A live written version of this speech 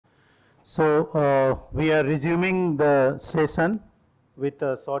So we are resuming the session with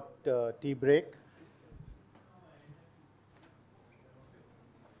a short tea break.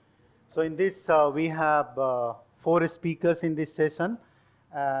 So in this we have 4 speakers in this session,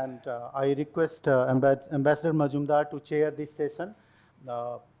 and I request Ambassador Mazumdar to chair this session.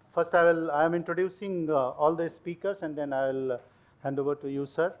 First I am introducing all the speakers, and then I will hand over to you,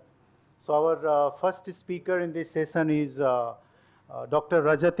 sir. So our first speaker in this session is Dr.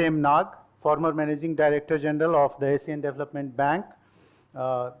 Rajat M. Nag, former Managing Director General of the Asian Development Bank.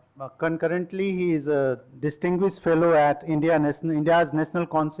 Concurrently, he is a distinguished fellow at India's National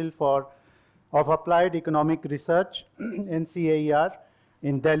Council of Applied Economic Research, NCAER,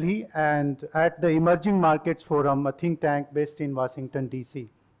 in Delhi, and at the Emerging Markets Forum, a think tank based in Washington, D.C.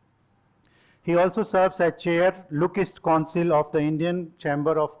 He also serves as Chair, Look East Council of the Indian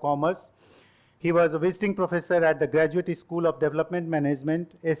Chamber of Commerce. He was a visiting professor at the Graduate School of Development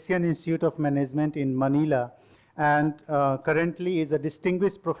Management, Asian Institute of Management in Manila, and currently is a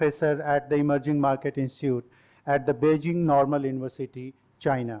distinguished professor at the Emerging Market Institute at the Beijing Normal University,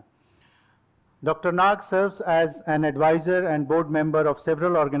 China. Dr. Nag serves as an advisor and board member of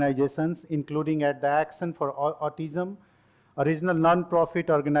several organizations, including at the Action for Autism, a regional non-profit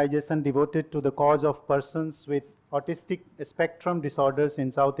organization devoted to the cause of persons with autistic spectrum disorders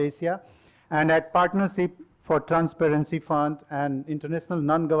in South Asia, and at Partnership for Transparency Fund, an international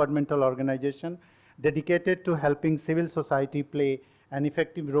non-governmental organization dedicated to helping civil society play an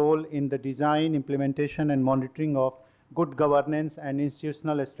effective role in the design, implementation, and monitoring of good governance and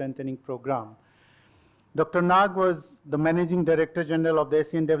institutional strengthening program. Dr. Nag was the Managing Director General of the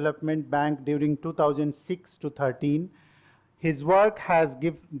Asian Development Bank during 2006 to 13. His work has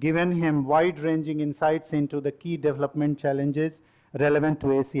given him wide-ranging insights into the key development challenges relevant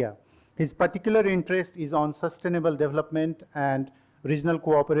to Asia. His particular interest is on sustainable development and regional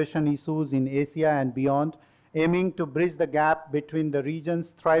cooperation issues in Asia and beyond, aiming to bridge the gap between the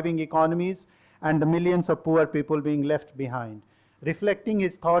region's thriving economies and the millions of poor people being left behind. Reflecting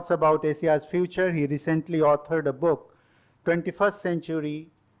his thoughts about Asia's future, he recently authored a book, 21st Century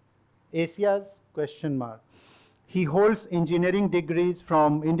Asia's ? He holds engineering degrees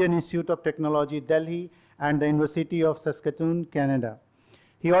from Indian Institute of Technology, Delhi, and the University of Saskatoon, Canada.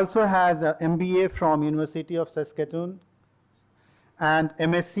 He also has an MBA from University of Saskatoon and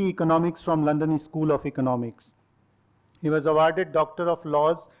MSc Economics from London School of Economics. He was awarded Doctor of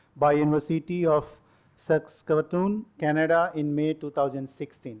Laws by University of Saskatoon, Canada in May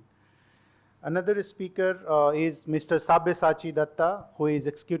 2016. Another speaker is Mr. Sabyasachi Dutta, who is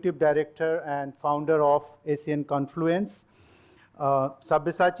Executive Director and founder of Asian Confluence.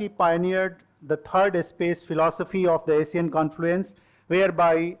 Sabyasachi pioneered the third space philosophy of the Asian Confluence,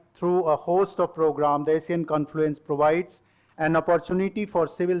 whereby through a host of programs, the Asian Confluence provides an opportunity for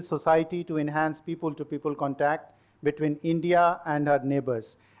civil society to enhance people-to-people contact between India and her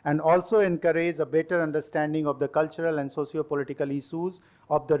neighbors, and also encourage a better understanding of the cultural and socio-political issues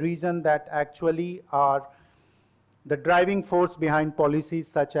of the region that actually are the driving force behind policies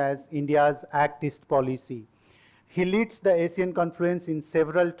such as India's Act East policy. He leads the Asian Confluence in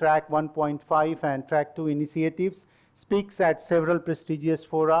several Track 1.5 and Track 2 initiatives, speaks at several prestigious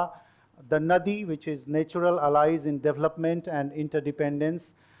fora. The Nadi, which is Natural Allies in Development and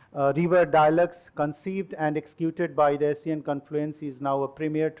Interdependence, River Dialogues, conceived and executed by the Asian Confluence, is now a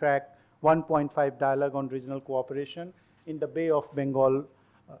premier Track 1.5 dialogue on regional cooperation in the Bay of Bengal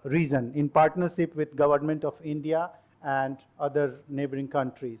region, in partnership with Government of India and other neighboring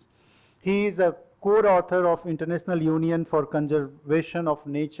countries. He is a co-author of International Union for Conservation of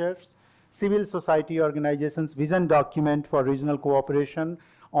Nature's civil society organization's vision document for regional cooperation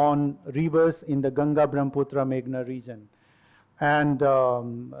on rivers in the Ganga-Brahmaputra-Meghna region. And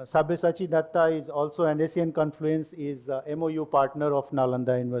Sabyasachi Dutta is also an Asian Confluence, is a MOU partner of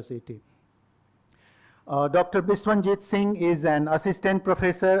Nalanda University. Dr. Bishwanjit Singh is an assistant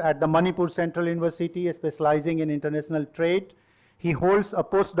professor at the Manipur Central University, specializing in international trade. He holds a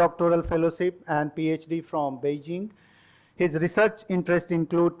postdoctoral fellowship and PhD from Beijing. His research interests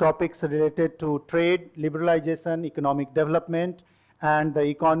include topics related to trade, liberalization, economic development, and the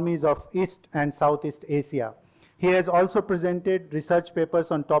economies of East and Southeast Asia. He has also presented research papers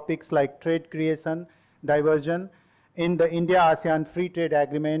on topics like trade creation, diversion in the India-ASEAN Free Trade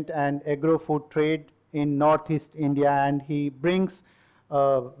Agreement and agro-food trade in Northeast India, and he brings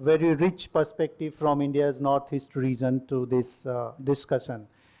a very rich perspective from India's Northeast region to this discussion.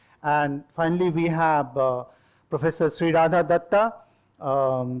 And finally, we have Professor Sreeradha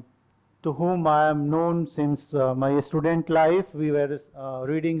Dutta, to whom I am known since my student life. We were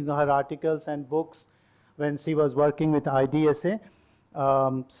reading her articles and books when she was working with IDSA.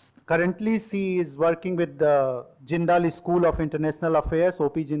 Currently, she is working with the Jindal School of International Affairs,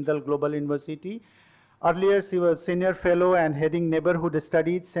 OP Jindal Global University. Earlier, she was Senior Fellow and heading Neighborhood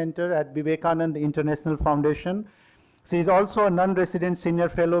Studies Center at Vivekanand International Foundation. She is also a non-resident Senior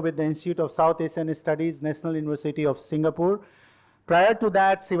Fellow with the Institute of South Asian Studies, National University of Singapore. Prior to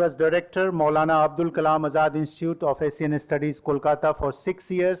that, she was Director, Maulana Abdul Kalam Azad Institute of Asian Studies, Kolkata for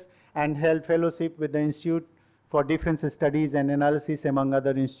 6 years and held fellowship with the Institute for Defense Studies and Analysis, among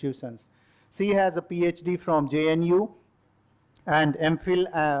other institutions. She has a PhD from JNU and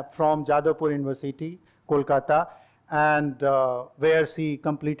MPhil from Jadavpur University, Kolkata, and where she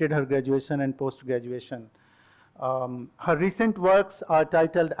completed her graduation and post-graduation. Her recent works are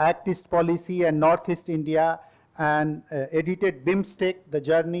titled Act East Policy and Northeast India, and edited BIMSTEC, The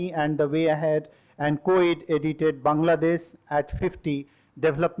Journey and the Way Ahead, and co-edited Bangladesh at 50,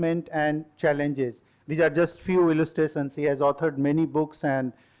 Development and Challenges. These are just few illustrations. He has authored many books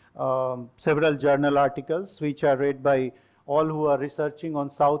and several journal articles, which are read by all who are researching on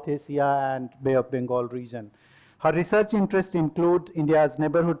South Asia and Bay of Bengal region. Her research interests include India's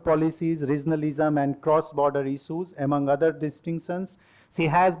neighborhood policies, regionalism, and cross-border issues, among other distinctions. She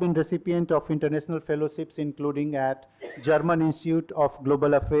has been recipient of international fellowships, including at German Institute of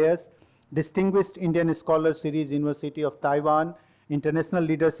Global Affairs, Distinguished Indian Scholar Series, University of Taiwan, International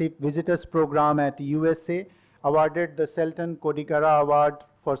Leadership Visitors Program at USA, awarded the Selton Kodikara Award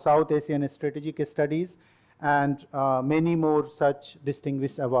for South Asian Strategic Studies, and many more such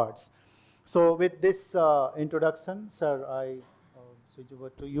distinguished awards. So with this introduction, sir, I switch over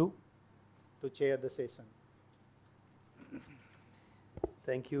to you to chair the session.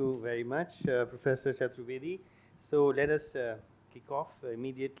 Thank you very much, Professor Chaturvedi. So let us kick off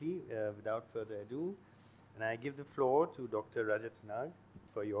immediately without further ado. And I give the floor to Dr. Rajat Nag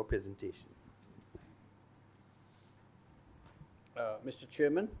for your presentation. Mr.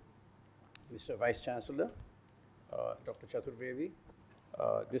 Chairman, Mr. Vice Chancellor, Dr. Chaturvedi,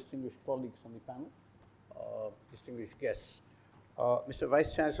 distinguished colleagues on the panel, distinguished guests. Mr.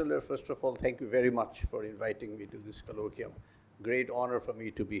 Vice Chancellor, first of all, thank you very much for inviting me to this colloquium. Great honor for me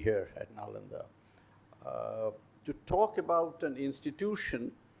to be here at Nalanda. To talk about an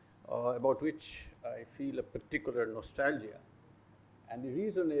institution about which I feel a particular nostalgia. And the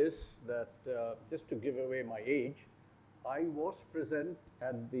reason is that, just to give away my age, I was present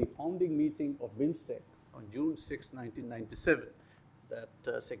at the founding meeting of BIMSTEC on June 6, 1997,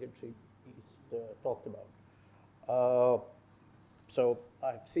 that Secretary East talked about. So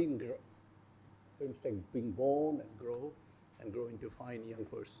I've seen BIMSTEC being born and grow into a fine young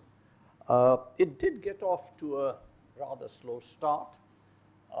person. It did get off to a rather slow start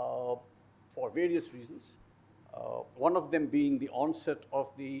for various reasons. One of them being the onset of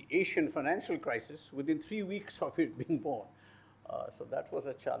the Asian financial crisis within 3 weeks of it being born. So that was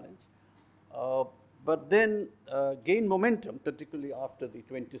a challenge. But then gained momentum, particularly after the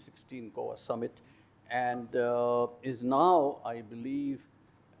 2016 Goa summit, and is now, I believe,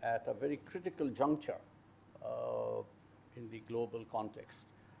 at a very critical juncture in the global context.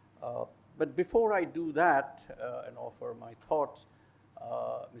 But before I do that and offer my thoughts,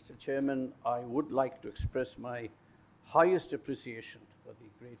 Mr. Chairman, I would like to express my highest appreciation for the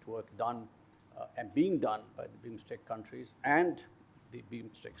great work done and being done by the BIMSTEC countries and the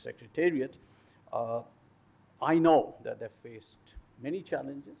BIMSTEC Secretariat. I know that they've faced many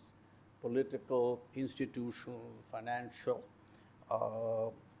challenges, political, institutional, financial,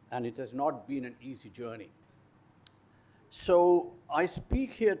 and it has not been an easy journey. So I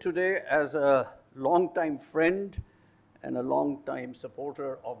speak here today as a longtime friend and a long-time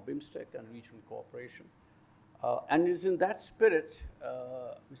supporter of BIMSTEC and regional cooperation. And it's in that spirit,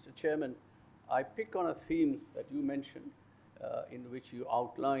 Mr. Chairman, I pick on a theme that you mentioned, in which you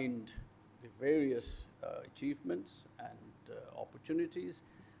outlined the various achievements and opportunities,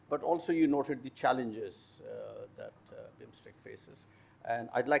 but also you noted the challenges that BIMSTEC faces. And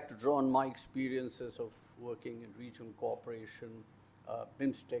I'd like to draw on my experiences of working in regional cooperation,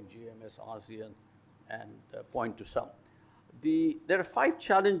 BIMSTEC, GMS, ASEAN, and point to some. There are 5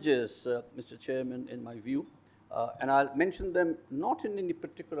 challenges, Mr. Chairman, in my view, and I'll mention them not in any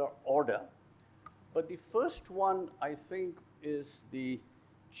particular order, but the first one, I think, is the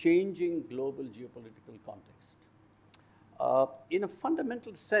changing global geopolitical context. In a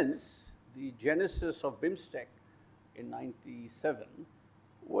fundamental sense, the genesis of BIMSTEC in '97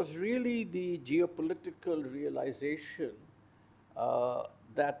 was really the geopolitical realization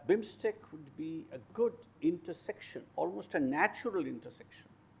that BIMSTEC would be a good intersection, almost a natural intersection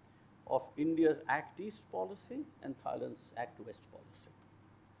of India's Act East policy and Thailand's Act West policy.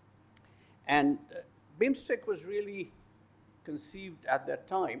 And BIMSTEC was really conceived at that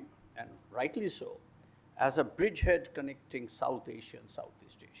time, and rightly so, as a bridgehead connecting South Asia and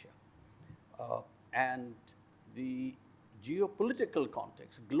Southeast Asia. And the geopolitical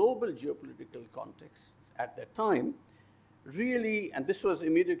context, global geopolitical context at that time, really, and this was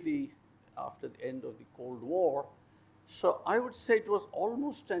immediately after the end of the Cold War, so I would say it was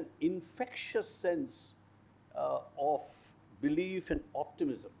almost an infectious sense of belief and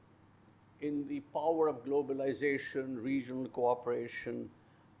optimism in the power of globalization, regional cooperation,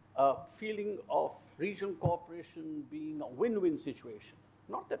 feeling of regional cooperation being a win-win situation.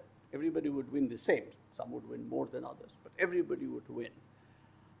 Not that everybody would win the same, some would win more than others, but everybody would win.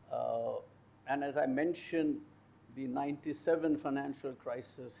 And as I mentioned, the 97 financial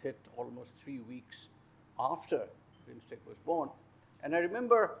crisis hit almost 3 weeks after BIMSTEC was born. And I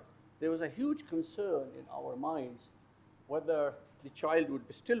remember there was a huge concern in our minds whether the child would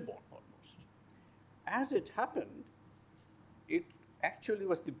be stillborn almost. As it happened, it actually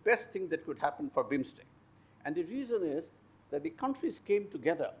was the best thing that could happen for BIMSTEC. And the reason is that the countries came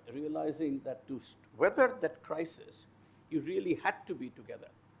together realizing that to weather that crisis, you really had to be together.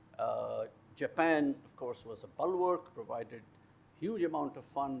 Japan, of course, was a bulwark, provided huge amount of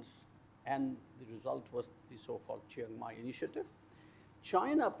funds, and the result was the so-called Chiang Mai Initiative.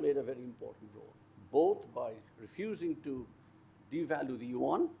 China played a very important role, both by refusing to devalue the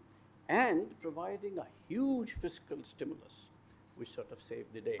yuan and providing a huge fiscal stimulus, which sort of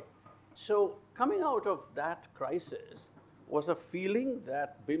saved the day. So coming out of that crisis was a feeling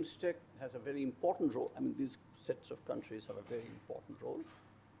that BIMSTEC has a very important role. I mean, these sets of countries have a very important role.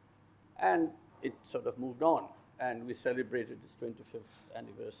 And it sort of moved on. And we celebrated its 25th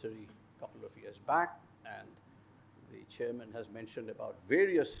anniversary a couple of years back. And the chairman has mentioned about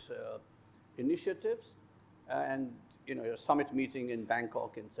various initiatives. And your summit meeting in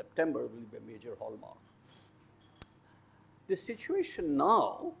Bangkok in September will be a major hallmark. The situation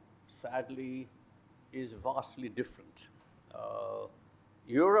now, sadly, is vastly different.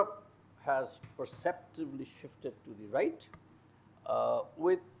 Europe has perceptibly shifted to the right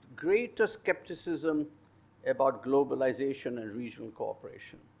with greater skepticism about globalization and regional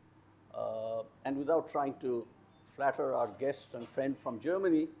cooperation. And without trying to flatter our guest and friend from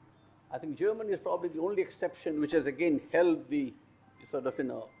Germany, I think Germany is probably the only exception which has again held the sort of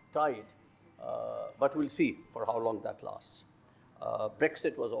tide, but we'll see for how long that lasts.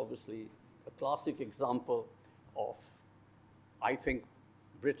 Brexit was obviously a classic example of, I think,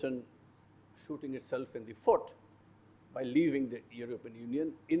 Britain shooting itself in the foot by leaving the European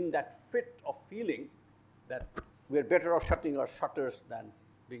Union in that fit of feeling that we're better off shutting our shutters than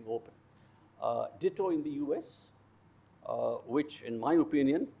being open. Ditto in the US, which in my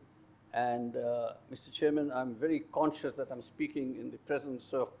opinion, and Mr. Chairman, I'm very conscious that I'm speaking in the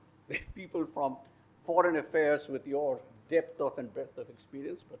presence of people from foreign affairs with your depth of and breadth of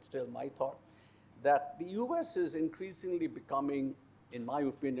experience, but still my thought, that the US is increasingly becoming, in my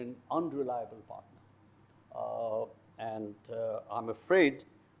opinion, unreliable partner. And I'm afraid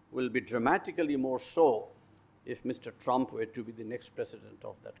will be dramatically more so if Mr. Trump were to be the next president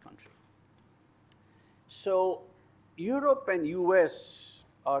of that country. So Europe and US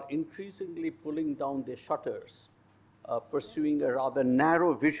are increasingly pulling down their shutters, pursuing a rather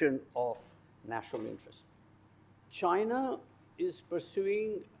narrow vision of national interest. China is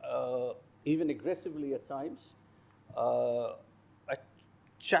pursuing, even aggressively at times, a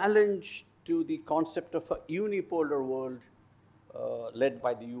challenge to the concept of a unipolar world led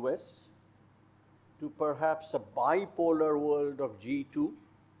by the US, to perhaps a bipolar world of G2,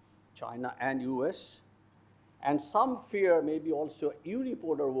 China and US, and some fear maybe also a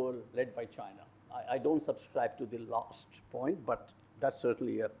unipolar world led by China. I don't subscribe to the last point, but that's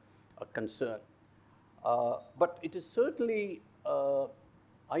certainly a concern. But it is certainly,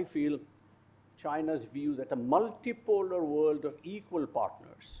 I feel, China's view that a multipolar world of equal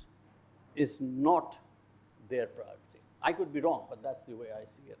partners is not their priority. I could be wrong, but that's the way I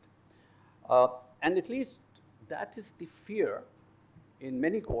see it. And at least that is the fear in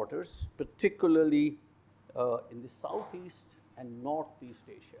many quarters, particularly in the Southeast and Northeast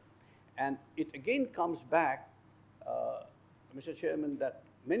Asia. And it again comes back, Mr. Chairman, that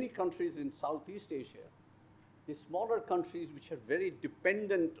many countries in Southeast Asia, the smaller countries which are very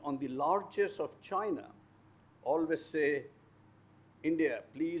dependent on the largest of China, always say, India,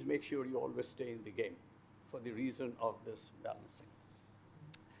 please make sure you always stay in the game for the reason of this balancing.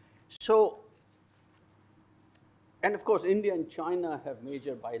 So, and of course, India and China have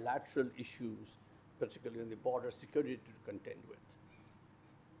major bilateral issues, particularly in the border security to contend with.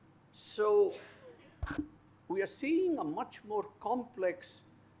 So we are seeing a much more complex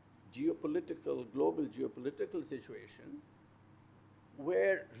geopolitical, global geopolitical situation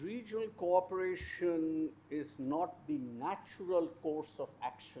where regional cooperation is not the natural course of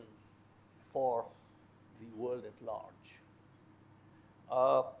action for the world at large.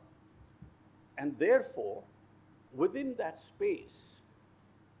 And therefore, within that space,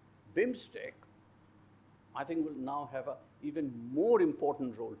 BIMSTEC, I think, will now have an even more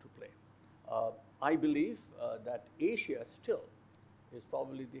important role to play. I believe that Asia still is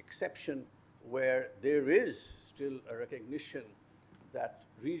probably the exception where there is still a recognition that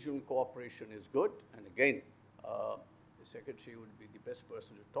regional cooperation is good. And again, the Secretary would be the best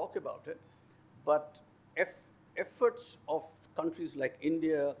person to talk about it. But efforts of countries like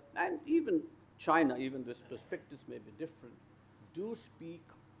India and even China, even those perspectives may be different, do speak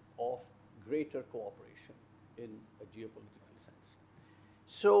of greater cooperation in a geopolitical sense.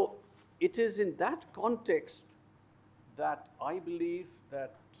 So it is in that context that I believe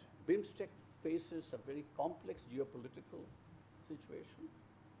that BIMSTEC faces a very complex geopolitical situation,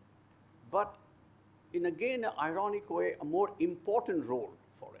 but in again an ironic way, a more important role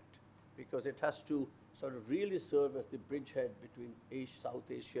for it, because it has to sort of really serve as the bridgehead between South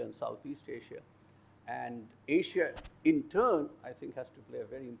Asia and Southeast Asia. And Asia, in turn, I think has to play a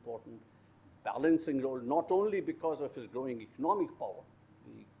very important balancing role, not only because of its growing economic power.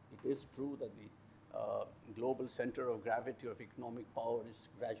 It is true that the global center of gravity of economic power is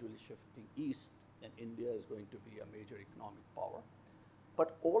gradually shifting east, and India is going to be a major economic power.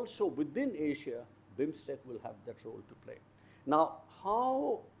 But also within Asia, BIMSTEC will have that role to play. Now,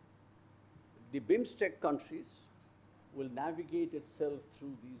 how the BIMSTEC countries will navigate itself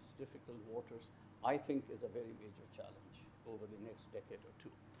through these difficult waters, I think, is a very major challenge over the next decade or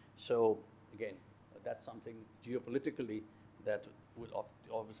two. So again, that's something geopolitically that we'll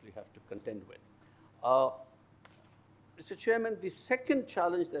obviously have to contend with. Mr. Chairman, the second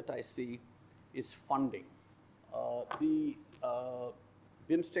challenge that I see is funding. The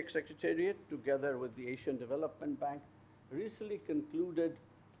BIMSTEC Secretariat, together with the Asian Development Bank, recently concluded,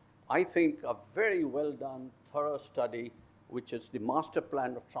 I think, a very well done, thorough study, which is the Master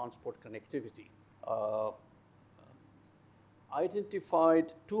Plan of Transport Connectivity.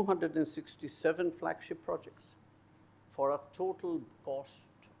 Identified 267 flagship projects for a total cost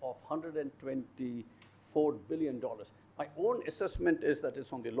of $124 billion. My own assessment is that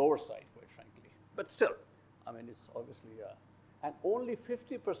it's on the lower side, quite frankly. But still, I mean, it's obviously, and only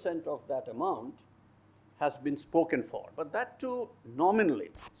 50% of that amount has been spoken for, but that too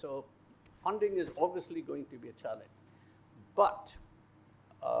nominally. So funding is obviously going to be a challenge. But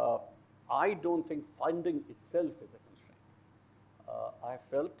I don't think funding itself is a constraint. I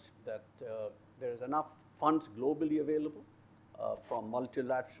felt that there is enough funds globally available from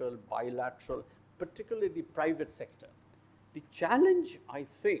multilateral, bilateral, particularly the private sector. The challenge, I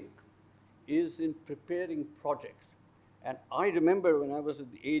think, is in preparing projects. And I remember when I was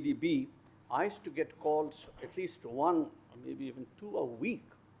at the ADB, I used to get calls, at least one, or maybe even two a week,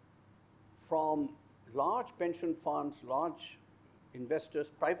 from large pension funds, large investors,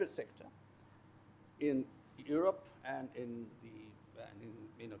 private sector, in Europe and in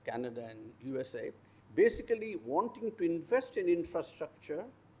Canada and USA, basically wanting to invest in infrastructure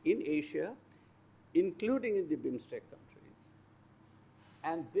in Asia, including in the BIMSTEC countries.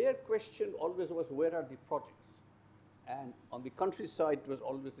 And their question always was, where are the projects? And on the countryside, it was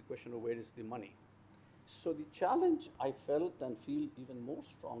always the question of where is the money. So the challenge I felt and feel even more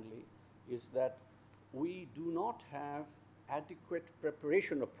strongly is that we do not have adequate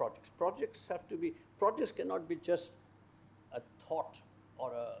preparation of projects. Projects cannot be just a thought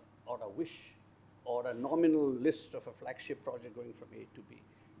or a wish or a nominal list of a flagship project going from A to B.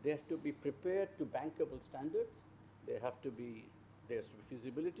 They have to be prepared to bankable standards. There's to be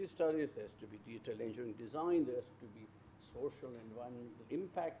feasibility studies, there has to be detailed engineering design, there has to be social and environmental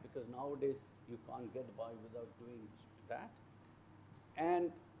impact, because nowadays you can't get by without doing that.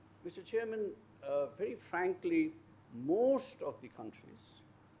 And Mr. Chairman, very frankly, most of the countries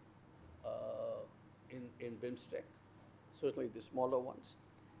in BIMSTEC, certainly the smaller ones,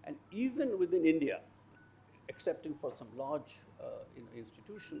 and even within India, excepting for some large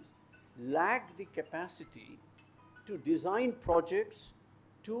institutions, lack the capacity to design projects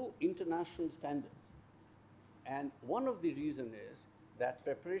to international standards. And one of the reasons is that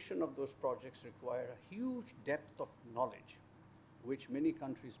preparation of those projects require a huge depth of knowledge, which many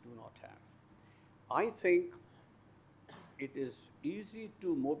countries do not have. I think it is easy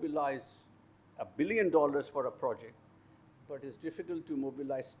to mobilize $1 billion for a project, but it's difficult to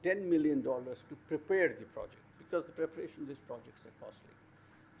mobilize $10 million to prepare the project, because the preparation of these projects are costly.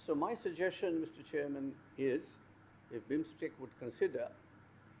 So my suggestion, Mr. Chairman, is if BIMSTEC would consider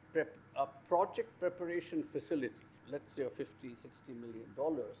a project preparation facility, let's say, $50, $60 million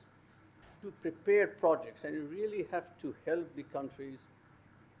to prepare projects, and you really have to help the countries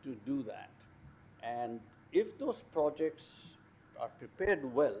to do that. And if those projects are prepared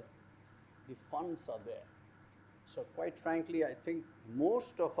well, the funds are there. So quite frankly, I think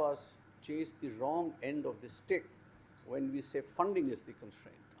most of us chase the wrong end of the stick when we say funding is the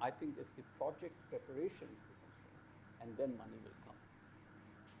constraint. I think it's the project preparation is the constraint, and then money will come.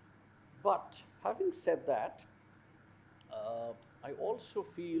 But having said that, I also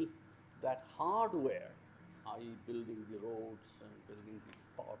feel that hardware, i.e. building the roads and building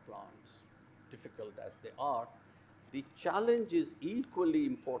the power plants, difficult as they are, the challenge is equally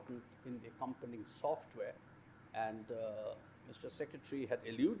important in the accompanying software. And Mr. Secretary had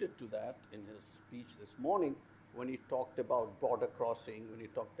alluded to that in his speech this morning when he talked about border crossing, when he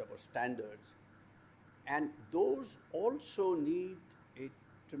talked about standards. And those also need a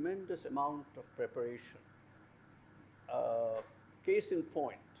tremendous amount of preparation. Case in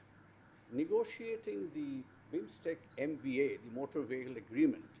point, negotiating the BIMSTEC MVA, the Motor Vehicle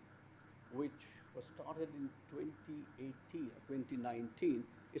Agreement, which was started in 2018 or 2019,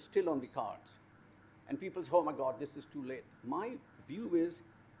 is still on the cards. And people say, oh my God, this is too late. My view is,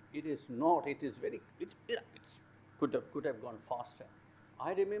 it is not. It is very, could have gone faster.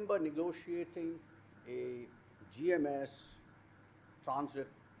 I remember negotiating a GMS transit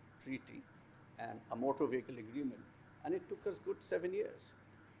treaty and a motor vehicle agreement, and it took us good 7 years.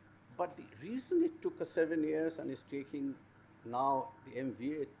 But the reason it took us 7 years and is taking now the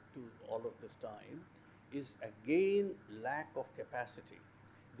MVA to all of this time is again lack of capacity.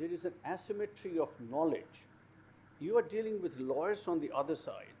 There is an asymmetry of knowledge. You are dealing with lawyers on the other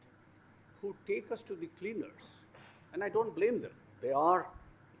side who take us to the cleaners, and I don't blame them. They are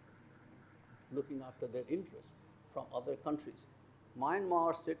looking after their interests from other countries.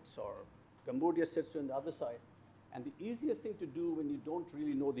 Myanmar sits or Cambodia sits on the other side, and the easiest thing to do when you don't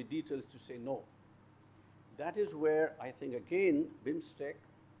really know the details is to say no. That is where I think, again, BIMSTEC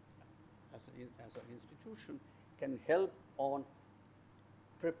as an institution can help on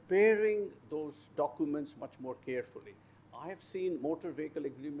preparing those documents much more carefully. I have seen motor vehicle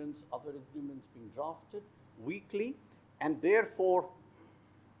agreements, other agreements being drafted weekly, and therefore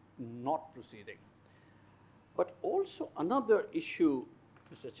not proceeding. But also another issue,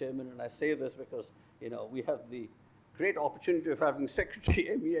 Mr. Chairman, and I say this because we have the great opportunity of having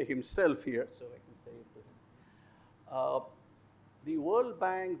Secretary MEA himself here, so I can say it to him. The World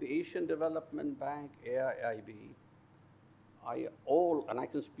Bank, the Asian Development Bank, AIIB, and I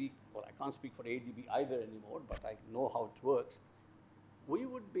can speak, well, I can't speak for ADB either anymore, but I know how it works. We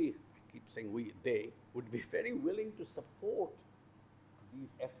would be, I keep saying we, they, would be very willing to support these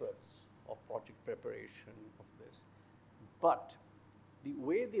efforts of project preparation of this. But the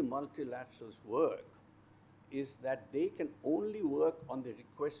way the multilaterals work is that they can only work on the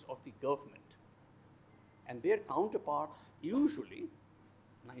request of the government. And their counterparts, usually,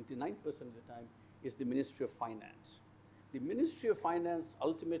 99% of the time, is the Ministry of Finance. The Ministry of Finance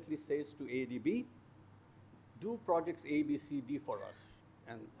ultimately says to ADB, do projects A, B, C, D for us.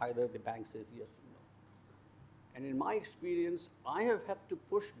 And either the bank says yes or no. And in my experience, I have had to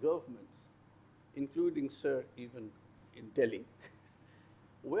push governments, including, sir, even in Delhi,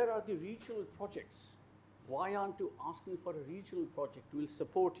 where are the regional projects? Why aren't you asking for a regional project? We'll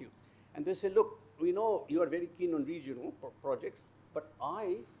support you. And they say, look, we know you are very keen on regional projects, but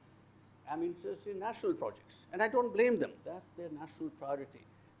I am interested in national projects. And I don't blame them. That's their national priority.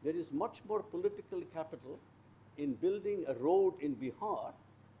 There is much more political capital in building a road in Bihar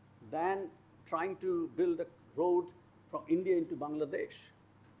than trying to build a road from India into Bangladesh.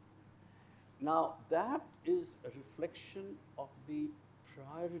 Now, that is a reflection of the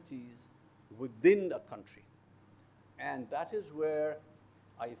priorities within a country. And that is where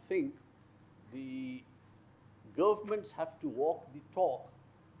I think the governments have to walk the talk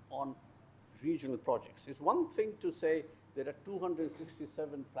on regional projects. It's one thing to say there are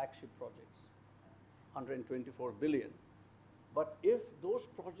 267 flagship projects, 124 billion. But if those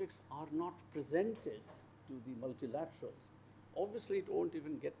projects are not presented to the multilaterals, obviously it won't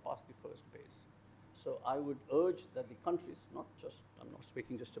even get past the first base. So I would urge that the countries, not just, I'm not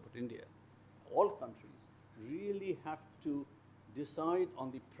speaking just about India, all countries really have to decide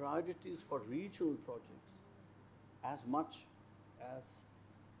on the priorities for regional projects as much as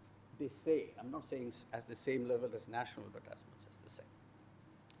they say. I'm not saying as the same level as national, but as much as the same.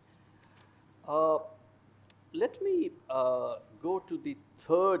 Let me go to the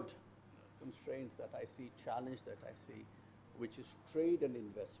third constraint that I see, challenge that I see, which is trade and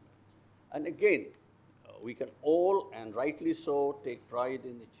investment. And again, we can all, and rightly so, take pride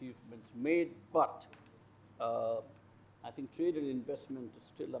in achievements made, but I think trade and investment is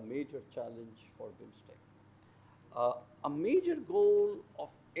still a major challenge for BIMSTEC. A major goal of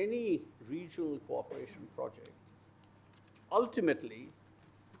any regional cooperation project ultimately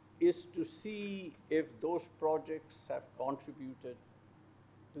is to see if those projects have contributed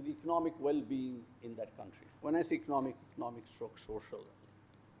to the economic well-being in that country. When I say economic stroke social.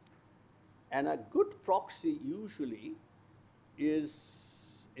 And a good proxy usually is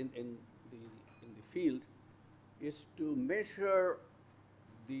in the field is to measure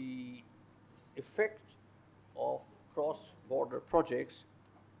the effect of cross-border projects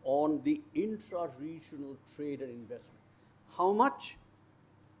on the intra-regional trade and investment. How much,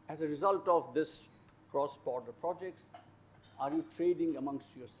 as a result of this cross-border projects, are you trading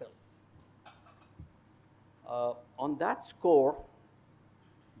amongst yourself? On that score,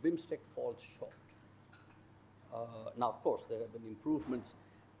 BIMSTEC falls short. Now, of course, there have been improvements.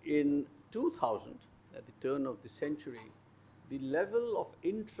 In 2000, at the turn of the century, the level of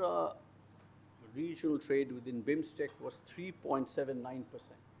intra-regional trade within BIMSTEC was 3.79%,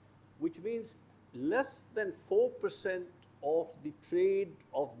 which means less than 4% of the trade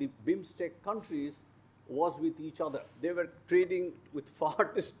of the BIMSTEC countries was with each other. They were trading with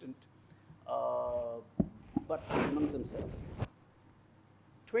far distant, but among themselves.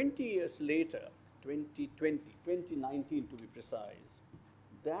 20 years later, 2019 to be precise,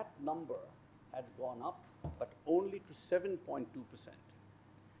 that number had gone up, but only to 7.2%.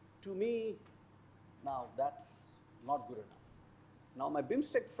 To me, now that's not good enough. Now my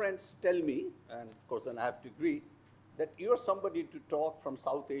BIMSTEC friends tell me, and of course then I have to agree, that you're somebody to talk from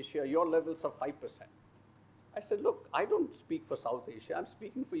South Asia, your levels are 5%. I said, look, I don't speak for South Asia, I'm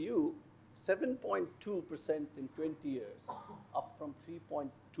speaking for you. 7.2% in 20 years, up from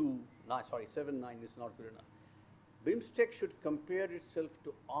 3.2, no, sorry, 7.9 is not good enough. BIMSTEC should compare itself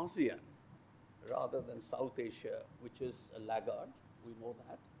to ASEAN rather than South Asia, which is a laggard, we know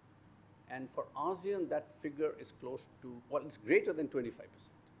that. And for ASEAN, that figure is close to, well, it's greater than 25%.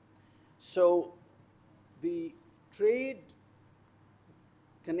 So the trade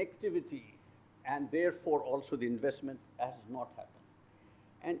connectivity and therefore also the investment has not happened.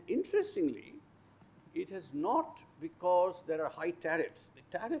 And interestingly, it has not because there are high tariffs. The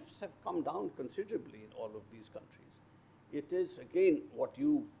tariffs have come down considerably in all of these countries. It is, again, what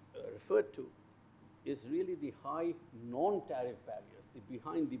you referred to, is really the high non-tariff barriers, the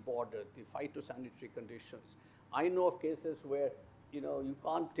behind the border, the phytosanitary conditions. I know of cases where, you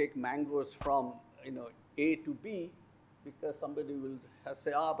can't take mangoes from, A to B because somebody will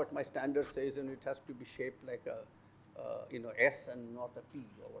say, but my standard says it has to be shaped like a, S and not a P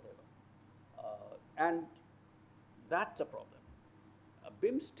or whatever. And that's a problem.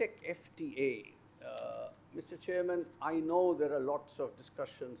 BIMSTEC FTA, Mr. Chairman, I know there are lots of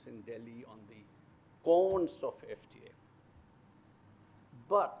discussions in Delhi on the cons of FTA.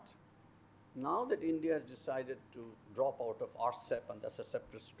 But now that India has decided to drop out of RCEP, and that's a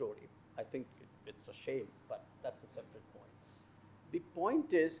separate story, I think it's a shame, but that's a separate point. The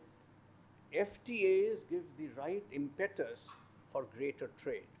point is, FTAs give the right impetus for greater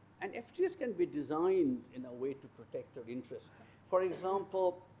trade. And FTAs can be designed in a way to protect our interests. For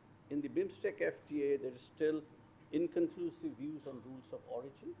example, in the BIMSTEC FTA, there is still inconclusive views on rules of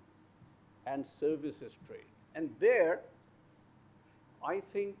origin and services trade. And there, I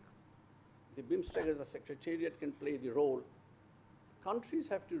think the BIMSTEC as a secretariat can play the role. Countries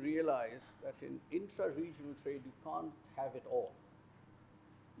have to realize that in intra-regional trade, you can't have it all.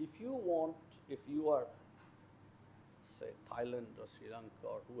 If you are, say, Thailand or Sri Lanka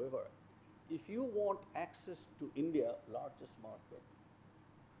or whoever, if you want access to India, largest market,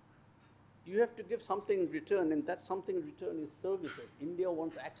 you have to give something in return, and that something in return is services. India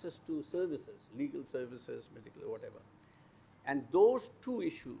wants access to services, legal services, medical, whatever. And those two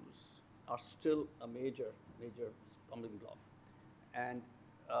issues are still a major stumbling block. And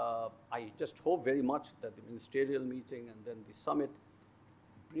I just hope very much that the ministerial meeting and then the summit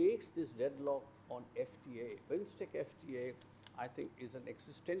breaks this deadlock on FTA. BIMSTEC FTA, I think, is an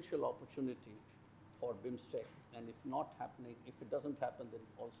existential opportunity for BIMSTEC, and if it doesn't happen, then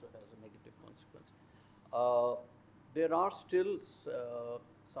it also has a negative consequence. There are still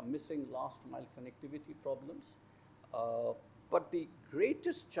some missing last mile connectivity problems, but the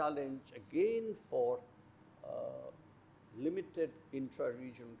greatest challenge, again, for limited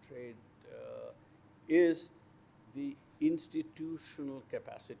intra-regional trade is the institutional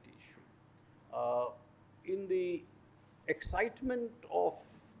capacity issue. In the excitement of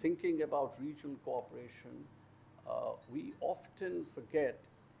thinking about regional cooperation, we often forget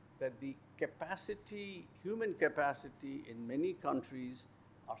that the capacity, human capacity in many countries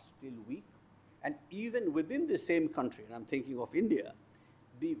are still weak. And even within the same country, and I'm thinking of India,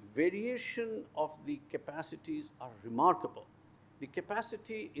 the variation of the capacities are remarkable. The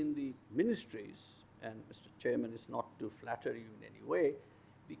capacity in the ministries, and Mr. Chairman is not to flatter you in any way,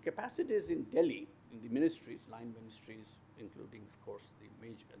 the capacities in Delhi, in the ministries, line ministries, including, of course, the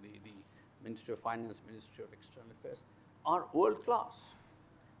Ministry of Finance, Ministry of External Affairs, are world class.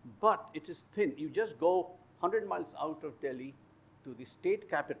 But it is thin. You just go 100 miles out of Delhi to the state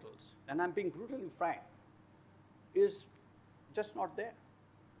capitals, and I'm being brutally frank, is just not there.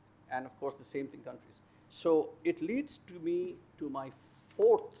 And of course, the same thing countries. So it leads to me to my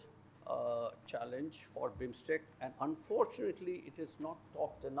fourth challenge for BIMSTEC, and unfortunately, it is not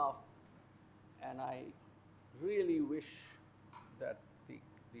talked enough. And I really wish that the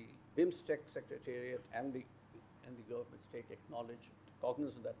BIMSTEC Secretariat and the governments take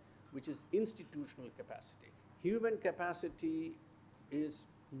cognizance of that, which is institutional capacity. Human capacity is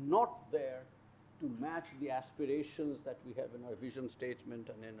not there to match the aspirations that we have in our vision statement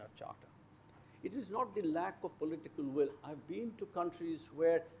and in our charter. It is not the lack of political will. I've been to countries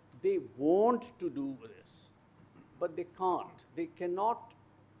where they want to do this, but they can't. They cannot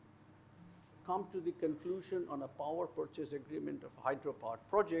come to the conclusion on a power purchase agreement of a hydropower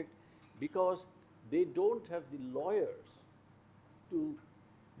project because they don't have the lawyers to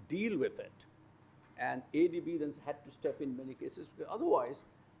deal with it. And ADB then had to step in many cases, because otherwise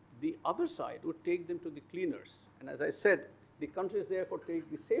the other side would take them to the cleaners. And as I said, the countries therefore take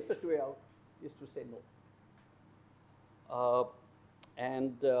the safest way out is to say no.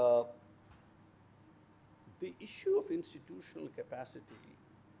 The issue of institutional capacity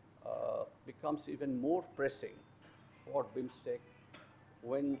becomes even more pressing for BIMSTEC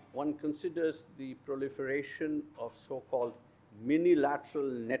when one considers the proliferation of so-called minilateral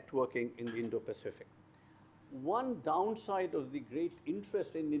networking in the Indo-Pacific. One downside of the great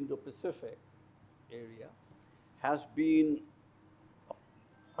interest in the Indo-Pacific area has been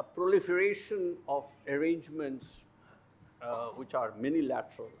a proliferation of arrangements which are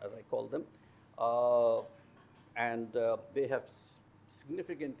minilateral, as I call them, and they have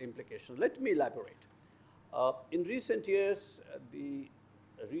significant implications. Let me elaborate. In recent years, the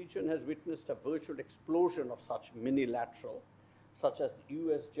region has witnessed a virtual explosion of such minilateral, such as the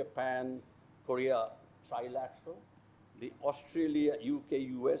US, Japan, Korea trilateral, the Australia, UK,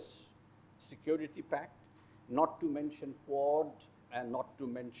 US Security Pact, not to mention Quad, and not to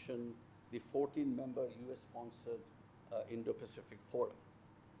mention the 14-member US-sponsored Indo-Pacific Forum.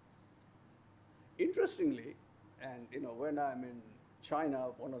 Interestingly, and when I'm in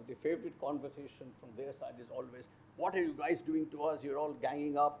China, one of the favorite conversations from their side is always, what are you guys doing to us? You're all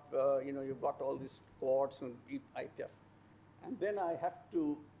ganging up, you've got all these Quads and IPF. And then I have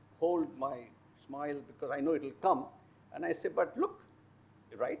to hold my smile because I know it'll come. And I say, but look,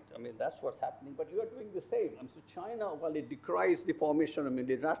 right? I mean, that's what's happening, but you are doing the same. And so China, while it decries the formation of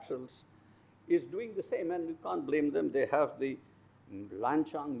minilaterals, is doing the same, and you can't blame them. They have the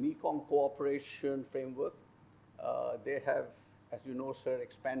Lanchang-Mekong cooperation framework. They have, as you know, sir,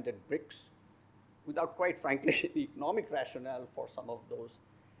 expanded BRICS without, quite frankly, the economic rationale for some of those.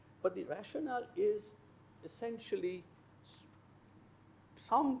 But the rationale is essentially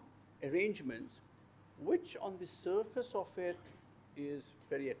some arrangements which on the surface of it is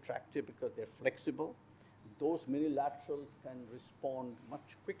very attractive because they're flexible. Those minilaterals can respond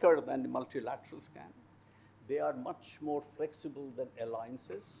much quicker than the multilaterals can. They are much more flexible than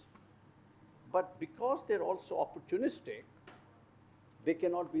alliances. But because they're also opportunistic, they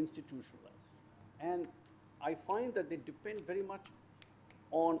cannot be institutionalized. And I find that they depend very much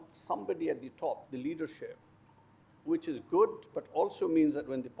on somebody at the top, the leadership, which is good, but also means that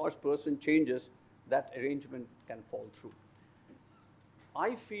when the person changes, that arrangement can fall through.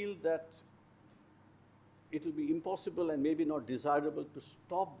 I feel that it will be impossible and maybe not desirable to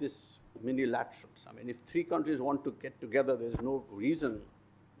stop this minilaterals. I mean, if three countries want to get together, there's no reason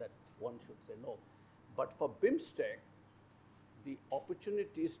that one should say no. But for BIMSTEC, the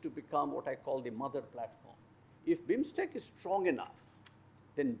opportunity is to become what I call the mother platform. If BIMSTEC is strong enough,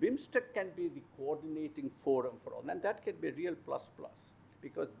 then BIMSTEC can be the coordinating forum for all, and that can be a real plus,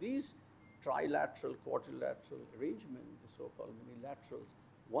 because these trilateral, quadrilateral arrangements, the so-called minilaterals,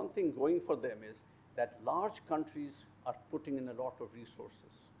 one thing going for them is that large countries are putting in a lot of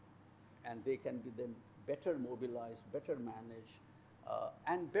resources, and they can be then better mobilized, better managed,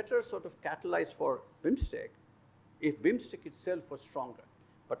 and better sort of catalyzed for BIMSTEC if BIMSTEC itself was stronger.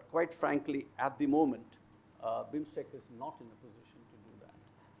 But quite frankly, at the moment, BIMSTEC is not in a position to do that.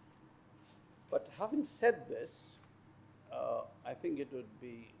 But having said this, I think it would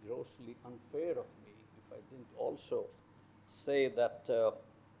be grossly unfair of me if I didn't also say that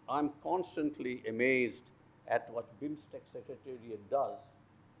I'm constantly amazed at what BIMSTEC Secretariat does,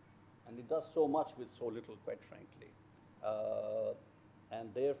 and it does so much with so little, quite frankly.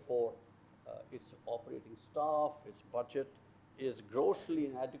 And therefore, its operating staff, its budget is grossly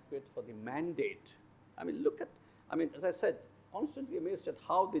inadequate for the mandate. I mean, look at, I mean, as I said, constantly amazed at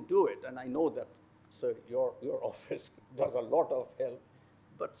how they do it. And I know that, sir, your office does a lot of help,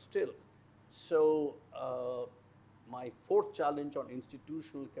 but still. So my fourth challenge on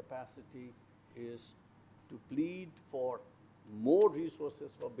institutional capacity is to plead for more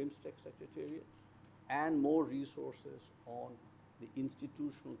resources for BIMSTEC Secretariat and more resources on the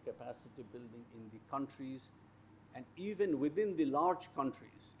institutional capacity building in the countries, and even within the large countries,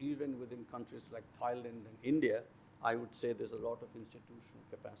 even within countries like Thailand and India, I would say there's a lot of institutional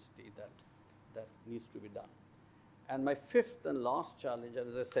capacity that needs to be done. And my fifth and last challenge, and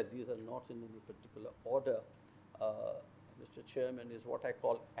as I said, these are not in any particular order, Mr. Chairman, is what I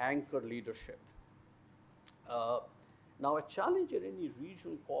call anchor leadership. Now, a challenge in any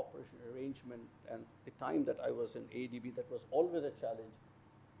regional cooperation arrangement, and the time that I was in ADB, that was always a challenge.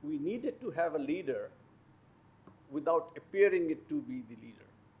 We needed to have a leader without appearing it to be the leader,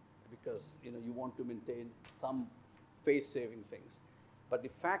 because you want to maintain some face-saving things. But the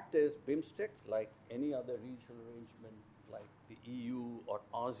fact is, BIMSTEC, like any other regional arrangement, like the EU or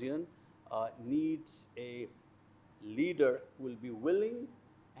ASEAN, needs a leader who will be willing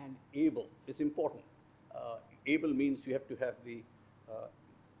and able. It's important. Able means you have to have the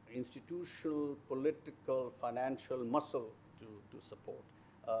institutional, political, financial muscle to support.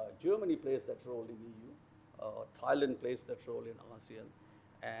 Germany plays that role in EU. Thailand plays that role in ASEAN.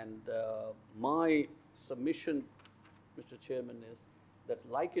 And my submission, Mr. Chairman, is that,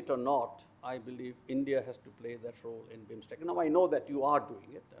 like it or not, I believe India has to play that role in BIMSTEC. Now, I know that you are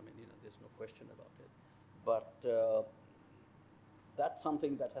doing it. I mean, there's no question about it. But that's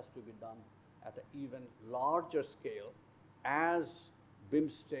something that has to be done at an even larger scale as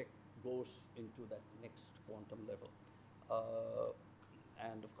BIMSTEC goes into that next quantum level.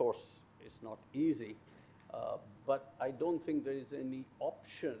 And of course, it's not easy, but I don't think there is any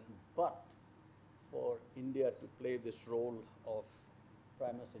option but for India to play this role of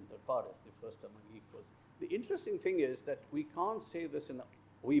primus inter pares, the first among equals. The interesting thing is that we can't say this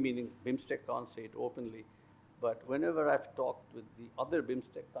we meaning BIMSTEC can't say it openly, but whenever I've talked with the other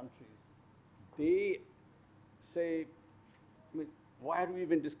BIMSTEC countries, they say, I mean, why are we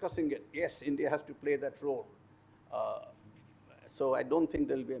even discussing it? Yes, India has to play that role. So I don't think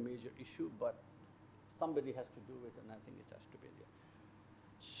there'll be a major issue, but somebody has to do it, and I think it has to be India.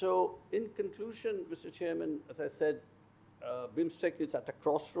 So in conclusion, Mr. Chairman, as I said, BIMSTEC is at a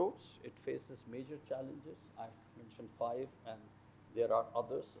crossroads. It faces major challenges. I've mentioned 5, and there are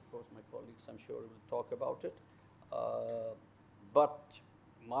others. Of course, my colleagues, I'm sure, will talk about it. But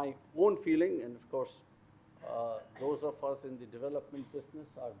my own feeling, and of course, those of us in the development business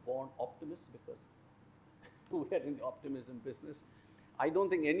are born optimists because we are in the optimism business. I don't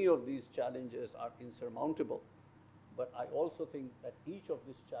think any of these challenges are insurmountable, but I also think that each of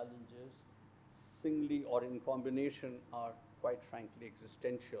these challenges, singly or in combination, are quite frankly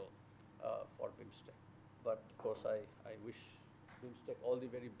existential for BIMSTEC. But of course, I wish BIMSTEC all the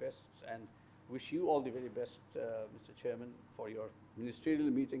very best, and wish you all the very best, Mr. Chairman, for your ministerial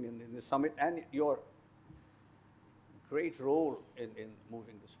meeting in the summit and your great role in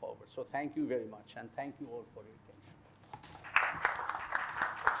moving this forward. So thank you very much, and thank you all for your attention.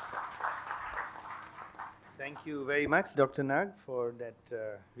 Thank you very much, Dr. Nag, for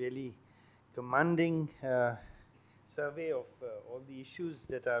that really commanding survey of all the issues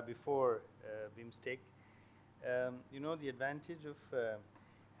that are before BIMSTEC. The advantage of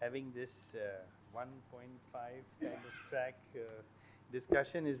having this 1.5 kind of track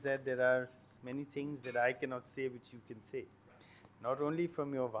discussion is that there are many things that I cannot say which you can say. Not only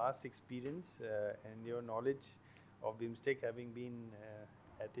from your vast experience and your knowledge of BIMSTEC having been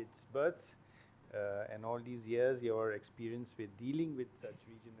at its birth and all these years, your experience with dealing with such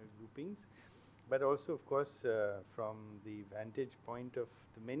regional groupings, but also, of course, from the vantage point of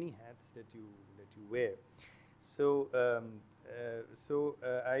the many hats that you wear. So,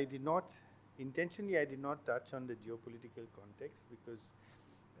 I did not intentionally touch on the geopolitical context because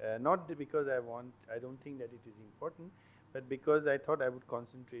not because I don't think that it is important, but because I thought I would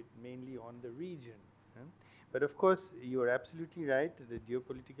concentrate mainly on the region. But of course, you are absolutely right. The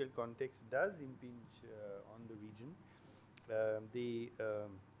geopolitical context does impinge on the region.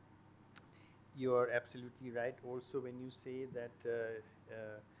 You are absolutely right also when you say that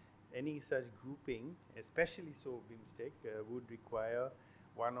any such grouping, especially so BIMSTEC, would require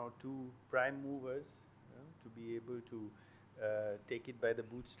 1 or 2 prime movers to be able to take it by the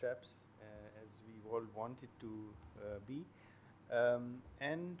bootstraps, as we all want it to be.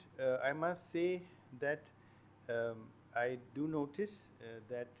 I must say that I do notice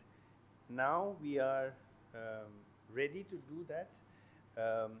that now we are ready to do that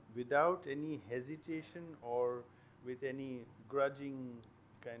without any hesitation or with any grudging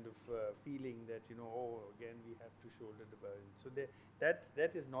kind of feeling that, you know, oh, again we have to shoulder the burden. So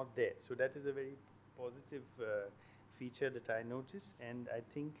that is not there. So that is a very positive feature that I notice, and I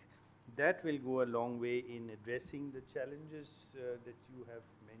think that will go a long way in addressing the challenges that you have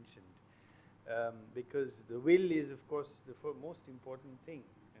mentioned. Because the will is, of course, the most important thing,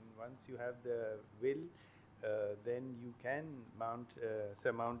 and once you have the will, then you can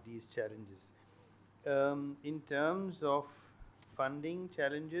surmount these challenges. In terms of funding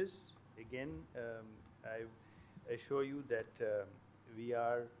challenges, again, I assure you that we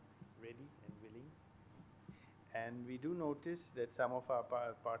are ready and willing. And we do notice that some of our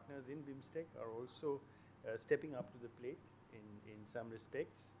partners in BIMSTEC are also stepping up to the plate in some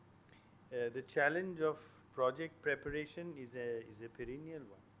respects. The challenge of project preparation is a perennial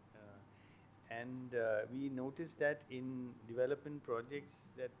one. We notice that in development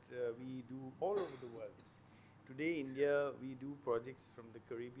projects that we do all over the world. Today, India, we do projects from the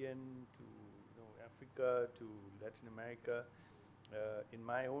Caribbean to Africa to Latin America. In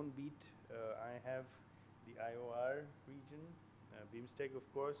my own beat, I have the IOR region, BIMSTEC, of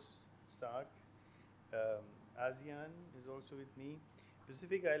course, SAARC, ASEAN is also with me,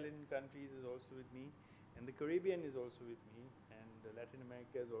 Pacific Island countries is also with me, and the Caribbean is also with me, and Latin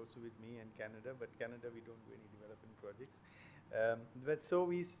America is also with me, and Canada, but Canada we don't do any development projects. But so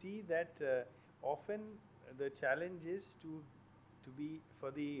we see that often the challenge is to be,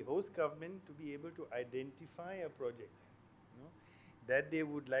 for the host government to be able to identify a project, you know, that they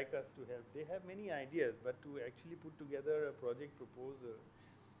would like us to help. They have many ideas, but to actually put together a project proposal.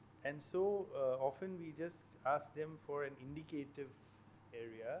 And so often we just ask them for an indicative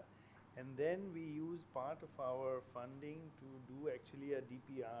area, and then we use part of our funding to do actually a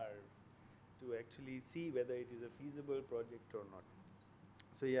DPR, to actually see whether it is a feasible project or not.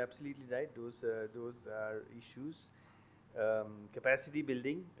 So you're absolutely right, those are issues. Capacity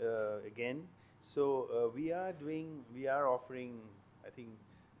building, again. So we are offering, I think,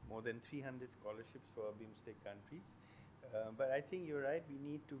 more than 300 scholarships for BIMSTEC countries. But I think you're right, we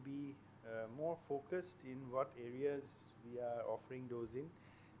need to be more focused in what areas we are offering those in.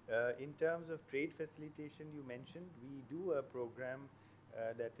 In terms of trade facilitation, you mentioned, we do a program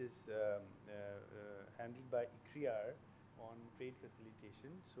that is handled by ICRIAR on trade facilitation.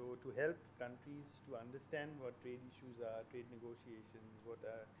 So to help countries to understand what trade issues are, trade negotiations, what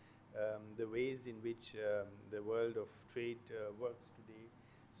are the ways in which the world of trade works today.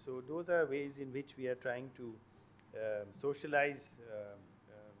 So those are ways in which we are trying to socialize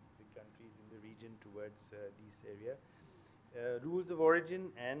the countries in the region towards this area. Rules of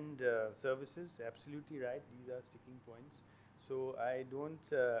origin and services, absolutely right, these are sticking points. So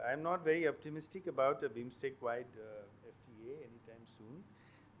I'm not very optimistic about a BIMSTEC-wide FTA anytime soon,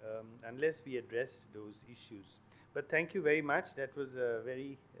 unless we address those issues. But thank you very much. That was a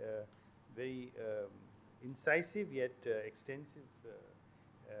very, very incisive yet extensive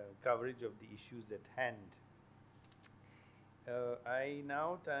coverage of the issues at hand. I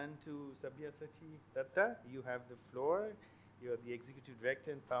now turn to Sabyasachi Dutta. You have the floor. You are the Executive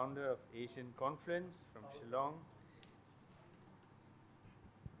Director and Founder of Asian Confluence from Shillong.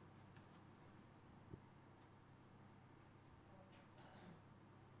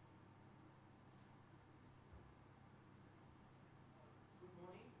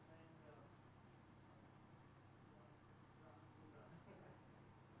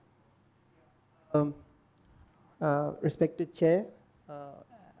 Respected Chair,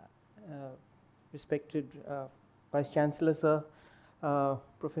 respected Vice Chancellor Sir,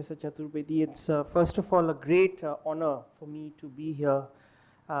 Professor Chaturvedi, it's first of all a great honor for me to be here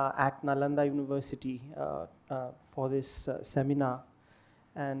at Nalanda University for this seminar,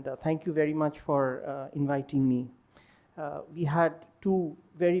 and thank you very much for inviting me. We had two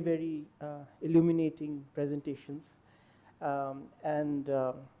very, very illuminating presentations, and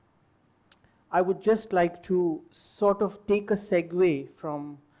I would just like to sort of take a segue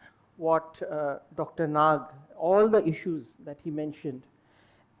from what Dr. Nag, all the issues that he mentioned,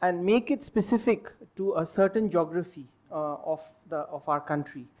 and make it specific to a certain geography of our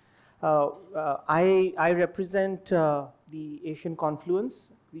country. I represent the Asian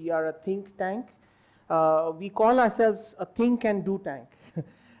Confluence. We are a think tank. We call ourselves a think and do tank.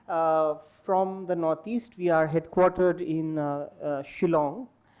 From the Northeast, we are headquartered in Shillong.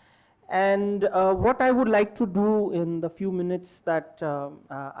 And what I would like to do in the few minutes that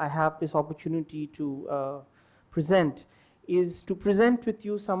I have this opportunity to present is to present with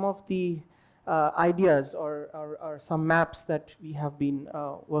you some of the ideas or some maps that we have been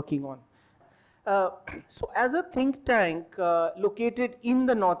working on. So as a think tank located in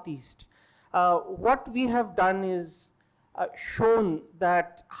the Northeast, what we have done is shown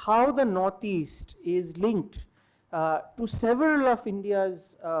that how the Northeast is linked to several of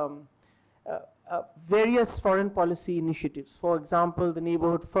India's various foreign policy initiatives. For example, the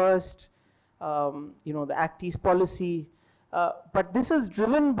Neighborhood First, the Act East policy, but this is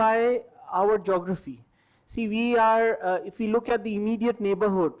driven by our geography. See, we are, if we look at the immediate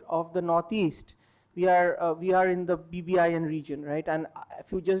neighborhood of the Northeast, we are in the BBIN region, right? And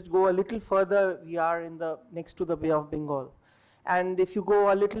if you just go a little further, we are in the next to the Bay of Bengal. And if you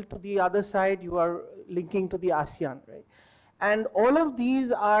go a little to the other side, you are linking to the ASEAN, right? And all of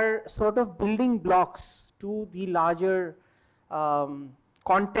these are sort of building blocks to the larger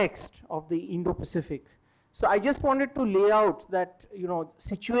context of the Indo-Pacific. So I just wanted to lay out that,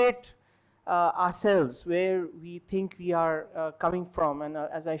 situate ourselves where we think we are coming from, and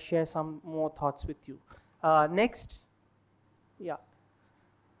as I share some more thoughts with you. Next. Yeah.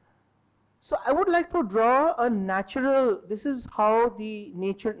 So I would like to draw a natural, this is how the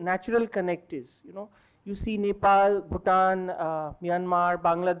natural connect is, You see Nepal, Bhutan, Myanmar,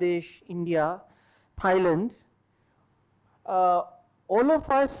 Bangladesh, India, Thailand. All of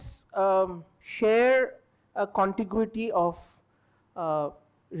us share a contiguity of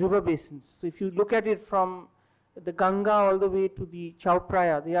river basins. So if you look at it from the Ganga all the way to the Chao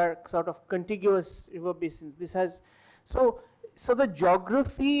Phraya, they are sort of contiguous river basins. This has, so the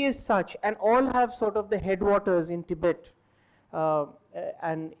geography is such, and all have sort of the headwaters in Tibet,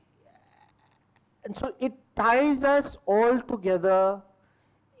 and so it ties us all together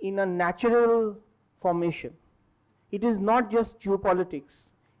in a natural formation. It is not just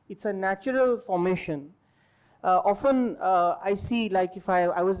geopolitics, it's a natural formation. Often I see, like if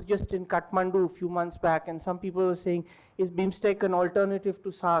I was just in Kathmandu a few months back, and some people were saying, is BIMSTEC an alternative to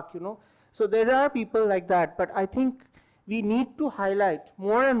SAARC, So there are people like that, but I think we need to highlight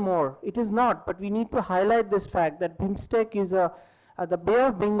more and more, it is not, but we need to highlight this fact that BIMSTEC is the Bay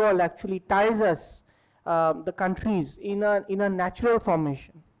of Bengal actually ties us, the countries, in a natural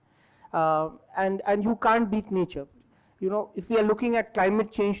formation. And you can't beat nature. If we are looking at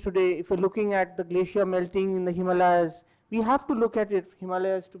climate change today, if we're looking at the glacier melting in the Himalayas, we have to look at it,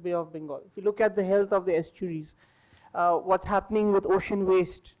 Himalayas to Bay of Bengal. If you look at the health of the estuaries, what's happening with ocean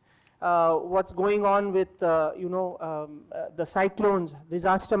waste, what's going on with, the cyclones,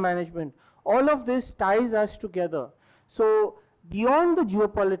 disaster management, all of this ties us together. So beyond the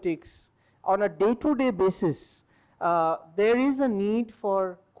geopolitics, on a day-to-day basis, there is a need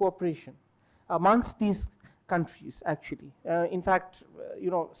for cooperation amongst these countries, actually. In fact,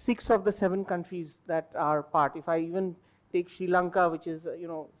 6 of the 7 countries that are part, if I even take Sri Lanka, which is,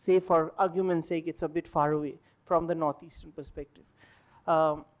 say for argument's sake, it's a bit far away from the northeastern perspective.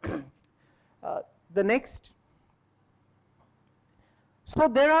 The next. So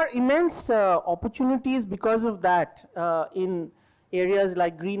there are immense opportunities because of that in areas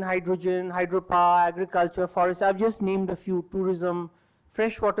like green hydrogen, hydropower, agriculture, forest. I've just named a few: tourism,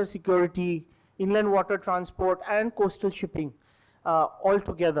 freshwater security, inland water transport, and coastal shipping all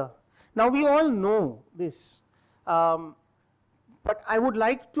together. Now we all know this, but I would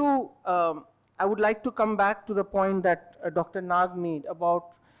like to come back to the point that Dr. Nag made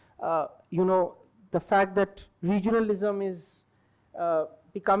about the fact that regionalism is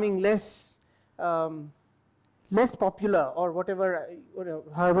becoming less popular, or whatever,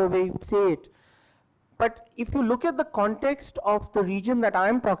 however way you say it. But if you look at the context of the region that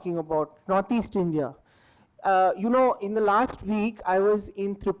I'm talking about, Northeast India, in the last week I was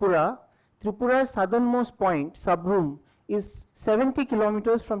in Tripura. Tripura's southernmost point, Sabroom, is 70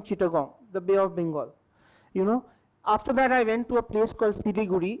 kilometers from Chittagong, the Bay of Bengal. After that I went to a place called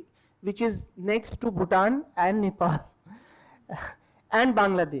Siliguri, which is next to Bhutan and Nepal and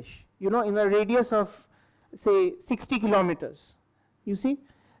Bangladesh, in a radius of, say, 60 kilometers, you see.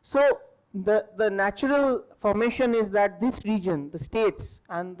 So the natural formation is that this region, the states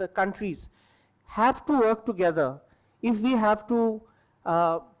and the countries, have to work together if we have to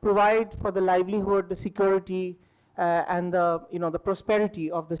provide for the livelihood, the security, and the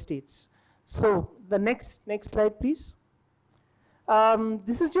prosperity of the states. So the next slide, please.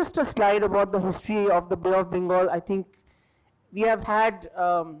 This is just a slide about the history of the Bay of Bengal. I think we have had,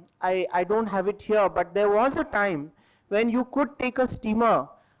 I don't have it here, but there was a time when you could take a steamer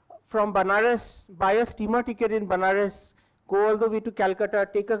from Banaras, buy a steamer ticket in Banaras, go all the way to Calcutta,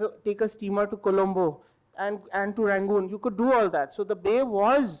 take a steamer to Colombo and to Rangoon. You could do all that. So the bay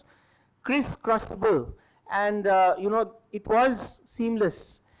was crisscrossable, and it was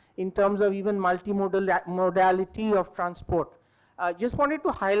seamless in terms of even modality of transport. Just wanted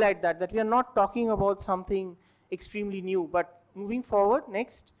to highlight that we are not talking about something extremely new, but moving forward,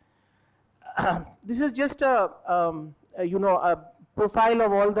 next. This is just a profile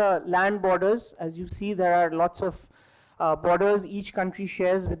of all the land borders. As you see, there are lots of borders each country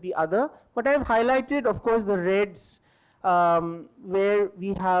shares with the other, but I've highlighted, of course, the reds, where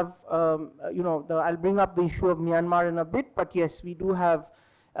we have, I'll bring up the issue of Myanmar in a bit, but yes, we do have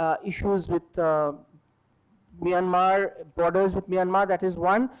issues with Myanmar, borders with Myanmar, that is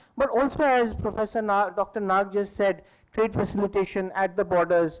one, but also, as Professor Dr. Nag just said, trade facilitation at the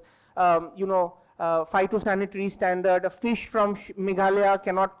borders, phytosanitary standard, a fish from Meghalaya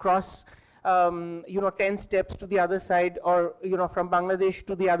cannot cross 10 steps to the other side, or from Bangladesh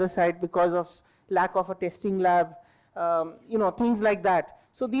to the other side because of lack of a testing lab, things like that.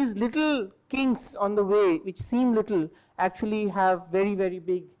 So these little kinks on the way, which seem little, actually have very, very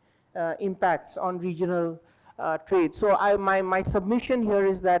big impacts on regional trade. So my submission here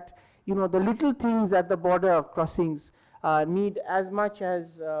is that the little things at the border crossings need as much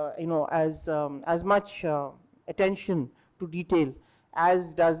as as much attention to detail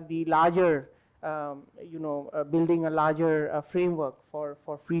as does the larger building a larger framework for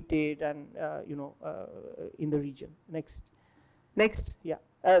free trade and in the region. Next, yeah,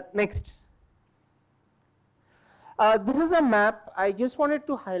 next. This is a map. I just wanted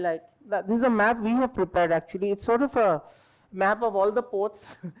to highlight that this is a map we have prepared. Actually, it's sort of a map of all the ports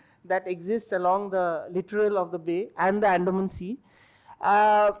that exist along the littoral of the bay and the Andaman Sea.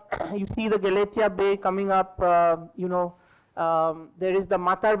 You see the Galatia Bay coming up. There is the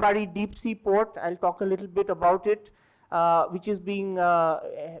Matarbari deep sea port. I'll talk a little bit about it, which is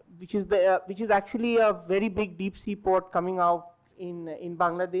actually a very big deep sea port coming out in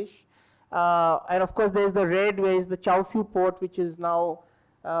Bangladesh. And of course, there's the red, where is the Chowphu port, which is now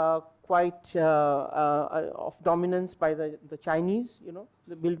quite of dominance by the Chinese,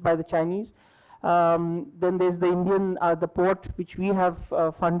 built by the Chinese. Then there's the Indian, the port which we have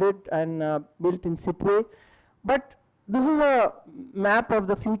funded and built in Sitwe. But this is a map of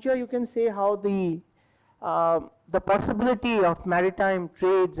the future. You can say how the possibility of maritime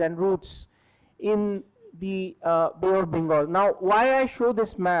trades and routes in the Bay of Bengal. Now, why I show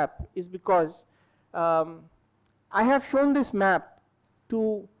this map is because I have shown this map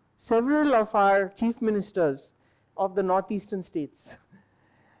to several of our chief ministers of the northeastern states.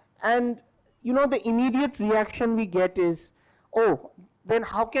 And the immediate reaction we get is, oh, then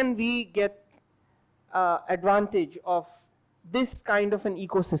how can we get advantage of this kind of an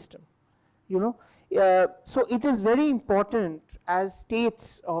ecosystem? So it is very important as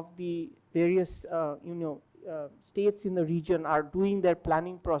states of the various states in the region are doing their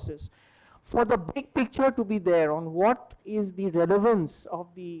planning process, for the big picture to be there on what is the relevance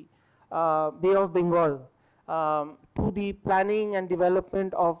of the Bay of Bengal to the planning and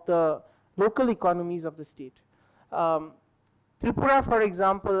development of the local economies of the state. Tripura, for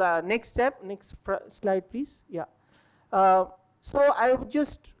example, next slide, please. Yeah. So I would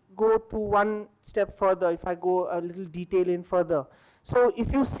just go to one step further, if I go a little detail in further. So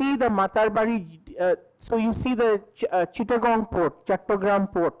if you see the Matarbari, so you see the Chittagong port,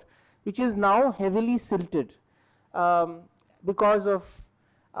 Chattogram port, which is now heavily silted because of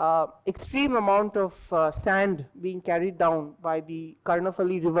extreme amount of sand being carried down by the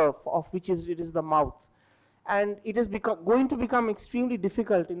Karnafali river, of which it is the mouth. And it is going to become extremely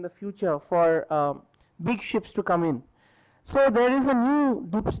difficult in the future for big ships to come in. So there is a new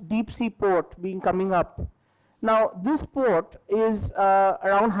deep sea port coming up. Now this port is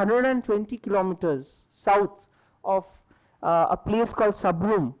around 120 kilometers south of a place called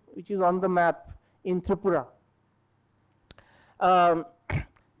Sabrum, which is on the map in Tripura.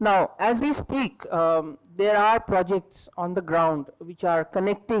 Now, as we speak, there are projects on the ground which are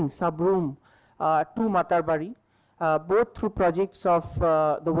connecting Sabrum to Matarbari, both through projects of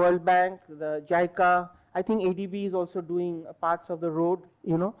the World Bank, the JICA. I think ADB is also doing parts of the road,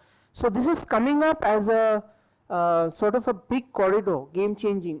 So this is coming up as a sort of a big corridor,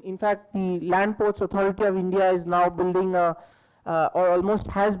 game-changing. In fact, the Land Ports Authority of India is now building or almost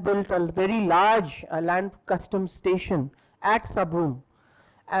has built a very large land customs station at Sabrum.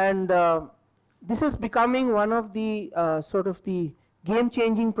 And this is becoming one of the sort of the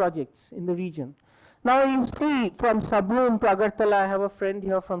game-changing projects in the region. Now you see from Sabrum to Agartala, I have a friend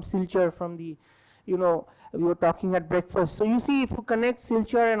here from Silchar, from the we were talking at breakfast. So you see, if you connect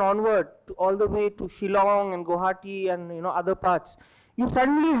Silchar and onward to all the way to Shillong and Guwahati and other parts, you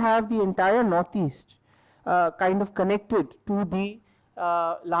suddenly have the entire northeast kind of connected to the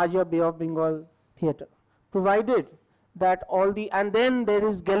larger Bay of Bengal theatre, provided that all the, and then there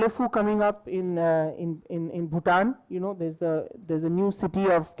is Gelefu coming up in Bhutan. There's a new city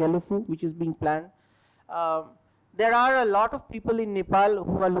of Gelefu which is being planned. There are a lot of people in Nepal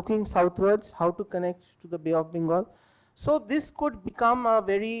who are looking southwards, how to connect to the Bay of Bengal. So this could become a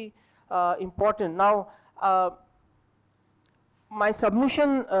very important. Now, my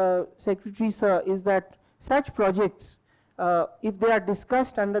submission, Secretary Sir, is that such projects, if they are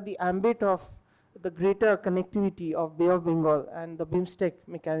discussed under the ambit of the greater connectivity of Bay of Bengal and the BIMSTEC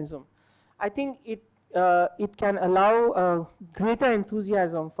mechanism, I think it can allow greater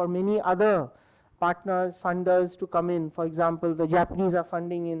enthusiasm for many other partners, funders to come in. For example, the Japanese are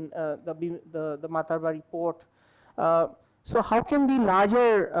funding in the Matarbari port. So how can the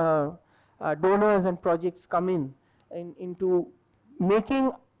larger donors and projects come into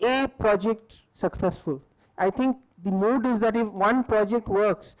making a project successful? I think the mood is that if one project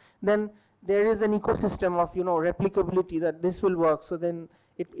works, then there is an ecosystem of replicability, that this will work, so then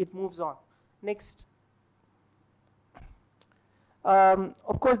it moves on. Next.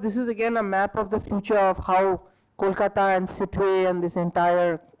 Of course, this is again a map of the future of how Kolkata and Sitwe and this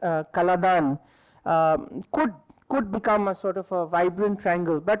entire Kaladan could become a sort of a vibrant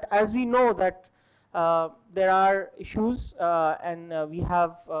triangle. But as we know that there are issues and we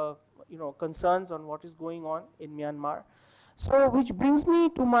have concerns on what is going on in Myanmar. So which brings me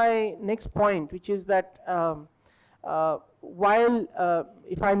to my next point, which is that while,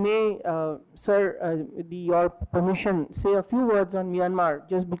 if I may, sir, with your permission, say a few words on Myanmar,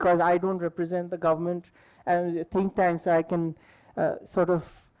 just because I don't represent the government and think tank, so I can sort of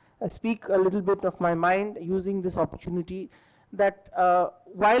speak a little bit of my mind using this opportunity, that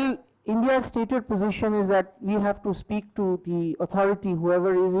while India's stated position is that we have to speak to the authority,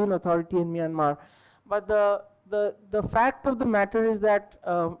 whoever is in authority in Myanmar, but the fact of the matter is that,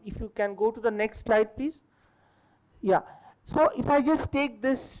 if you can go to the next slide, please. Yeah. So if I just take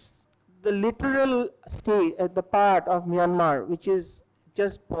this, the literal state, the part of Myanmar, which is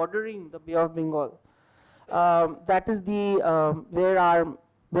just bordering the Bay of Bengal, that is the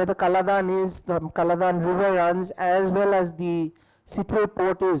where the Kaladan is, the Kaladan river runs, as well as the Sitwe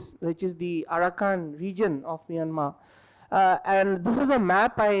port is, which is the Arakan region of Myanmar. And this is a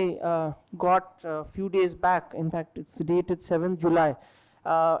map I got a few days back. In fact, it's dated 7th July.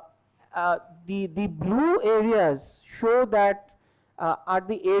 The blue areas show that are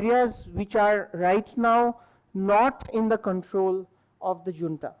the areas which are right now not in the control of the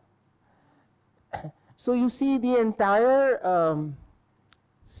junta. So you see the entire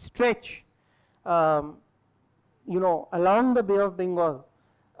stretch, along the Bay of Bengal,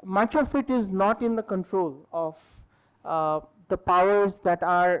 much of it is not in the control of the powers that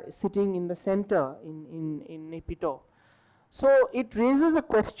are sitting in the center in Naypyidaw. So it raises a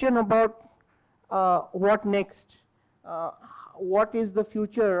question about what next? What is the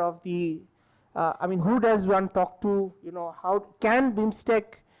future of the, who does one talk to? How can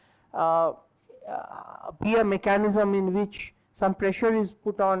BIMSTEC be a mechanism in which some pressure is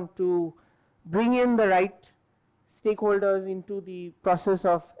put on to bring in the right stakeholders into the process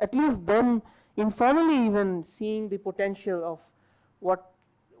of at least them informally even seeing the potential of what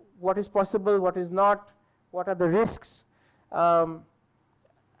is possible, what is not, what are the risks. I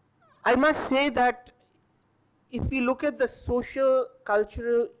must say that if we look at the social,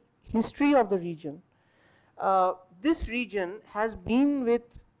 cultural history of the region, this region has been with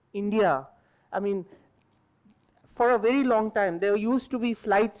India, for a very long time. There used to be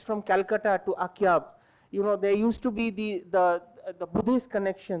flights from Calcutta to Akyab. There used to be the Buddhist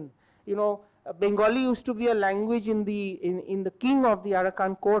connection. Bengali used to be a language in the king of the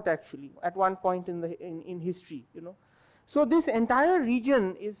Arakan court, actually, at one point in history. So this entire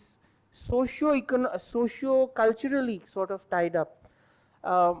region is socio-culturally sort of tied up.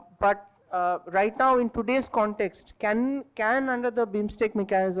 But right now, in today's context, can under the BIMSTEC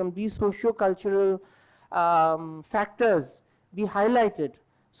mechanism these socio-cultural factors be highlighted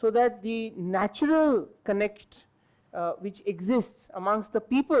so that the natural connect which exists amongst the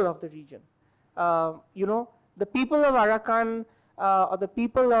people of the region, the people of Arakan or the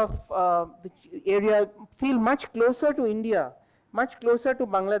people of the area feel much closer to India, much closer to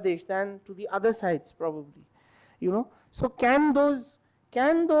Bangladesh than to the other sides probably, So can those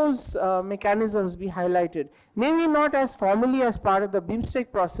mechanisms be highlighted? Maybe not as formally as part of the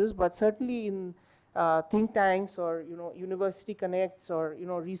BIMSTEC process, but certainly in think tanks or university connects or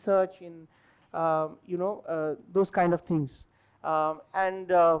research in those kind of things.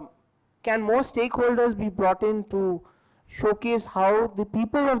 Can more stakeholders be brought in to showcase how the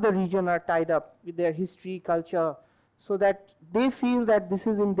people of the region are tied up with their history, culture, so that they feel that this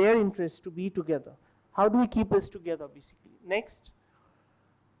is in their interest to be together? How do we keep this together, basically? Next.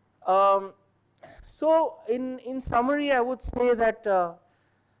 So in summary, I would say that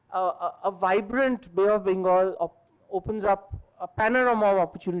a vibrant Bay of Bengal opens up a panorama of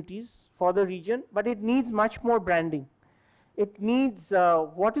opportunities for the region, but it needs much more branding. It needs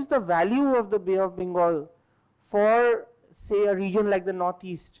what is the value of the Bay of Bengal for, say, a region like the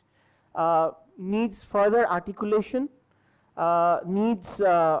Northeast, needs further articulation, needs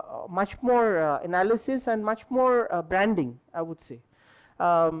much more analysis and much more branding, I would say.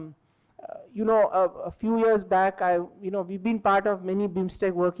 A few years back, we've been part of many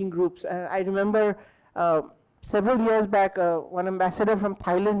BIMSTEC working groups, and I remember several years back, one ambassador from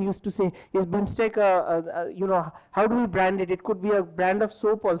Thailand used to say, is BIMSTEC, how do we brand it? It could be a brand of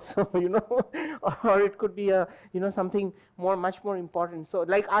soap also, or it could be a, something much more important. So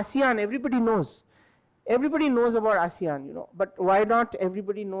like ASEAN, everybody knows. Everybody knows about ASEAN, but why not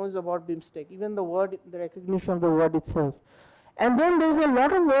everybody knows about BIMSTEC? Even the word, the recognition of the word itself. And then there's a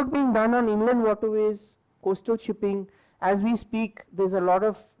lot of work being done on inland waterways, coastal shipping. As we speak, there's a lot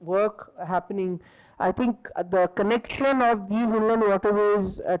of work happening. I think the connection of these inland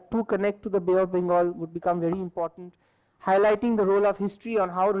waterways to connect to the Bay of Bengal would become very important, highlighting the role of history on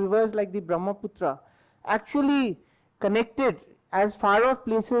how rivers like the Brahmaputra actually connected as far off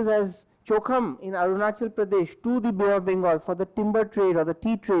places as Chokham in Arunachal Pradesh to the Bay of Bengal for the timber trade or the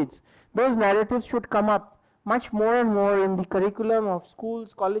tea trades. Those narratives should come up much more and more in the curriculum of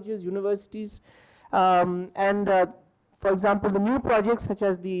schools, colleges, universities, for example, the new projects such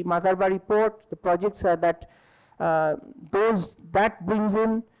as the Matarbari port, the projects that brings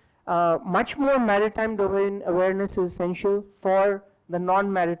in much more maritime domain awareness is essential for the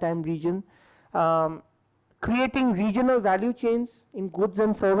non-maritime region. Creating regional value chains in goods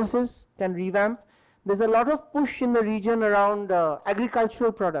and services can revamp. There's a lot of push in the region around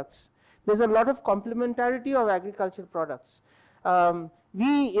agricultural products. There's a lot of complementarity of agricultural products.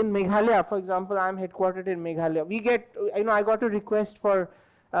 We in Meghalaya, for example, I'm headquartered in Meghalaya. We get, I got a request for,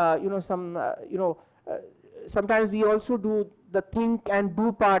 sometimes we also do the think and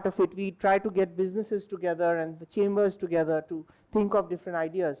do part of it. We try to get businesses together and the chambers together to think of different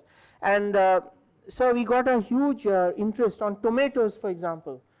ideas. And so we got a huge interest on tomatoes, for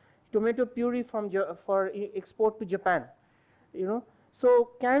example, tomato puree for export to Japan,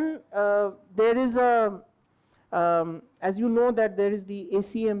 So there is a, as you know that there is the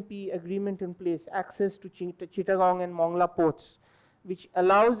ACMP agreement in place, access to Chittagong and Mongla ports, which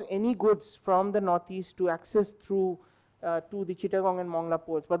allows any goods from the Northeast to access through to the Chittagong and Mongla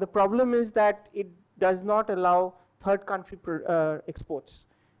ports. But the problem is that it does not allow third country exports.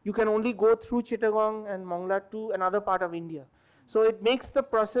 You can only go through Chittagong and Mongla to another part of India. So it makes the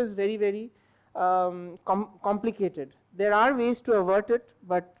process very, very complicated. There are ways to avert it,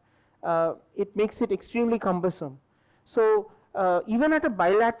 but it makes it extremely cumbersome. So even at a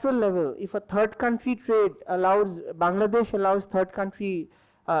bilateral level, if a third country trade allows, Bangladesh allows third country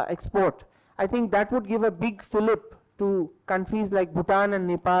export, I think that would give a big fillip to countries like Bhutan and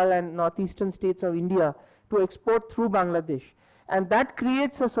Nepal and northeastern states of India to export through Bangladesh. And that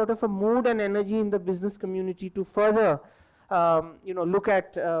creates a sort of a mood and energy in the business community to further look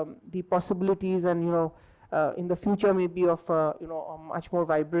at the possibilities and in the future maybe of a much more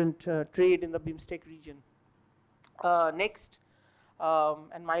vibrant trade in the BIMSTEC region. Next,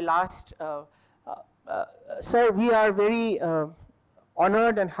 and my last, sir, we are very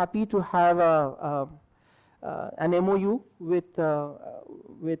honored and happy to have an MOU with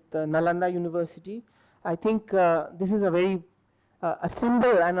Nalanda University. I think this is a very a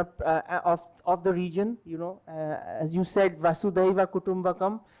symbol and of the region, as you said, Vasudhaiva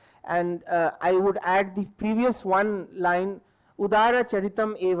Kutumbakam. And I would add the previous one line, Udara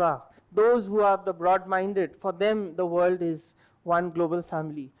Charitam Eva. Those who are the broad-minded, for them the world is one global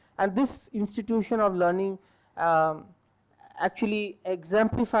family. And this institution of learning actually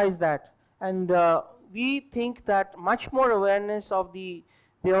exemplifies that. And we think that much more awareness of the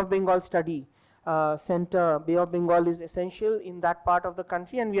Bay of Bengal study center, Bay of Bengal, is essential in that part of the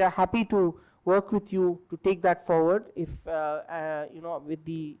country, and we are happy to work with you to take that forward if, with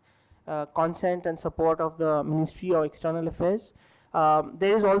the consent and support of the Ministry of External Affairs.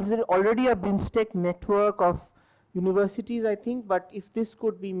 There is also already a BIMSTEC network of universities, I think, but if this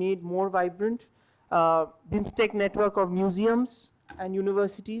could be made more vibrant, BIMSTEC network of museums and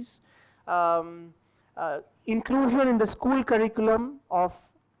universities, inclusion in the school curriculum of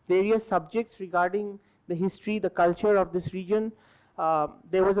various subjects regarding the history, the culture of this region.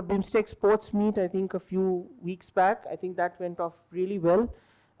 There was a BIMSTEC sports meet, I think, a few weeks back. I think that went off really well.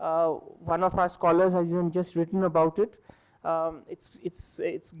 One of our scholars has even just written about it.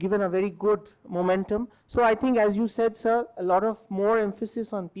 It's given a very good momentum. So I think, as you said, sir, a lot of more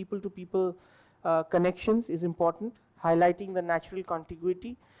emphasis on people-to-people connections is important, highlighting the natural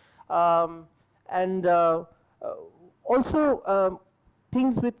contiguity. And also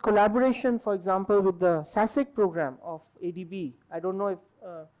things with collaboration, for example, with the SASEC program of ADB. I don't know if,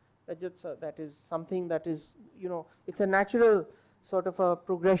 Rajat, sir, that is something that is, you know, it's a natural sort of a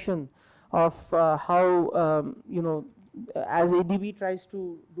progression of how, you know, as ADB tries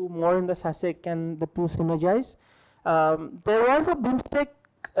to do more in the SASEC, can the two synergize? There was a BIMSTEC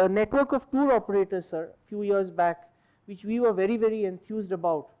network of tour operators, sir, a few years back, which we were very, very enthused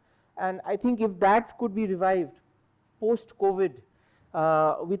about. And I think if that could be revived post-COVID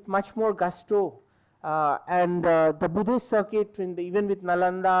with much more gusto, and the Buddhist circuit, even with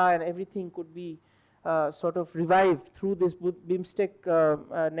Nalanda and everything, could be sort of revived through this BIMSTEC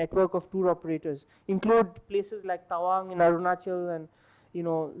network of tour operators, include places like Tawang in Arunachal and, you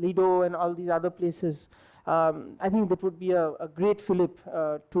know, Lido and all these other places. I think that would be a great fillip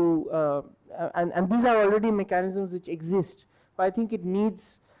and these are already mechanisms which exist, but I think it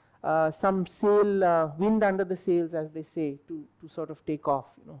needs some sail, wind under the sails, as they say, to sort of take off,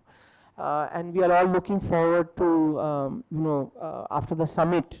 you know. And we are all looking forward to, you know, after the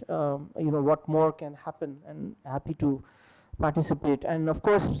summit, you know, what more can happen, and happy to participate. And of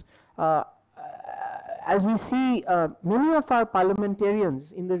course, as we see, many of our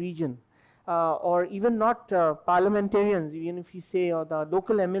parliamentarians in the region, or even not parliamentarians, even if you say, or the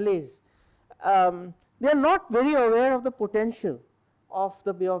local MLAs, they are not very aware of the potential of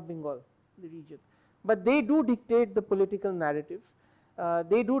the Bay of Bengal, the region. But they do dictate the political narrative.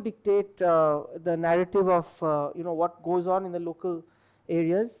 They do dictate the narrative of, you know, what goes on in the local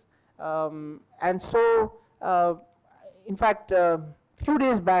areas. And so, in fact, few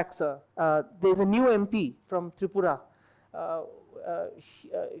days back, sir, there's a new MP from Tripura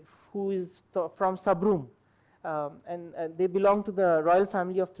who is from Sabrum, and they belong to the royal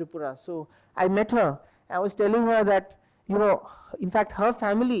family of Tripura. So I met her. I was telling her that, you know, in fact, her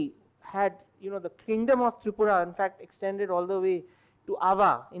family had, you know, the kingdom of Tripura, in fact, extended all the way to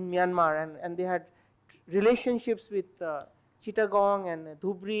Ava in Myanmar, and they had relationships with Chittagong and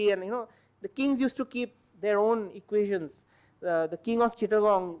Dhubri, and, you know, the kings used to keep their own equations. The king of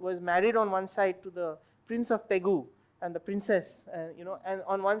Chittagong was married on one side to the prince of Pegu and the princess, you know, and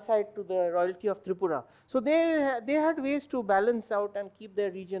on one side to the royalty of Tripura. So they had ways to balance out and keep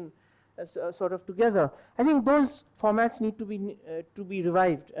their region sort of together. I think those formats need to be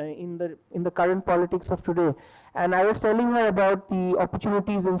revived in the current politics of today. And I was telling her about the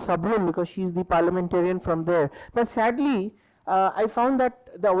opportunities in Sabrum, because she's the parliamentarian from there. But sadly, I found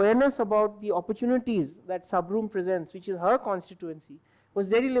that the awareness about the opportunities that Sabrum presents, which is her constituency, was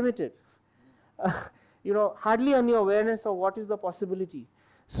very limited. You know, hardly any awareness of what is the possibility.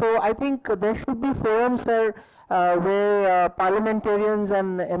 So I think there should be forums where parliamentarians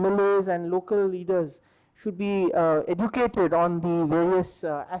and MLAs and local leaders should be educated on the various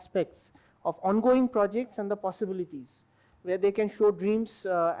aspects of ongoing projects and the possibilities, where they can show dreams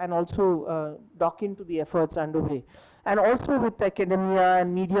and also dock into the efforts underway. And also with academia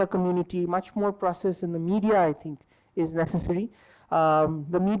and media community, much more process in the media, I think, is necessary.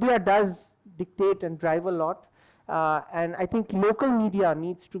 The media does dictate and drive a lot, and I think local media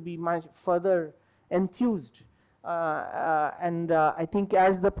needs to be much further enthused. And I think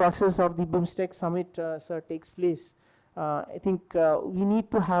as the process of the BIMSTEC summit, sir, takes place, I think we need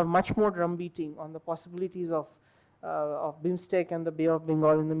to have much more drum beating on the possibilities of BIMSTEC and the Bay of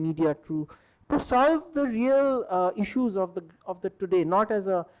Bengal in the media to solve the real issues of the today, not as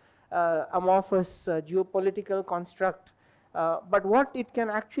a amorphous geopolitical construct, but what it can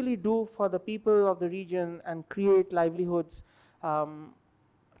actually do for the people of the region and create livelihoods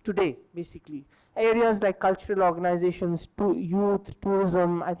today, basically. Areas like cultural organizations, youth,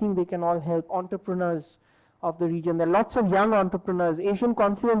 tourism, I think they can all help. Entrepreneurs of the region. There are lots of young entrepreneurs. Asian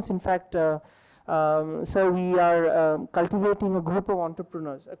Confluence, in fact, so we are cultivating a group of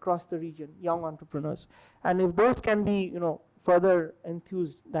entrepreneurs across the region, young entrepreneurs. And if those can be, you know, further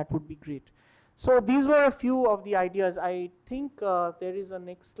enthused, that would be great. So these were a few of the ideas. I think there is a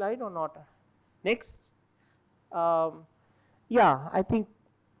next slide or not? Next. Yeah, I think,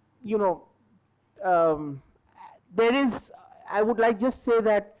 you know, there is, I would like just say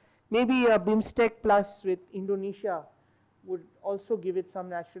that maybe a BIMSTEC plus with Indonesia would also give it some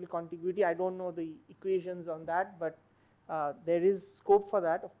natural contiguity. I don't know the equations on that, but There is scope for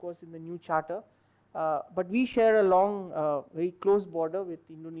that, of course, in the new charter. But we share a long, very close border with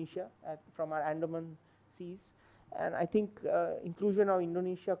Indonesia from our Andaman seas. And I think inclusion of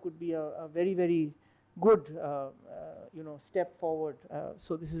Indonesia could be a very, very good, step forward.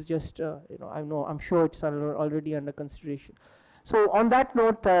 So this is just, I'm sure it's already under consideration. So on that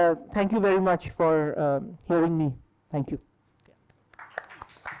note, thank you very much for hearing me. Thank you.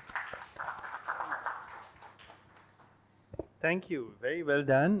 Thank you. Very well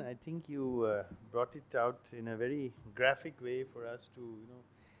done. I think you brought it out in a very graphic way for us to,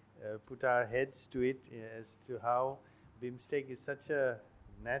 put our heads to it as to how BIMSTEC is such a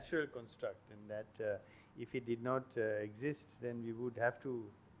natural construct, and that if it did not exist, then we would have to.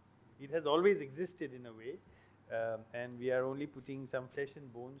 It has always existed in a way, and we are only putting some flesh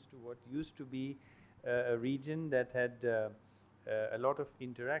and bones to what used to be a region that had a lot of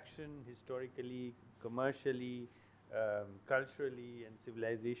interaction historically, commercially, culturally and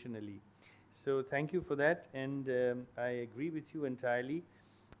civilizationally. So thank you for that, and I agree with you entirely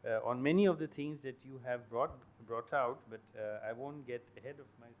on many of the things that you have brought out, but I won't get ahead of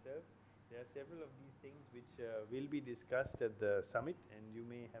myself. There are several of these things which will be discussed at the summit, and you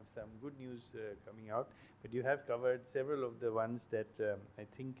may have some good news coming out, but you have covered several of the ones that I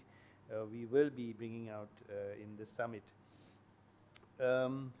think we will be bringing out in the summit.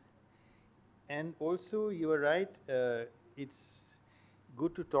 And also, you are right, it's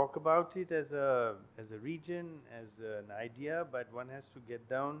good to talk about it as a region, as an idea, but one has to get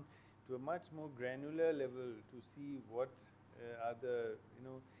down to a much more granular level to see what are the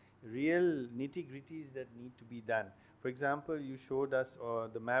real nitty-gritties that need to be done. For example, you showed us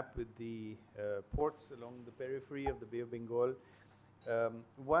the map with the ports along the periphery of the Bay of Bengal.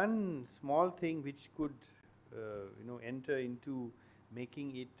 One small thing which could enter into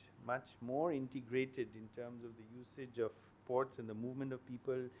making it much more integrated in terms of the usage of ports and the movement of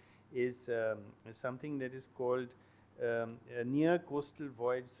people is something that is called a near coastal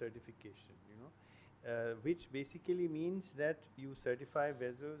voyage certification, which basically means that you certify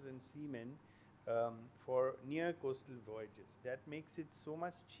vessels and seamen for near coastal voyages. That makes it so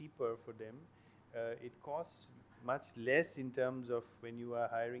much cheaper for them. It costs much less in terms of when you are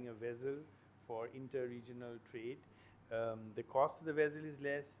hiring a vessel for inter-regional trade. The cost of the vessel is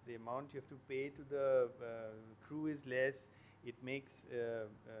less, the amount you have to pay to the crew is less, it makes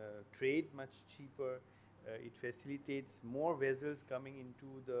trade much cheaper, it facilitates more vessels coming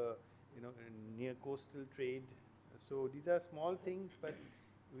into the near coastal trade. So these are small things, but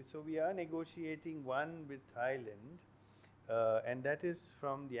so we are negotiating one with Thailand, and that is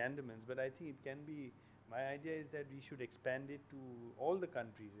from the Andamans, but I think it can be, my idea is that we should expand it to all the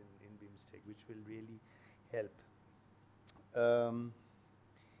countries in BIMSTEC, which will really help.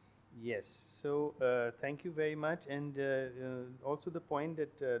 Yes, so thank you very much, and also the point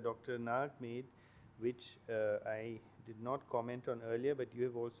that Dr. Nag made, which I did not comment on earlier, but you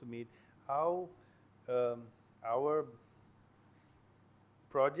have also made, how our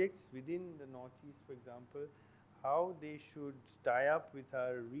projects within the Northeast, for example, how they should tie up with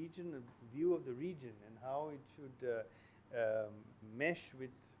our region, view of the region, and how it should mesh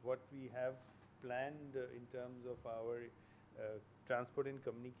with what we have planned in terms of our transport and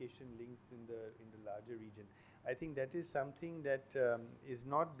communication links in the larger region. I think that is something that is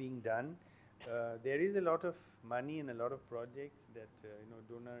not being done. There is a lot of money and a lot of projects that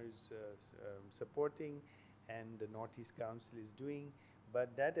donor is supporting, and the Northeast Council is doing,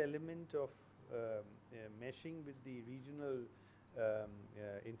 but that element of meshing with the regional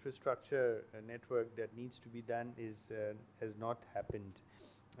infrastructure network that needs to be done has not happened.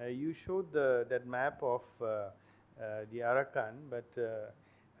 You showed that map of the Arakan, but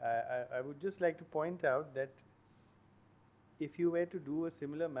I would just like to point out that if you were to do a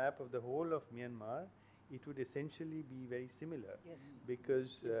similar map of the whole of Myanmar, it would essentially be very similar. Yes.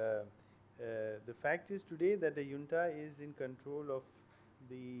 Because the fact is today that the junta is in control of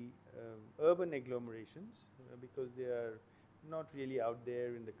the urban agglomerations because they are not really out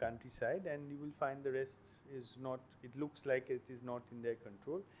there in the countryside, and you will find the rest is not, it looks like it is not in their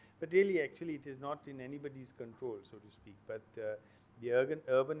control, but really actually it is not in anybody's control, so to speak. But the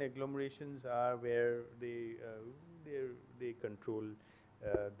urban agglomerations are where they control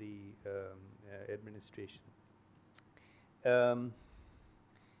the administration.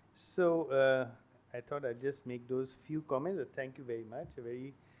 So I thought I'd just make those few comments. Thank you very much.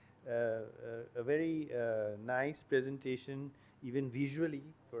 A very nice presentation, even visually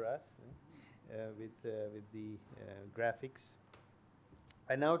for us, with the graphics.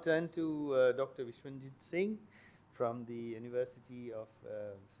 I now turn to Dr. Bishwanjit Singh from the University of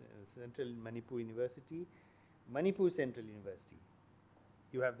Central Manipur University. Manipur Central University.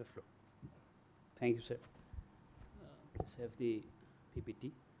 You have the floor. Thank you, sir. Let's have the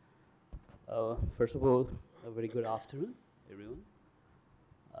PPT. First of all, a very good afternoon, everyone.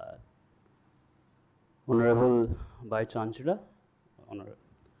 Honorable Vice Chancellor,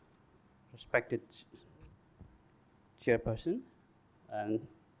 respected Chairperson, and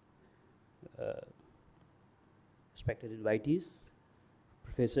respected invitees,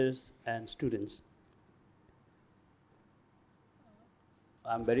 professors, and students.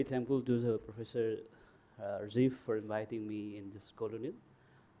 I'm very thankful to the Professor Rajat for inviting me in this colonial.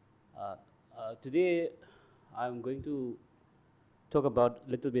 Today, I'm going to talk about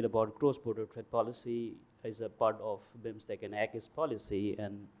a little bit about cross-border trade policy as a part of BIMSTEC and ACIS policy,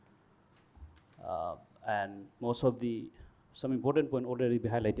 and most of some important point already be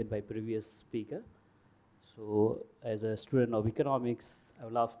highlighted by previous speaker. So, as a student of economics, I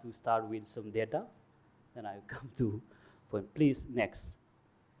would love to start with some data, then I come to point. Please, next.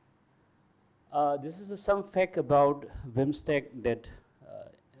 This is some fact about BIMSTEC that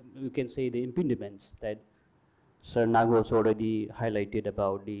you can say the impediments that Sir Nagos already highlighted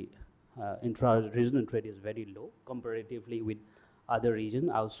about the intra-regional trade is very low comparatively with other regions.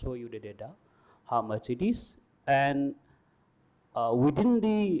 I'll show you the data, how much it is. And within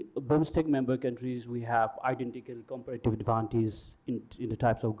the BIMSTEC member countries, we have identical comparative advantage in the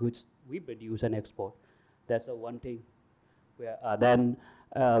types of goods we produce and export. That's one thing. Where,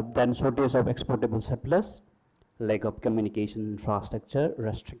 then shortage of exportable surplus, lack of communication infrastructure,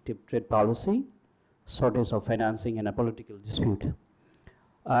 restrictive trade policy, shortage of financing, and a political dispute.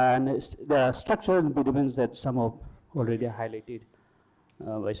 And there are structural impediments that some of already highlighted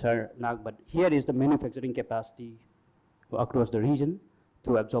by Sir Nag, but here is the manufacturing capacity across the region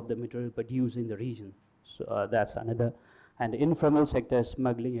to absorb the material produced in the region. So that's another. And the informal sector,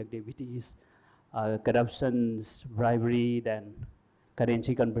 smuggling activities, corruptions, bribery, then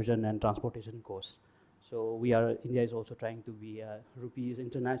currency conversion and transportation costs. So India is also trying to be rupee's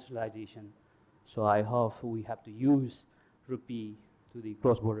internationalization. So I hope we have to use rupee to the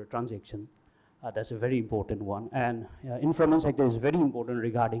cross-border transaction. That's a very important one. And informal sector is very important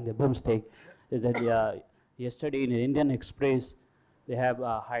regarding the BIMSTEC. Is that yesterday in the Indian Express, they have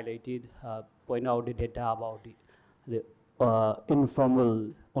highlighted, point out the data about the informal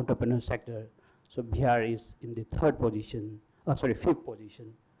entrepreneur sector. So Bihar is in the fifth position,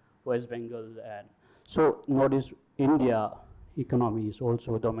 West Bengal, and so Northeast India economy is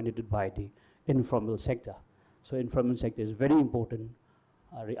also dominated by the informal sector. So informal sector is very important,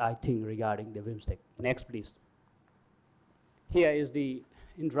 I think, regarding the BIMSTEC. Next, please. Here is the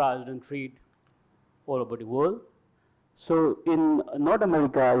intra-regional trade all over the world. So in North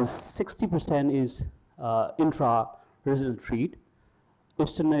America, 60% is intra-regional trade.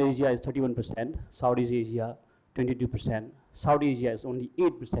 Eastern Asia is 31%, Southeast Asia 22%, South Asia is only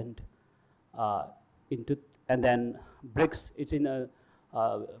 8%, and then BRICS, it's in a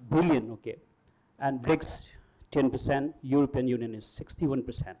billion, okay, and BRICS 10%, European Union is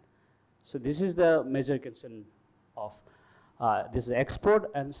 61%. So this is the major concern of this export,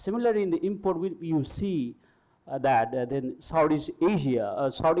 and similarly in the import, you see that then South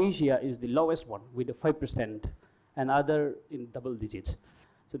Asia is the lowest one with the 5%, and other in double digits.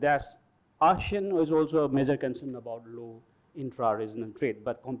 So that's ASEAN is also a major concern about low intra-regional trade,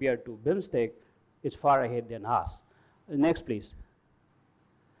 but compared to BIMSTEC, it's far ahead than us. Next, please.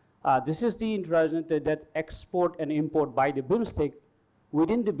 This is the intra-regional trade that export and import by the BIMSTEC.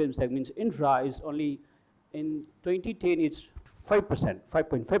 Within the BIMSTEC means intra is only, in 2010 it's 5%,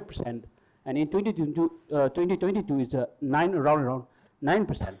 5.5%, and in 2022 it's around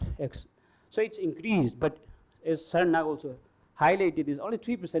 9%. So it's increased, but as Sir Nag also highlighted, is only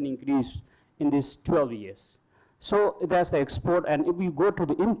 3% increase in these 12 years. So that's the export, and if we go to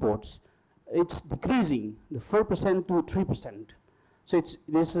the imports, it's decreasing, the 4% to 3%. So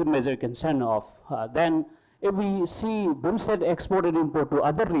this is a major concern of, then if we see BIMSTEC export and import to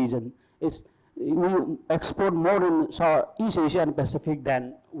other regions, we export more in East Asia and Pacific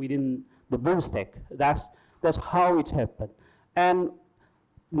than within the BIMSTEC. That's how it's happened. And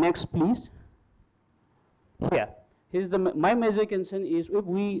next, please. Here. Here's my major concern is if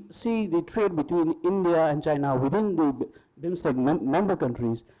we see the trade between India and China within the BIMSTEC member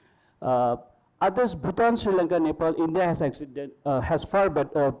countries, others, Bhutan, Sri Lanka, Nepal, India has far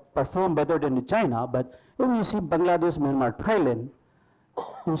better, performed better than China, but if we see Bangladesh, Myanmar, Thailand,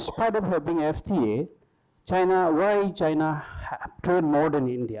 in spite of having FTA, why China trade more than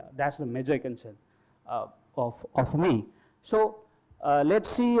India? That's the major concern of me. So let's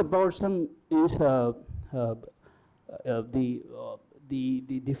see about some the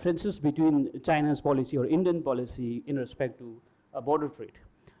the differences between China's policy or Indian policy in respect to border trade.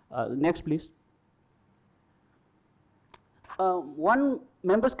 Next, please. One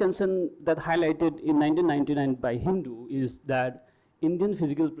member's concern that highlighted in 1999 by Hindu is that Indian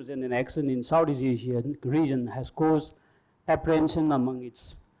physical presence and action in Southeast Asian region has caused apprehension among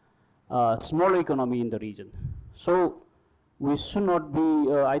its smaller economy in the region. So we should not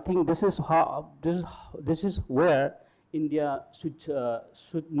be. I think this is how this is where India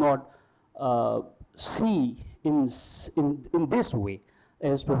should not see in this way,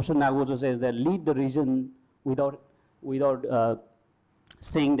 as Professor Nagozo says, that lead the region without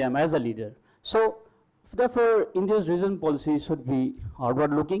seeing them as a leader. So therefore, India's regional policy should be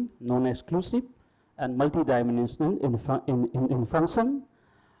outward-looking, non-exclusive, and multidimensional in function.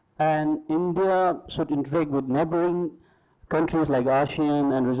 And India should interact with neighboring countries like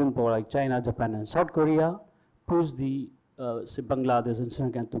ASEAN and regional power like China, Japan, and South Korea, push the say Bangladesh and Sri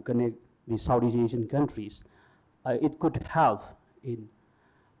Lanka to connect the Southeast Asian countries. It could help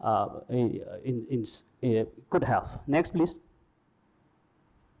could help. Next, please.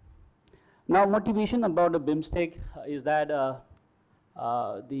 Now, motivation about the BIMSTEC is that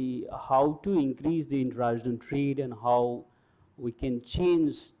how to increase the intra-regional trade and how we can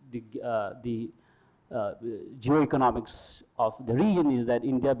change the geoeconomics of the region is that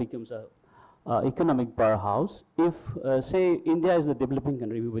India becomes a economic powerhouse. If say India is a developing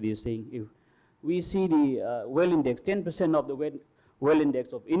country, everybody is saying, if we see the well index, 10% of the well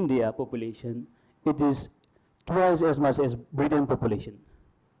index of India population, it is twice as much as Britain population.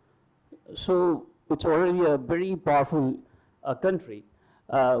 So it's already a very powerful country.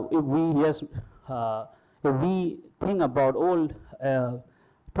 If we think about all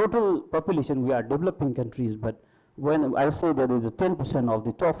total population, we are developing countries, but when I say that it's 10% of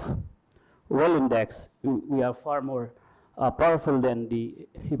the top well index, we are far more powerful than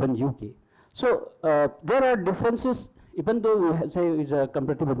even UK. So there are differences, even though we say it's a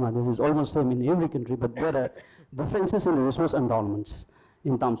comparative advantage, it's almost same in every country, but there are differences in the resource endowments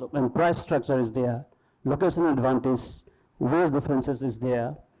in terms of, and price structure is there, locational advantage, wage differences is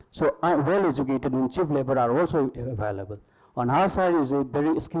there. So well-educated and cheap labor are also available. On our side is a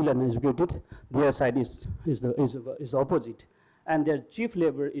very skilled and educated, their side is the opposite. And their cheap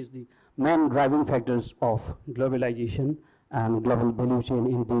labor is the main driving factors of globalization and global value chain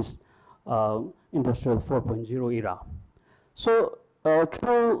in this industrial 4.0 era. So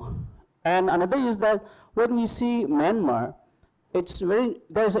true, and another is that when we see Myanmar,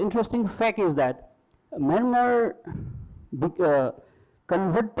 there's an interesting fact is that Myanmar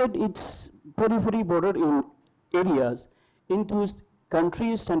converted its periphery border in areas into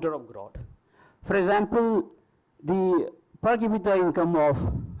country's center of growth. For example, the per capita income of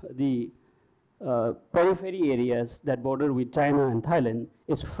the periphery areas that border with China and Thailand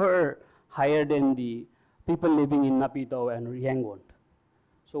is far higher than the people living in Naypyidaw and Yangon.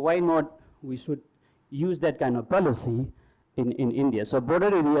 So why not we should use that kind of policy in India? So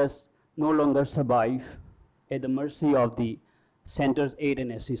border areas no longer survive at the mercy of the center's aid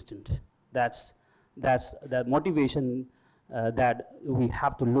and assistance. That's the motivation that we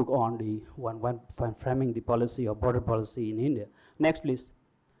have to look on the when framing the policy or border policy in India. Next, please.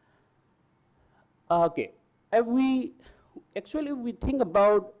 Okay, if we think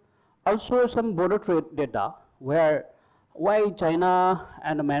about also some border trade data where why China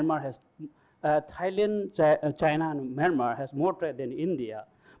and Myanmar has Thailand, China and Myanmar has more trade than India.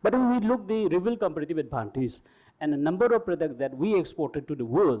 But when we look the real competitive advantage and the number of products that we exported to the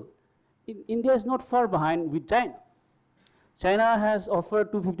world, India is not far behind with China. China has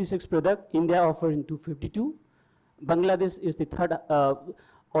offered 256 products, India offering 252. Bangladesh is the third,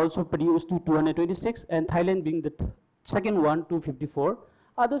 also produced to 226, and Thailand being the second one, 254.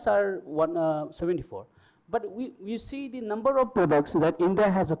 Others are 174. But we see the number of products that India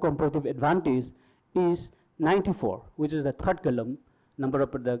has a comparative advantage is 94, which is the third column, number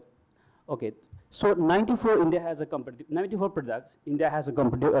of products. Okay, so 94 India has a comparative, 94 products, India has a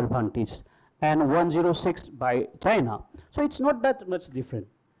comparative advantage, and 106 by China. So it's not that much different.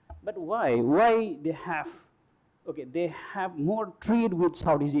 But why? Why they have, okay, they have more trade with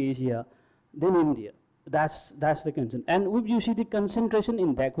Southeast Asia than India. That's the concern. And if you see the concentration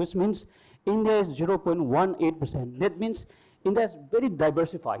index, which means India is 0.18%. That means India is very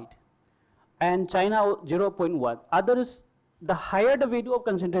diversified. And China 0.1. Others, the higher the value of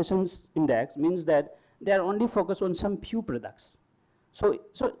concentrations index means that they are only focused on some few products. So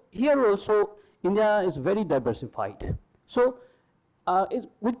here also India is very diversified. So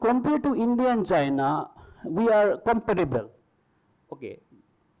with compared to India and China, we are comparable. Okay,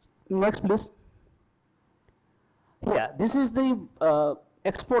 next please. Yeah, Yeah, this is the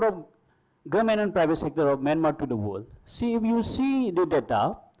export of government and private sector of Myanmar to the world. See, if you see the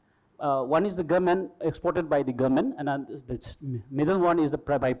data, one is the government exported by the government, and the middle one is the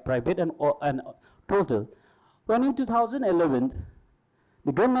by private and total. When in 2011,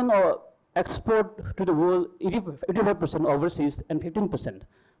 the government export to the world 85% overseas and 15%.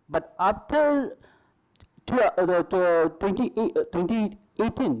 But after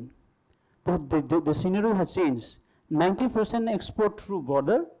 2018, the scenario has changed. 90% export through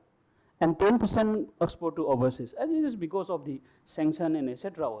border and 10% export to overseas. And it is because of the sanction and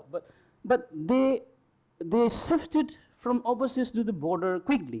etc. But they shifted from overseas to the border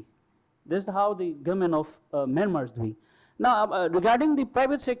quickly. That's how the government of Myanmar is doing. Now, regarding the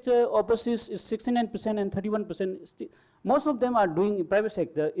private sector, overseas is 69% and 31%. Most of them are doing private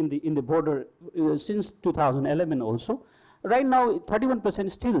sector in the border since 2011 also. Right now,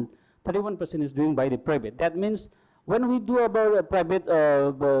 31% still, 31% is doing by the private. That means when we do about a private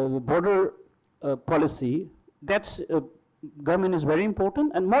border policy, that's government is very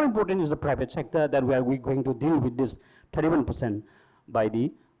important, and more important is the private sector, that we are going to deal with this 31% by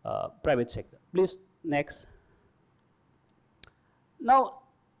the private sector. Please, next. Now,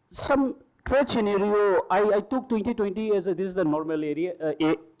 some trade scenario, I took 2020 as this is the normal year.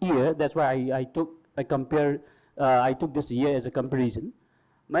 That's why I took this year as a comparison.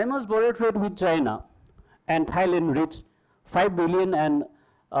 Myanmar's border trade with China and Thailand reached 5 billion and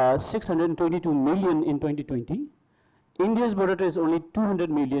 622 million in 2020. India's border trade is only 200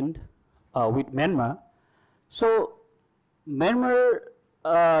 million with Myanmar. So, Myanmar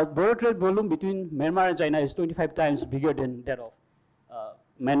border trade volume between Myanmar and China is 25 times bigger than that of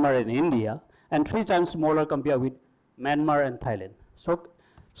Myanmar and India, and 3 times smaller compared with Myanmar and Thailand. So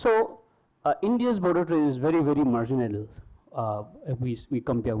India's border trade is very, very marginal if we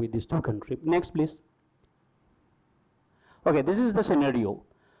compare with these two countries. Next, please. Okay, this is the scenario.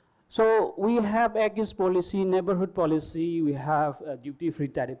 So we have AGIS policy, neighborhood policy, we have duty-free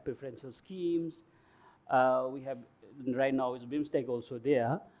tariff preferential schemes, we have right now is BIMSTEC also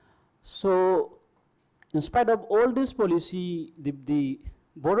there. So in spite of all this policy, the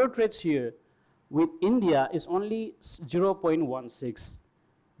border trades here with India is only 0.16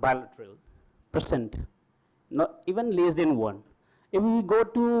 bilateral percent, not even less than 1. If we go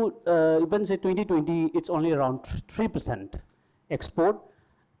to even say 2020, it's only around 3% export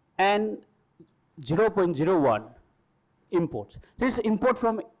and 0.01 imports. This is import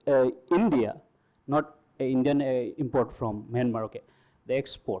from India, not Indian import from Myanmar, okay, the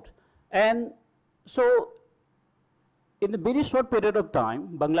export. And so in the very short period of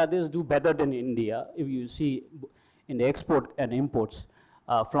time, Bangladesh do better than India, if you see in the export and imports,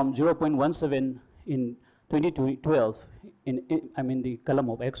 from 0.17 in 2012, I mean the column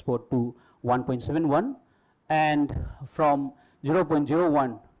of export, to 1.71, and from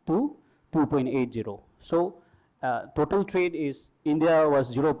 0.01 to 2.80. So total trade is India was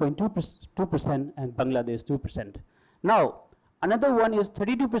 0.2% and Bangladesh 2%. Now another one is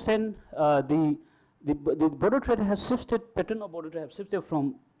 32%. The border trade has shifted, pattern of border trade has shifted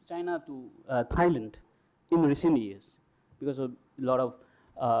from China to Thailand in recent years because of a lot of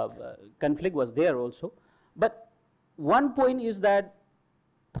conflict was there also. But one point is that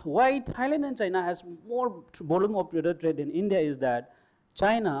why Thailand and China has more volume of border trade than India is that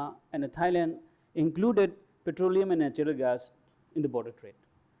China and Thailand included petroleum and natural gas in the border trade.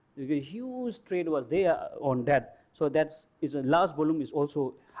 Because huge trade was there on that, so that's a large volume is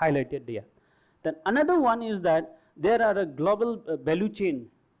also highlighted there. Then another one is that there are a global value chain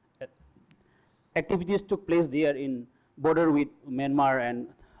activities took place there in border with Myanmar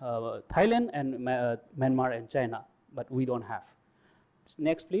and Thailand and Myanmar and China, but we don't have.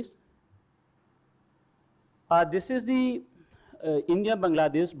 Next, please. This is the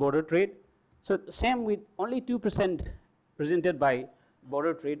India-Bangladesh border trade. So same with only 2% presented by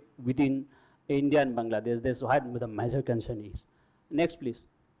border trade within India and Bangladesh. That's why the major concern is. Next, please.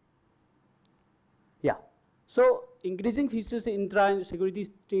 Yeah. So increasing features intra-security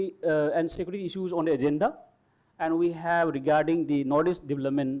and security issues on the agenda. And we have regarding the Northeast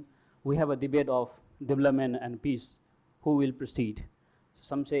development, we have a debate of development and peace. Who will proceed?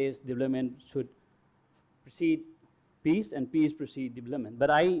 Some say development should precede peace and peace precede development. But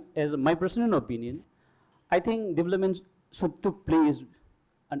I, as my personal opinion, I think development should take place,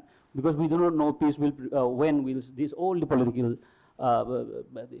 and because we do not know peace will when will this all the political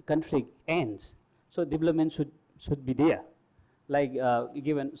conflict ends. So development should be there. Like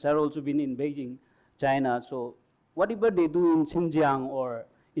given Sarah also been in Beijing, China. So whatever they do in Xinjiang or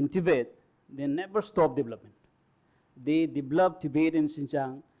in Tibet, they never stop development. They develop Tibet and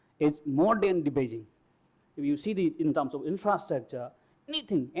Xinjiang. It's more than the Beijing. if you see in terms of infrastructure,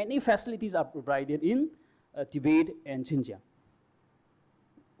 anything, any facilities are provided in Tibet and Xinjiang.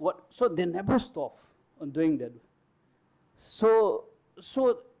 So they never stop on doing that. So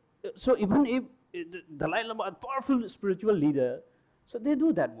even if the Dalai Lama, a powerful spiritual leader, so they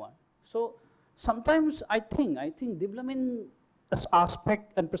do that one. So sometimes I think development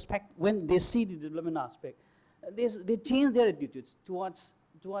aspect and perspective, when they see the development aspect, they change their attitudes towards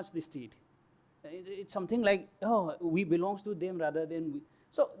the state. It's something like, oh, we belong to them rather than we.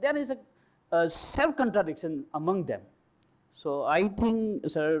 So there is a self-contradiction among them. So I think,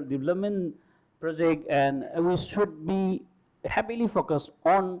 sir, development project, and we should be happily focused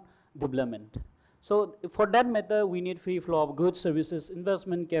on development. So for that matter, we need free flow of goods, services,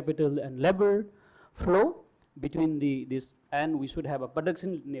 investment, capital, and labor flow between this, and we should have a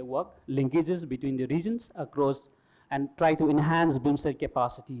production network, linkages between the regions across, and try to enhance BIMSTEC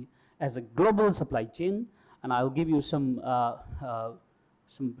capacity as a global supply chain. And I'll give you some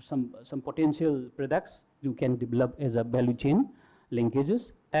potential products you can develop as a value chain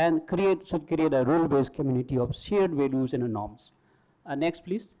linkages, and should create a rule-based community of shared values and norms. Next,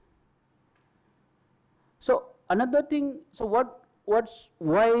 please. So another thing, so while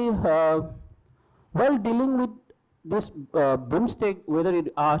dealing with this BIMSTEC, whether it's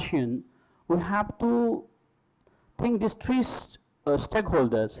ASEAN, we have to think these three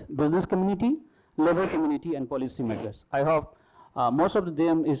stakeholders: business community, labor community, and policymakers. I hope most of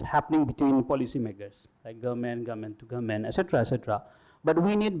them is happening between policymakers, like government to government, etc., etc. But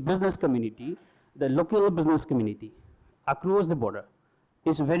we need business community, the local business community across the border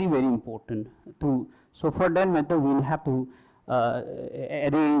is very, very important to. So for that matter, we have to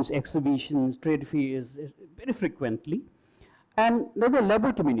arrange exhibitions, trade fairs very frequently. And then the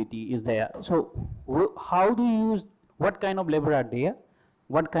labor community is there. So how do you use, what kind of labor are there?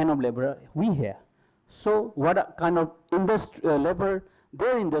 What kind of labor we have? So what kind of labor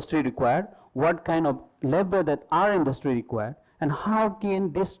their industry required? What kind of labor that our industry required? And how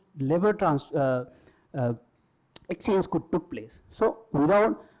can this labor exchange could take place? So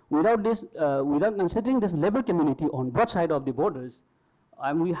without considering this labor community on both sides of the borders,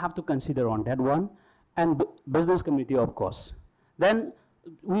 we have to consider on that one, and business community, of course. Then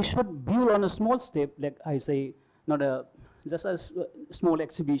we should build on a small step, like I say, just a small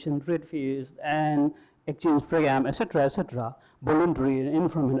exhibition, trade fairs, and exchange program, etc., etc. Voluntary and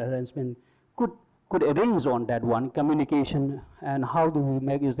informal arrangement could arrange on that one, communication, and how do we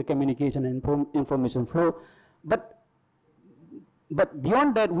make is the communication and information flow. But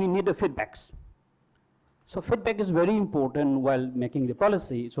beyond that, we need the feedbacks. So feedback is very important while making the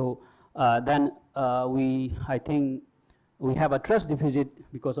policy. So then I think we have a trust deficit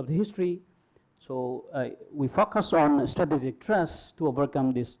because of the history. So we focus on strategic trust to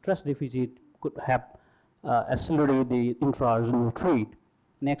overcome this trust deficit, could have accelerate the intra-regional trade.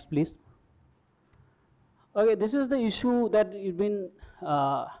 Next, please. Okay, this is the issue that has been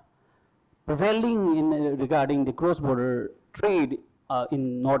prevailing in regarding the cross-border trade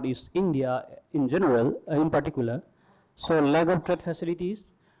in Northeast India in general, in particular. So lack of trade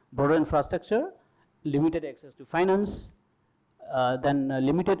facilities, border infrastructure, limited access to finance, then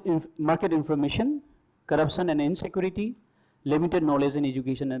limited market information, corruption and insecurity, limited knowledge in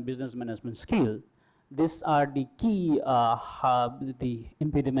education and business management skill. These are the key the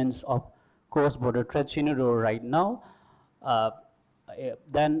impediments of cross-border trade scenario right now.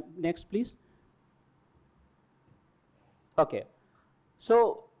 Then next, please. Okay,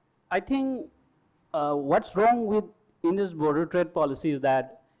 so I think what's wrong with India's border trade policy is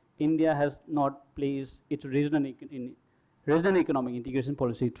that India has not placed its regional economic integration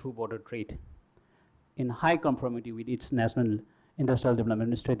policy through border trade in high conformity with its national industrial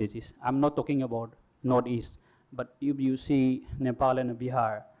development strategies. I'm not talking about Northeast, but if you see Nepal and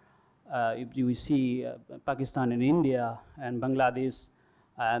Bihar, if you see Pakistan and India and Bangladesh,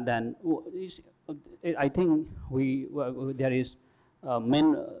 and then I think there is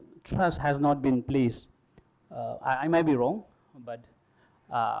main trust has not been placed. I might be wrong, but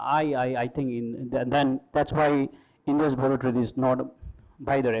I think then that's why India's border trade is not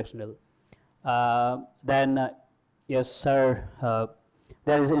bi-directional. Then yes, sir.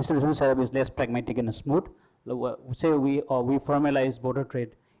 There is institutional setup is less pragmatic and smooth. Say we formalized border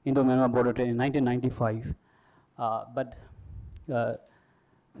trade, Indo-Myanmar border trade in 1995, but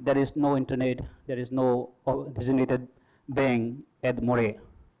there is no internet, there is no designated bank at More.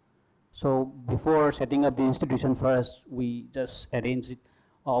 So before setting up the institution first, we just arranged it,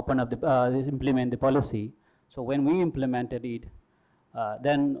 open up implement the policy. So when we implemented it,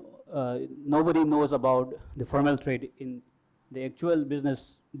 then nobody knows about the formal trade in the actual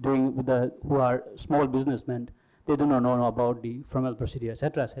business doing with the who are small businessmen, they do not know about the formal procedure,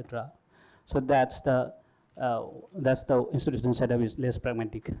 etc., etc. So that's the institution setup is less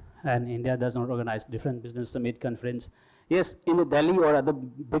pragmatic, and India does not organize different business summit conference. Yes, in the Delhi or other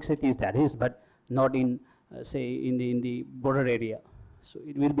big cities that is, but not in say in the border area. So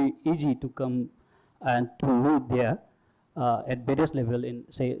it will be easy to come and to meet there at various level in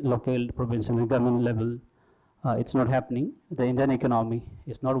say local, provincial, and government level. It's not happening. The Indian economy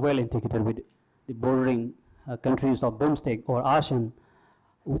is not well integrated with the bordering countries of BIMSTEC or ASEAN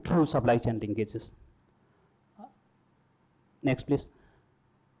through supply chain linkages. Next, please.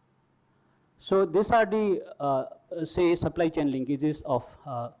 So these are the say supply chain linkages of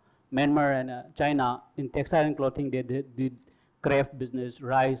Myanmar and China in textile and clothing. They did craft business,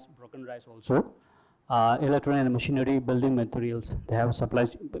 rice, broken rice also, electronic and machinery, building materials. They have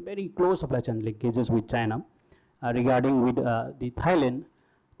very close supply chain linkages with China. Regarding with the Thailand,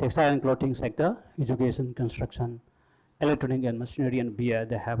 textile and clothing sector, education, construction, electronic and machinery and beer,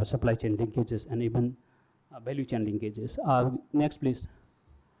 they have a supply chain linkages and even value chain linkages. Next, please.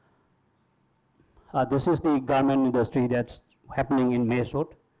 This is the garment industry that's happening in Mysore.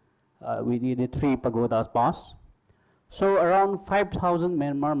 We did the 3 pagodas pass. So around 5,000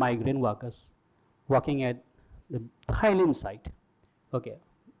 Myanmar migrant workers working at the Thailand site. Okay,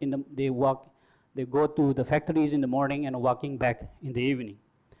 they go to the factories in the morning and working back in the evening.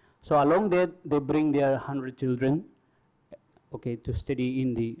 So along that, they bring their 100 children, okay, to study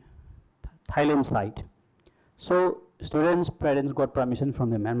in the Thailand site. So students' parents got permission from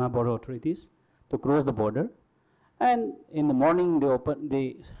the Myanmar border authorities to cross the border, and in the morning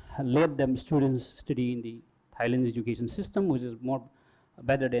they let them students study in the Thailand education system, which is more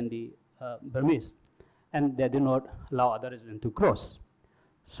better than the Burmese, and they do not allow other residents to cross.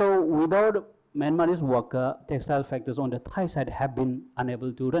 So without Myanmarese worker, textile factories on the Thai side have been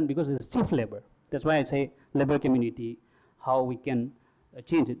unable to run because it's cheap labor. That's why I say labor community, how we can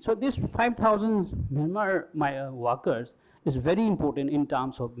change it. So this 5,000 Myanmar workers is very important in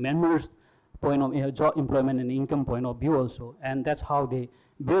terms of Myanmar's point of job employment and income point of view also, and that's how they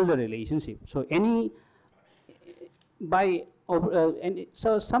build a relationship. So these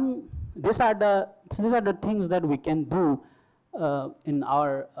are the things that we can do in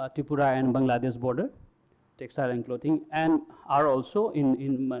our Tripura and Bangladesh border, textile and clothing, and are also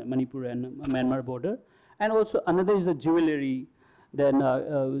in Manipur and Myanmar border. And also another is the jewelry, then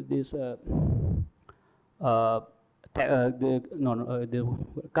the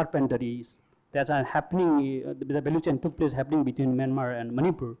carpentries that are happening. The value chain took place happening between Myanmar and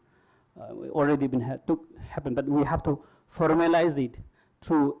Manipur. Already happened, but we have to formalize it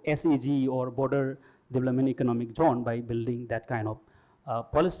through SEG or border development economic zone by building that kind of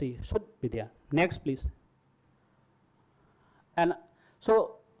policy should be there. Next, please. And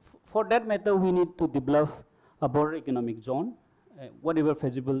so for that matter, we need to develop a border economic zone, whatever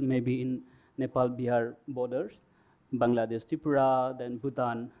feasible, maybe in Nepal, Bihar borders, Bangladesh, Tripura, then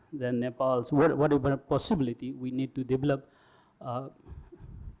Bhutan, then Nepal, so whatever possibility, we need to develop a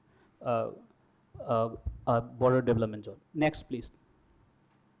border development zone. Next, please.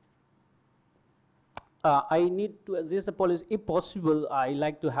 I need to assess a policy. If possible, I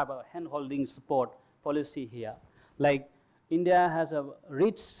like to have a hand-holding support policy here. Like India has a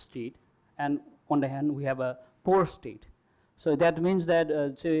rich state, and on the hand, we have a poor state. So that means that,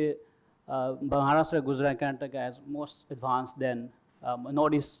 say, Maharashtra, Gujarat, Karnataka is most advanced than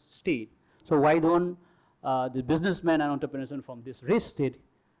Northeast state. So why don't the businessmen and entrepreneurs from this rich state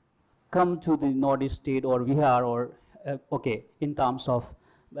come to the Northeast state or Bihar or, in terms of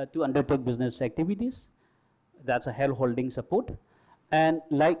to undertake business activities? That's a hand-holding support. And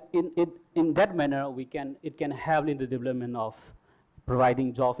like in that manner, it can help in the development of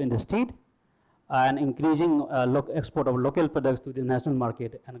providing jobs in the state and increasing export of local products to the national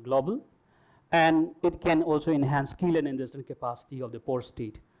market and global. And it can also enhance skill and industrial capacity of the poor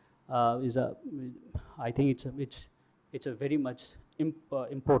state. I think it's a very much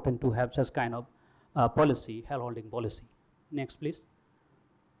important to have such kind of policy, hand-holding policy. Next, please.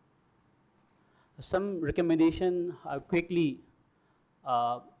 Some recommendation quickly.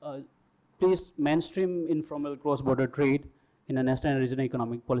 Please mainstream informal cross-border trade in a national and regional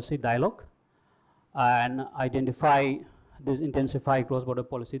economic policy dialogue, and intensify cross-border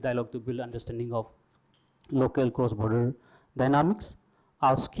policy dialogue to build understanding of local cross-border dynamics.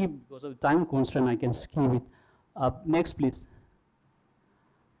 I'll skip because of time constraint. I can skip it. Next, please.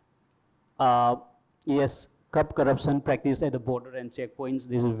 Yes. Curb corruption practice at the border and checkpoints.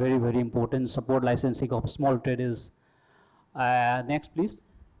 This is very, very important. Support licensing of small traders. Next, please.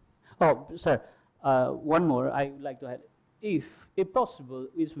 Oh, sir, one more I would like to add. if possible,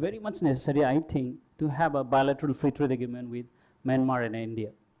 it's very much necessary, I think, to have a bilateral free trade agreement with Myanmar and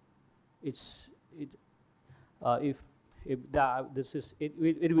India. It's it if this is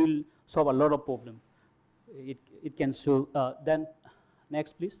it will solve a lot of problem. It can solve. Then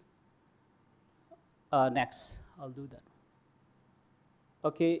next, please. Next, I'll do that.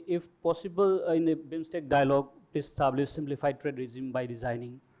 Okay, if possible, in the BIMSTEC dialogue, please establish simplified trade regime by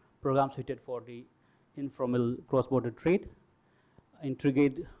designing programs suited for the informal cross-border trade,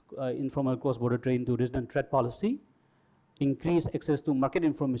 integrate informal cross-border trade into regional trade policy, increase access to market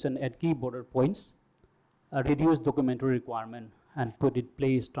information at key border points, reduce documentary requirement, and put in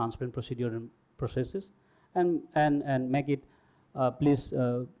place transparent procedure and processes, and make it, please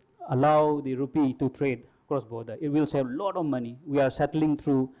allow the rupee to trade cross-border. It will save a lot of money. We are settling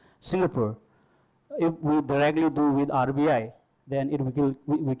through Singapore. If we directly do with RBI, then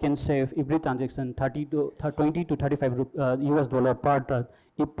we can save every transaction 20 to 35 US dollar per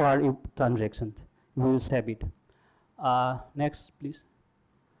transaction. We will save it. Next, please.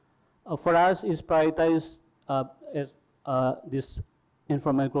 For us, is prioritize this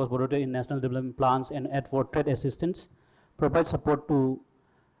informal cross-border trade in national development plans and add for trade assistance, provide support to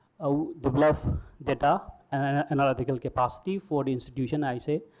develop data and analytical capacity for the institution, I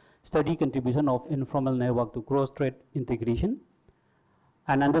say, study contribution of informal network to cross-trade integration,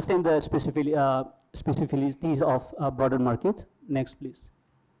 and understand the specificities of border market. Next, please.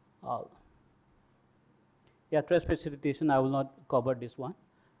 Yeah, trade facilitation, I will not cover this one.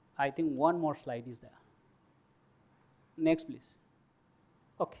 I think one more slide is there. Next, please.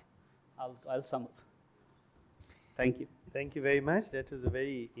 Okay, I'll sum up. Thank you. Thank you very much. That was a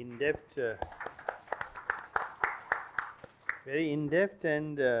very in-depth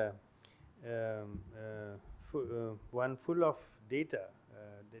and one full of data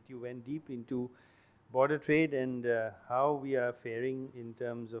that you went deep into border trade and how we are faring in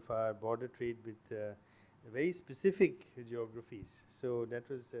terms of our border trade with very specific geographies. So that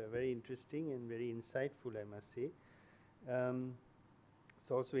was very interesting and very insightful, I must say.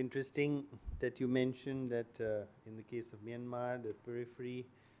 It's also interesting that you mentioned that in the case of Myanmar, the periphery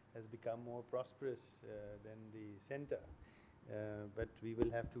has become more prosperous than the center. But we will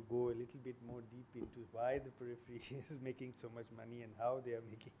have to go a little bit more deep into why the periphery is making so much money and how they are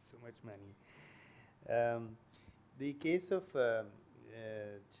making so much money. The case of the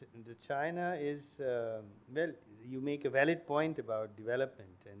China is, well, you make a valid point about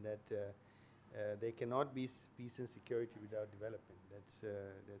development and that there cannot be peace and security without development. That's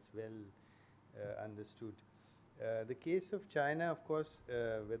well understood. The case of China, of course,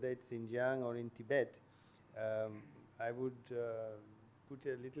 whether it's Xinjiang or in Tibet, I would put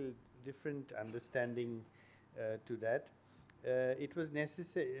a little different understanding to that. It was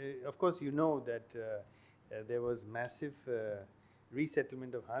necessary, of course, you know that there was massive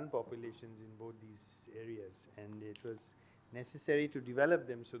resettlement of Han populations in both these areas, and it was necessary to develop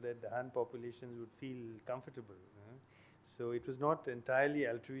them so that the Han populations would feel comfortable. So it was not entirely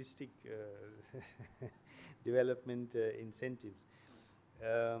altruistic development incentives.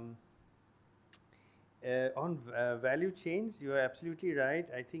 On value chains, you are absolutely right.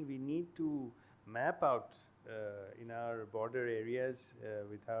 I think we need to map out in our border areas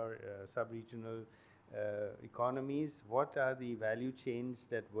with our sub-regional economies, what are the value chains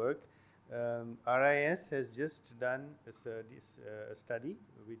that work. RIS has just done a study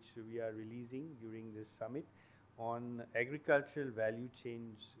which we are releasing during this summit on agricultural value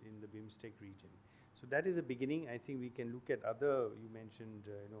chains in the BIMSTEC region. So that is a beginning. I think we can look at other, you mentioned,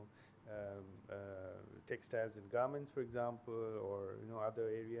 textiles and garments, for example, or other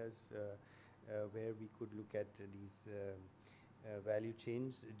areas where we could look at these value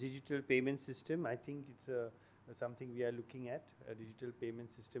chains. Digital payment system, I think it's something we are looking at, a digital payment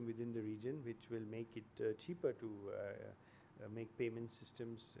system within the region, which will make it cheaper to make payment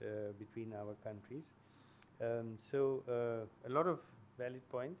systems between our countries. So a lot of valid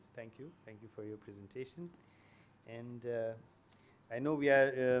points. Thank you. Thank you for your presentation. And I know we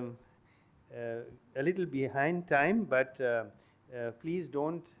are a little behind time, but please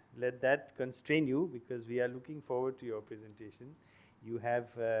don't let that constrain you, because we are looking forward to your presentation. You have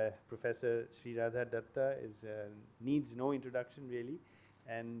Professor Sreeradha Dutta needs no introduction really,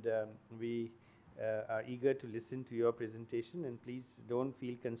 and we are eager to listen to your presentation, and please don't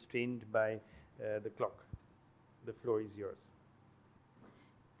feel constrained by the clock. The floor is yours.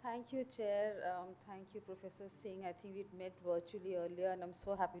 Thank you, Chair. Thank you, Professor Singh. I think we'd met virtually earlier, and I'm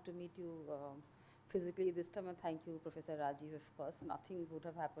so happy to meet you physically this time. And thank you, Professor Rajiv, of course. Nothing would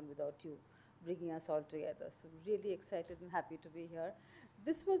have happened without you bringing us all together. So really excited and happy to be here.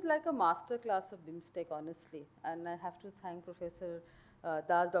 This was like a master class of BIMSTEC, honestly, and I have to thank Professor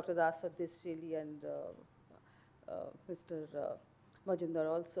Dr. Das for this really, and Mr. Mazumdar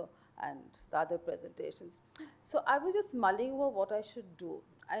also, and the other presentations. So I was just mulling over what I should do.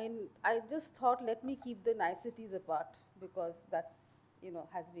 I just thought, let me keep the niceties apart, because that's,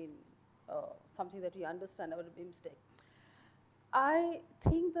 has been something that we understand about BIMSTEC. I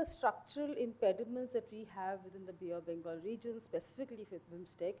think the structural impediments that we have within the Bay of Bengal region, specifically with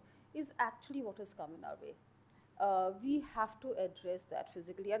BIMSTEC, is actually what has come in our way. We have to address that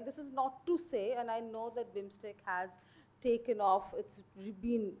physically. And this is not to say, and I know that BIMSTEC has taken off, it's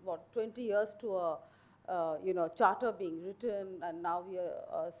been, what, 20 years to a charter being written, and now we are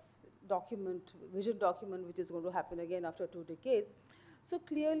a vision document, which is going to happen again after 2 decades. So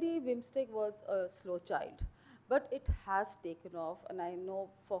clearly, BIMSTEC was a slow child. But it has taken off, and I know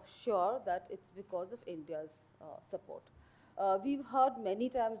for sure that it's because of India's support. We've heard many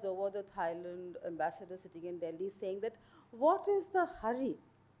times over the Thailand ambassador sitting in Delhi saying that, what is the hurry?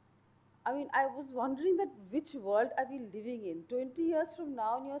 I mean, I was wondering that which world are we living in? 20 years from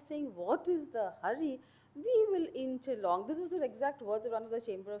now, and you're saying, what is the hurry? We will inch along. This was the exact words of one of the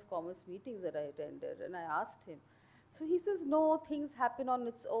Chamber of Commerce meetings that I attended, and I asked him. So he says, no, things happen on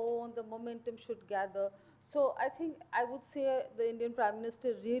its own, the momentum should gather. So I think I would say the Indian Prime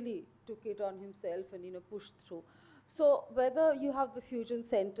Minister really took it on himself and pushed through. So whether you have the Fusion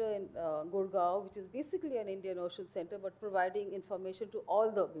Center in Gurgaon, which is basically an Indian Ocean Center, but providing information to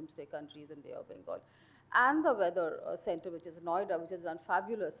all the BIMSTEC countries in Bay of Bengal, and the Weather Center, which is Noida, which has done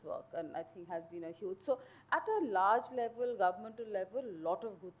fabulous work, and I think has been a huge. So at a large level, governmental level, a lot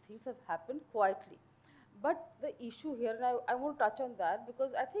of good things have happened quietly. But the issue here, and I want to touch on that,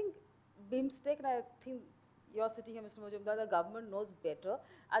 because I think BIMSTEC, and I think you're sitting here, Mr. Mazumdar, the government knows better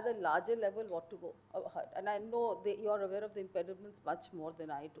at the larger level what to go ahead. And I know you're aware of the impediments much more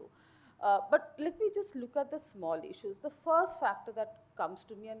than I do. But let me just look at the small issues. The first factor that comes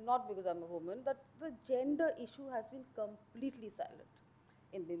to me, and not because I'm a woman, that the gender issue has been completely silent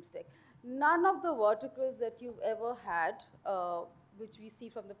in BIMSTEC. None of the verticals that you've ever had, which we see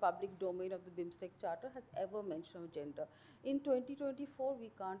from the public domain of the BIMSTEC Charter, has ever mentioned gender. In 2024,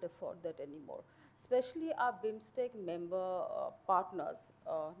 we can't afford that anymore. Especially our BIMSTEC member partners,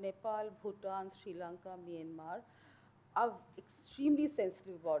 Nepal, Bhutan, Sri Lanka, Myanmar, are extremely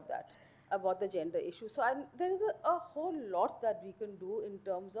sensitive about that, about the gender issue. So there is a whole lot that we can do in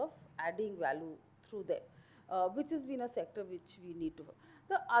terms of adding value through them, which has been a sector which we need to.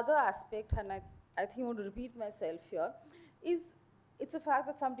 The other aspect, and I think I want to repeat myself here, is it's a fact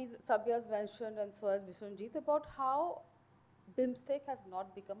that Sabya has mentioned, and so has Bishwanjit, about how BIMSTEC has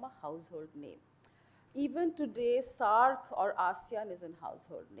not become a household name. Even today, SAARC or ASEAN is a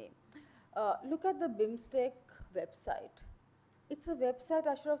household name. Look at the BIMSTEC website. It's a website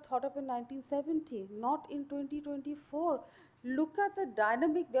I should have thought up in 1970, not in 2024. Look at the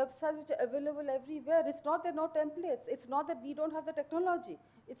dynamic websites which are available everywhere. It's not that no templates. It's not that we don't have the technology.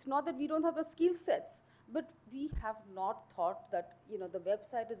 It's not that we don't have the skill sets. But we have not thought that the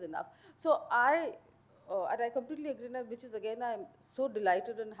website is enough. So and I completely agree, which is again, I'm so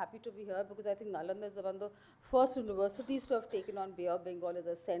delighted and happy to be here, because I think Nalanda is one of the first universities to have taken on Bay of Bengal as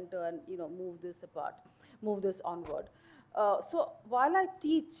a center and move this onward. So while I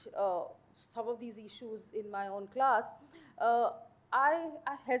teach some of these issues in my own class, I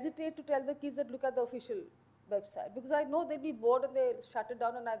hesitate to tell the kids that look at the official website, because I know they'll be bored and they'll shut it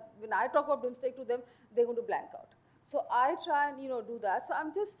down, and when I talk about BIMSTEC to them, they're going to blank out. So I try and do that. So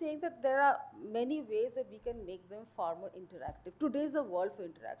I'm just saying that there are many ways that we can make them far more interactive. Today is the world for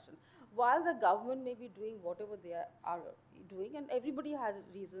interaction. While the government may be doing whatever they are doing, and everybody has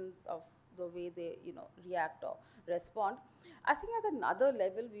reasons of the way they react or respond, I think at another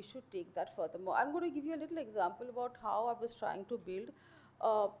level we should take that furthermore. I'm going to give you a little example about how I was trying to build,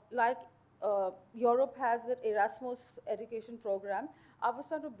 Europe has that Erasmus education program. I was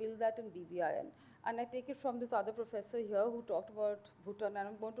trying to build that in BBIN. And I take it from this other professor here who talked about Bhutan, and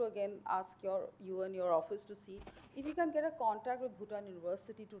I'm going to again ask you and your office to see if you can get a contact with Bhutan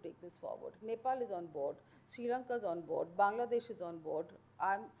University to take this forward. Nepal is on board, Sri Lanka is on board, Bangladesh is on board.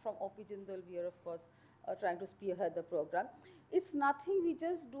 I'm from OP Jindal, we are of course trying to spearhead the program. It's nothing we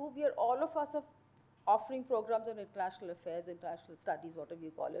just do, all of us are offering programs on international affairs, international studies, whatever you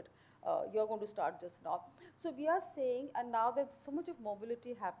call it. You're going to start just now. So we are saying, and now there's so much of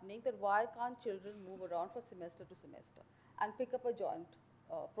mobility happening, that why can't children move around from semester to semester and pick up a joint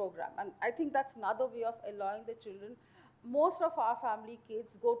program? And I think that's another way of allowing the children. Most of our family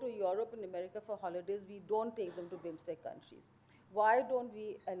kids go to Europe and America for holidays. We don't take them to BIMSTEC countries. Why don't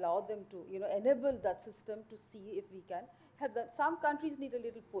we allow them to, enable that system to see if we can have done. Some countries need a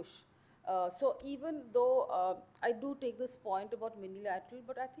little push. So even though I do take this point about minilateral,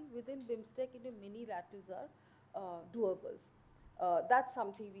 but I think within BIMSTEC, minilaterals are doables. That's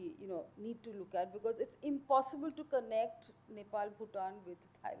something we need to look at, because it's impossible to connect Nepal, Bhutan with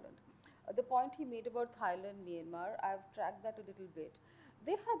Thailand. The point he made about Thailand, Myanmar, I've tracked that a little bit.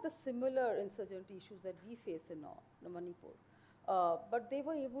 They had the similar insurgent issues that we face in Manipur. But they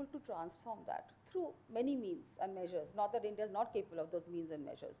were able to transform that through many means and measures. Not that India is not capable of those means and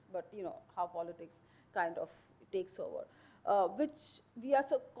measures, but how politics kind of takes over. Which we are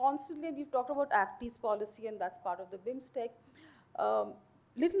so constantly, and we've talked about Act East policy, and that's part of the BIMSTEC.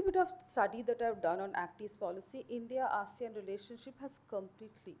 Little bit of study that I've done on Act East policy, India-ASEAN relationship has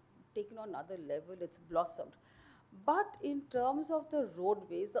completely taken on another level, it's blossomed. But in terms of the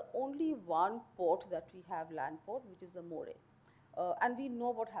roadways, the only one port that we have, land port, which is the Moreh. And we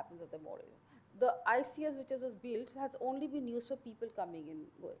know what happens at the Moreh. The ICS which was built has only been used for people coming in,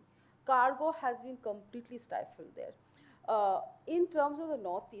 going. Cargo has been completely stifled there. In terms of the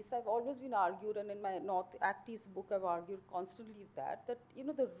Northeast, I've always been argued, and in my North Act East book, I've argued constantly that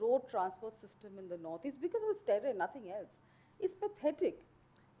the road transport system in the Northeast, because of its terrain, nothing else, is pathetic.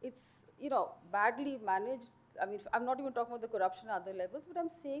 It's badly managed. I mean, I'm not even talking about the corruption at other levels, but I'm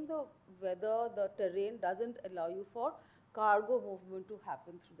saying the weather, the terrain doesn't allow you for cargo movement to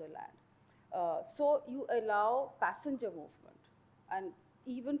happen through the land. So you allow passenger movement, and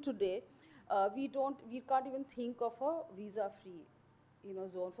even today, we can't even think of a visa-free,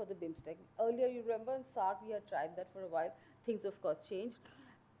 zone for the BIMSTEC. Earlier, you remember in SARC we had tried that for a while. Things, of course, changed.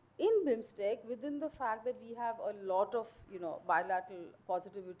 In BIMSTEC, within the fact that we have a lot of bilateral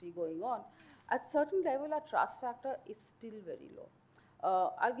positivity going on, at certain level our trust factor is still very low.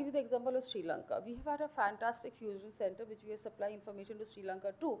 I'll give you the example of Sri Lanka. We have had a fantastic fusion center which we are supplying information to Sri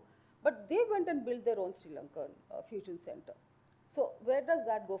Lanka too, but they went and built their own Sri Lankan fusion center. So where does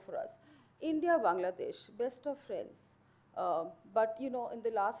that go for us? India, Bangladesh, best of friends. But in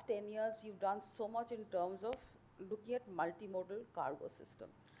the last 10 years, we've done so much in terms of looking at multimodal cargo system.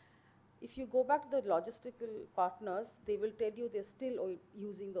 If you go back to the logistical partners, they will tell you they're still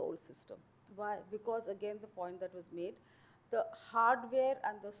using the old system. Why? Because again, the point that was made, the hardware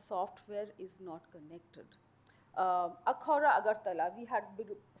and the software is not connected. Akhora, Agartala, we had big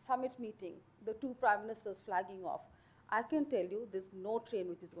summit meeting, the two prime ministers flagging off. I can tell you there's no train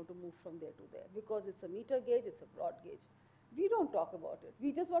which is going to move from there to there, because it's a meter gauge, it's a broad gauge. We don't talk about it.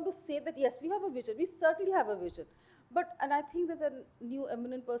 We just want to say that, yes, we have a vision. We certainly have a vision. And I think there's a new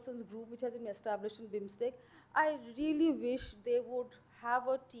eminent persons group which has been established in BIMSTEC. I really wish they would have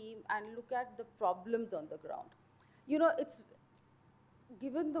a team and look at the problems on the ground. It's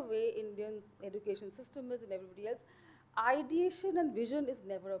given the way Indian education system is and everybody else, ideation and vision is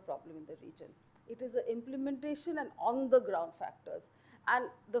never a problem in the region. It is the implementation and on the ground factors. And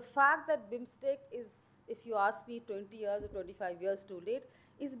the fact that BIMSTEC is, if you ask me, 20 years or 25 years too late,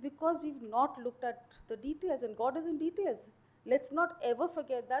 is because we've not looked at the details, and God is in details. Let's not ever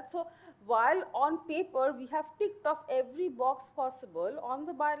forget that. So while on paper we have ticked off every box possible on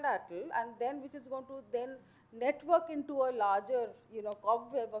the bilateral, and then which is going to then network into a larger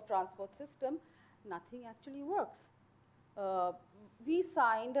cobweb of transport system, nothing actually works. We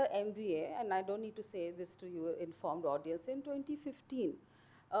signed a MVA, and I don't need to say this to you, informed audience, in 2015.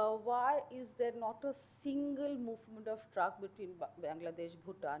 Why is there not a single movement of truck between Bangladesh,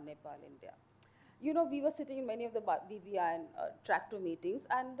 Bhutan, Nepal, India? We were sitting in many of the BBI and tractor meetings,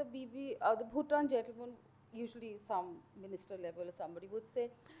 and the Bhutan gentleman, usually some minister level or somebody would say,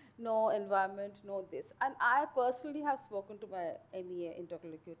 no environment, no this. And I personally have spoken to my MEA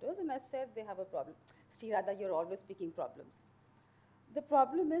interlocutors, and I said they have a problem. Sreeradha, you're always picking problems. The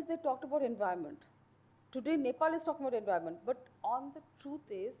problem is they talked about environment. Today, Nepal is talking about environment, but the truth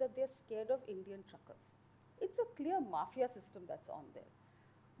is that they're scared of Indian truckers. It's a clear mafia system that's on there.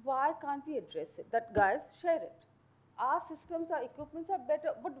 Why can't we address it? That, guys, share it. Our systems, our equipments are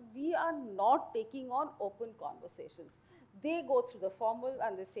better, but we are not taking on open conversations. They go through the formal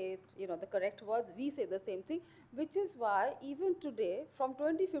and they say, the correct words. We say the same thing, which is why even today, from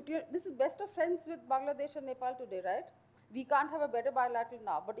 2015, this is best of friends with Bangladesh and Nepal today, right? We can't have a better bilateral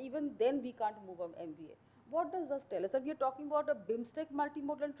now, but even then we can't move on MVA. What does this tell us? That we are talking about a BIMSTEC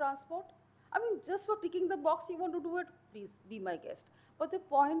multimodal transport? I mean, just for ticking the box you want to do it, please be my guest. But the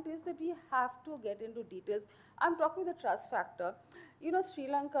point is that we have to get into details. I'm talking the trust factor. Sri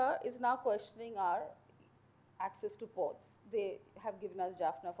Lanka is now questioning our access to ports. They have given us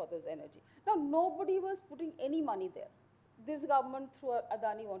Jaffna for those energy. Now, nobody was putting any money there. This government through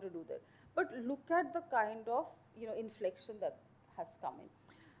Adani want to do that. But look at the kind of inflection that has come in.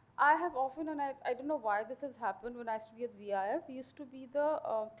 I have often, and I don't know why this has happened when I used to be at VIF, we used to be the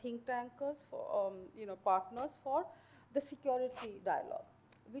think tankers for, partners for the security dialogue,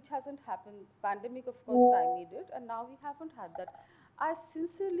 which hasn't happened. Pandemic, of course, stymied it, and now we haven't had that. I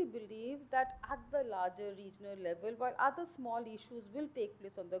sincerely believe that at the larger regional level, while other small issues will take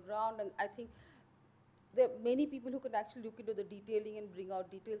place on the ground, and I think there are many people who can actually look into the detailing and bring out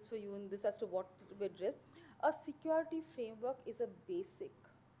details for you in this as to what to be addressed. A security framework is a basic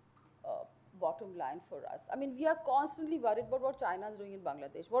uh, bottom line for us. I mean, we are constantly worried about what China is doing in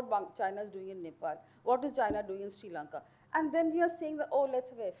Bangladesh, what China is doing in Nepal, what is China doing in Sri Lanka. And then we are saying that, oh, let's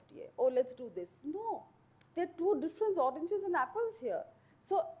have a FTA, oh, let's do this. No, there are two different oranges and apples here.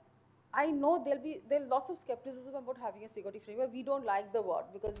 So I know there'll lots of skepticism about having a security framework. We don't like the word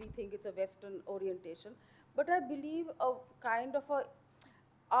because we think it's a Western orientation. But I believe a kind of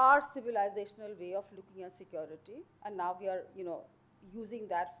our civilizational way of looking at security, and now we are, using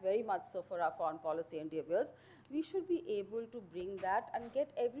that very much so for our foreign policy endeavors, we should be able to bring that and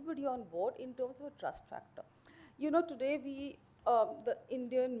get everybody on board in terms of a trust factor. Today the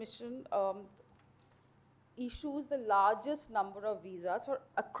Indian mission issues the largest number of visas for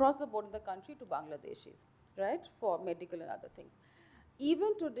across the board in the country to Bangladeshis, right, for medical and other things.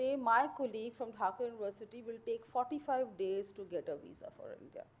 Even today, my colleague from Dhaka University will take 45 days to get a visa for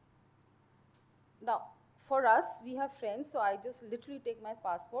India. Now, for us, we have friends, so I just literally take my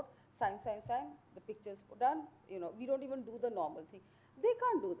passport, sign, the picture's done. We don't even do the normal thing. They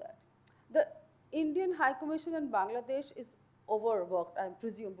can't do that. The Indian High Commission in Bangladesh is overworked, I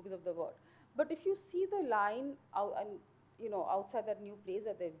presume, because of the word. But if you see the line out and outside that new place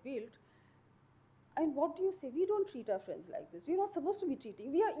that they've built, and what do you say? We don't treat our friends like this. We're not supposed to be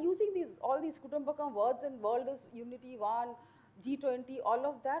treating. We are using all these Kutumbakam words and world is unity, one, G20, all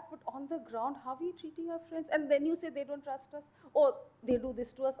of that, but on the ground, how are we treating our friends? And then you say they don't trust us, or they do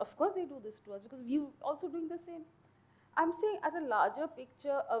this to us. Of course they do this to us, because we're also doing the same. I'm saying as a larger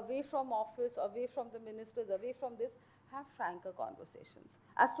picture, away from office, away from the ministers, away from this, have franker conversations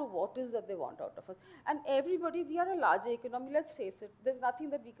as to what is that they want out of us. And everybody, we are a larger economy, let's face it, there's nothing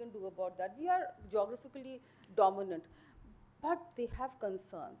that we can do about that. We are geographically dominant, but they have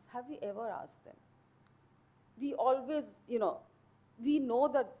concerns. Have we ever asked them? We always, we know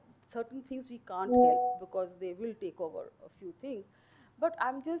that certain things we can't help because they will take over a few things. But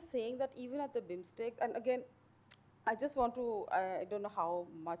I'm just saying that even at the BIMSTEC, and again, I just want to, I don't know how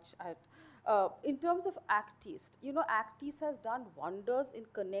much in terms of Act East, Act East has done wonders in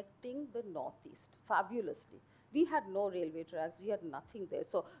connecting the Northeast fabulously. We had no railway tracks, we had nothing there.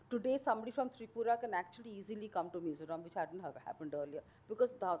 So today somebody from Tripura can actually easily come to Mizoram, which hadn't have happened earlier.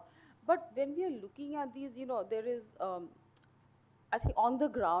 Because but when we are looking at these, there is, I think on the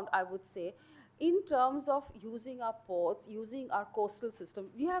ground, I would say, in terms of using our ports, using our coastal system,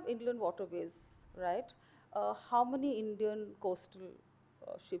 we have inland waterways, right? How many Indian coastal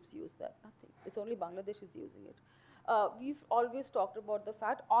ships use that? Nothing. It's only Bangladesh is using it. We've always talked about the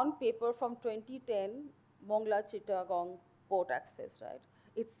fact, on paper from 2010, Mongla Chittagong port access, right?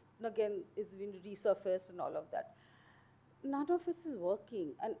 It's been resurfaced and all of that. None of this is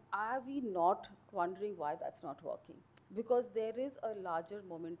working, and are we not wondering why that's not working? Because there is a larger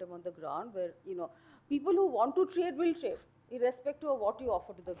momentum on the ground where, people who want to trade will trade, irrespective of what you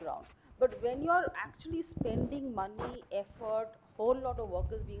offer to the ground. But when you're actually spending money, effort, whole lot of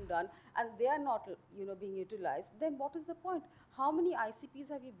work is being done, and they are not, being utilized, then what is the point? How many ICPs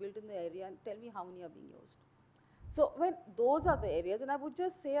have you built in the area, and tell me how many are being used? So when those are the areas, and I would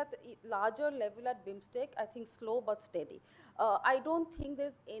just say at the larger level at BIMSTEC, I think slow but steady. I don't think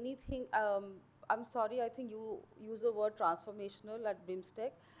there's anything, I'm sorry, I think you use the word transformational at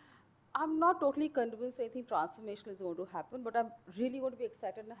BIMSTEC. I'm not totally convinced anything transformational is going to happen, but I'm really going to be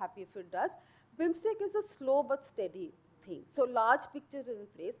excited and happy if it does. BIMSTEC is a slow but steady thing. So large pictures is in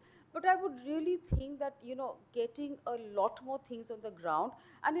place, but I would really think that, getting a lot more things on the ground,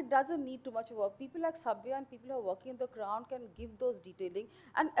 and it doesn't need too much work. People like Sabya and people who are working on the ground can give those detailing,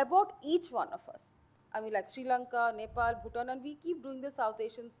 and about each one of us. I mean, like Sri Lanka, Nepal, Bhutan, and we keep doing the South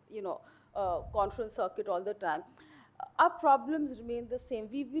Asian, conference circuit all the time. Our problems remain the same.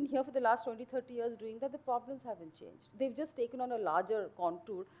 We've been here for the last 20, 30 years doing that. The problems haven't changed. They've just taken on a larger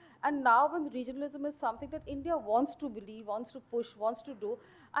contour. And now when regionalism is something that India wants to believe, wants to push, wants to do,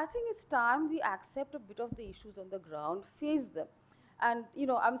 I think it's time we accept a bit of the issues on the ground, face them. And,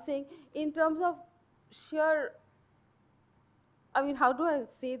 I'm saying in terms of sheer, I mean, how do I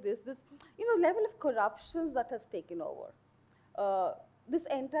say this? This, level of corruptions that has taken over this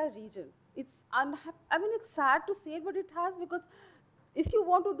entire region. It's it's sad to say it, but it has, because if you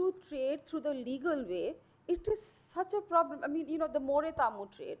want to do trade through the legal way, it is such a problem. I mean, the More Tamu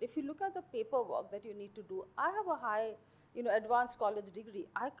trade, if you look at the paperwork that you need to do, I have a high, advanced college degree.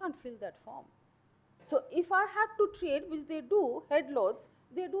 I can't fill that form. So if I had to trade, which they do, head loads,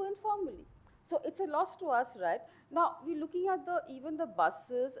 they do informally. So it's a loss to us, right? Now, we're looking at even the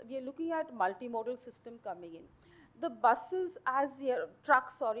buses, we are looking at multimodal system coming in. The buses,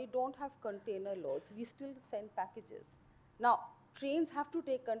 trucks, sorry, don't have container loads. We still send packages. Now, trains have to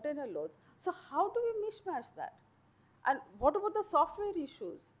take container loads. So how do we mishmash that? And what about the software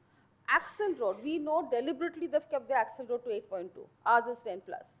issues? Axle road, we know deliberately they've kept the axle road to 8.2. Ours is 10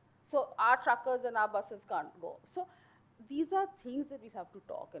 plus. So our truckers and our buses can't go. So these are things that we have to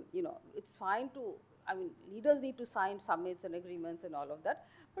talk, and it's fine to, leaders need to sign summits and agreements and all of that.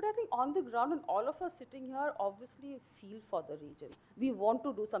 But I think on the ground, and all of us sitting here obviously feel for the region. We want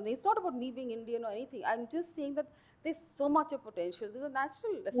to do something. It's not about me being Indian or anything. I'm just saying that there's so much of potential. There's a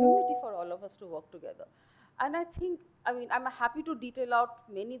natural affinity for all of us to work together. And I think, I'm happy to detail out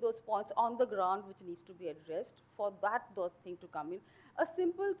many of those points on the ground which needs to be addressed for those things to come in. A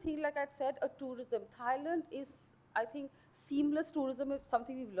simple thing, like I said, a tourism. Thailand is, I think, seamless tourism is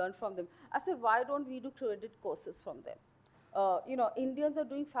something we've learned from them. I said, why don't we do credit courses from them? Indians are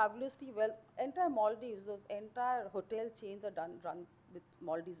doing fabulously well. Entire Maldives, those entire hotel chains are run with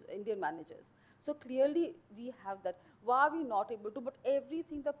Maldives, Indian managers. So clearly we have that. Why are we not able to? But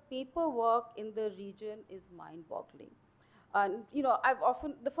everything, the paperwork in the region is mind-boggling. And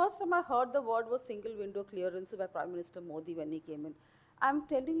the first time I heard the word was single window clearance by Prime Minister Modi when he came in. I'm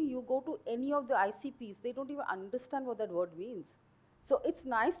telling you, you go to any of the ICPs, they don't even understand what that word means. So it's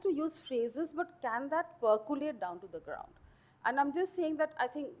nice to use phrases, but can that percolate down to the ground? And I'm just saying that I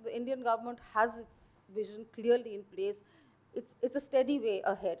think the Indian government has its vision clearly in place. It's a steady way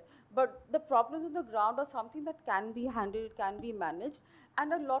ahead. But the problems on the ground are something that can be handled, can be managed.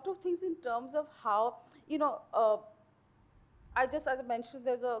 And a lot of things in terms of how, as I mentioned,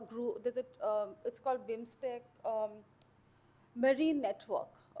 there's a group, it's called BIMSTEC Marine Network,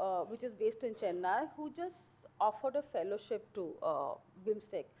 which is based in Chennai, who just offered a fellowship to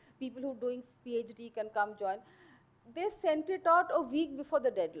BIMSTEC. People who are doing PhD can come join. They sent it out a week before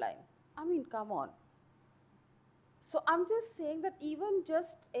the deadline. I mean, come on. So I'm just saying that even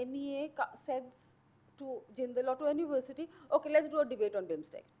just MEA says to Jindal or to a university, okay, let's do a debate on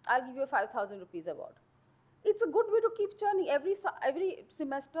BIMSTEC. I'll give you a 5,000 rupees award. It's a good way to keep churning. Every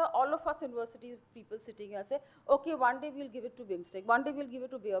semester, all of us university people sitting here say, okay, one day we'll give it to BIMSTEC, one day we'll give it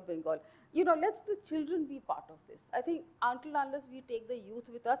to Bay of Bengal. Let the children be part of this. I think unless we take the youth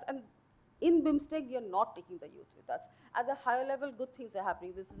with us, and in BIMSTEC, we are not taking the youth with us. At the higher level, good things are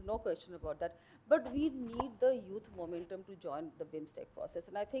happening. This is no question about that. But we need the youth momentum to join the BIMSTEC process.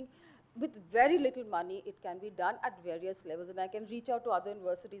 And I think with very little money, it can be done at various levels. And I can reach out to other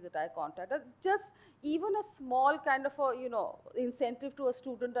universities that I contact. Just even a small kind of incentive to a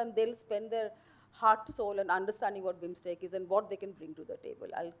student, and they'll spend their heart, soul, and understanding what BIMSTEC is and what they can bring to the table.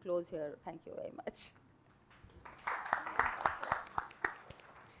 I'll close here. Thank you very much.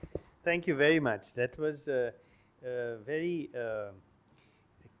 Thank you very much. That was a very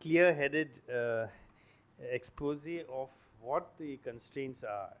clear-headed expose of what the constraints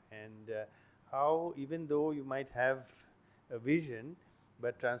are, and how, even though you might have a vision,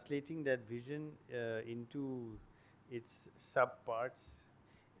 but translating that vision into its subparts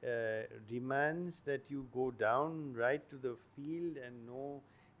demands that you go down right to the field and know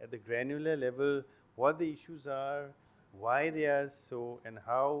at the granular level what the issues are, why they are so, and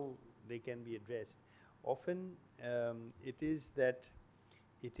how they can be addressed. Often it is that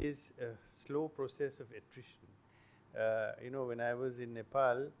it is a slow process of attrition. When I was in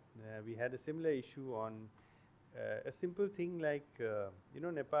Nepal, we had a similar issue on a simple thing like,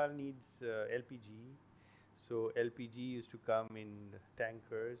 Nepal needs LPG. So LPG used to come in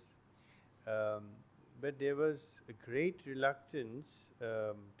tankers. But there was a great reluctance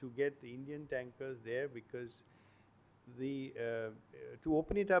to get the Indian tankers there, because to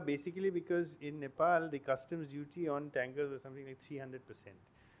open it up, basically because in Nepal the customs duty on tankers was something like 300%.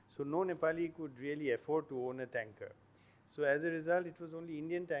 So no Nepali could really afford to own a tanker. So as a result, it was only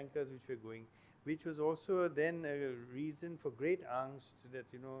Indian tankers which were going, which was also then a reason for great angst that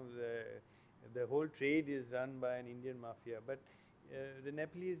the whole trade is run by an Indian mafia. But the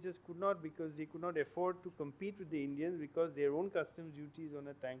Nepalese just could not, because they could not afford to compete with the Indians, because their own customs duties on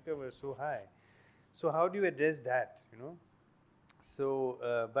a tanker were so high. So how do you address that?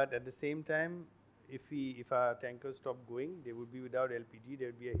 So, but at the same time, if our tankers stop going, they would be without LPG. There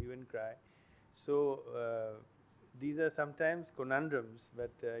would be a hue and cry. So these are sometimes conundrums,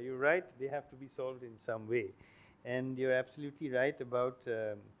 but you're right, they have to be solved in some way. And you're absolutely right about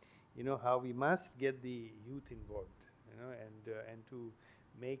you know, how we must get the youth involved, you know, and to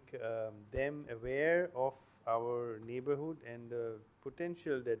make them aware of our neighborhood and the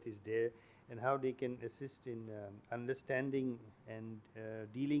potential that is there, and how they can assist in understanding and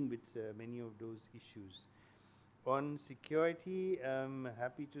dealing with many of those issues. On security, I'm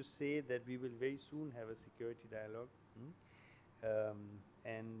happy to say that we will very soon have a security dialogue,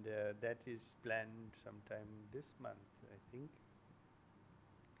 and that is planned sometime this month, I think.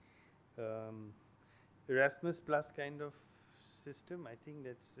 Erasmus Plus kind of system, I think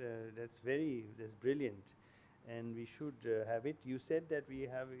that's brilliant, and we should have it. You said that you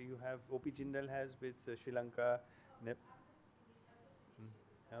have OP Jindal has with Sri Lanka.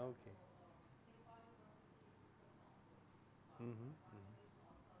 Okay.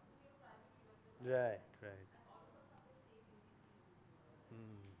 Right, right.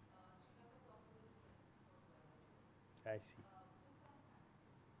 I see.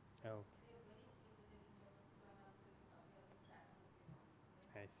 Okay,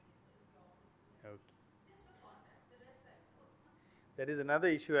 I see. Okay. That is another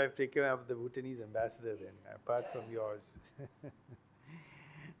issue I've taken up with the Bhutanese ambassador then, apart from yours.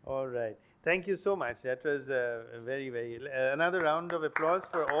 All right. Thank you so much. That was very, very. Another round of applause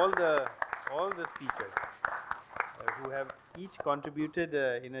for all the speakers who have each contributed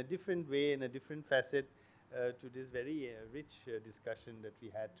in a different way, in a different facet to this very rich discussion that we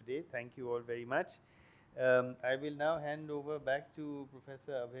had today. Thank you all very much. I will now hand over back to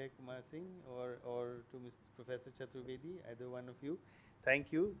Professor Abhay Kumar Singh or to Mr. Professor Chaturvedi, either one of you.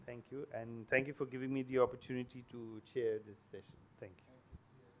 Thank you, and thank you for giving me the opportunity to chair this session. Thank you.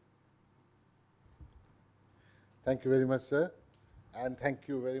 Thank you very much, sir, and thank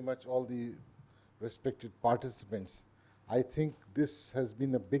you very much all the respected participants. I think this has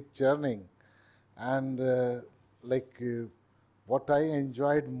been a big journey, and what I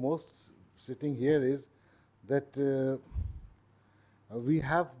enjoyed most sitting here is that we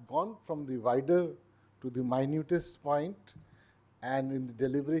have gone from the wider to the minutest point, and in the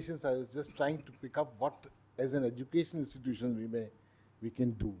deliberations I was just trying to pick up what as an education institution we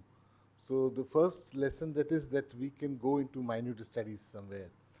can do. So the first lesson that is that we can go into minute studies somewhere,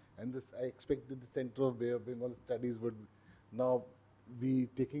 and this I expect that the Center of Bay of Bengal Studies would now be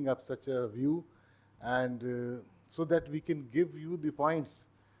taking up such a view, and so that we can give you the points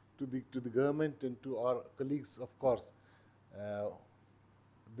to the government and to our colleagues, of course.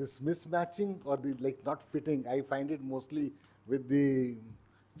 This mismatching or the not fitting, I find it mostly with the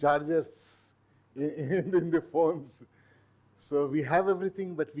chargers in the phones. So we have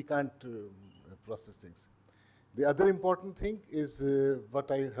everything, but we can't process things. The other important thing is what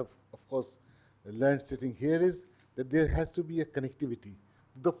I have, of course, learned sitting here is that there has to be a connectivity.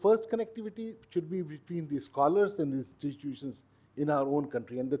 The first connectivity should be between the scholars and the institutions in our own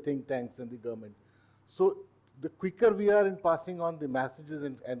country and the think tanks and the government. So the quicker we are in passing on the messages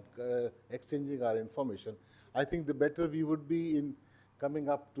and exchanging our information, I think the better we would be in coming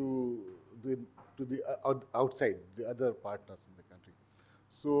up to the outside, the other partners in the country.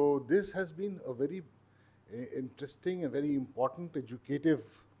 So this has been a very interesting and very important educative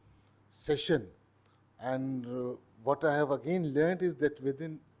session. And what I have again learned is that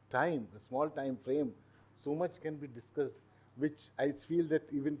within time, a small time frame, so much can be discussed, which I feel that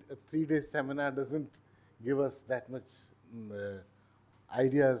even a 3-day seminar doesn't give us that much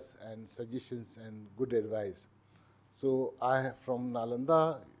ideas and suggestions and good advice. So I, from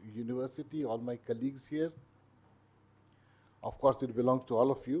Nalanda University, all my colleagues here, of course it belongs to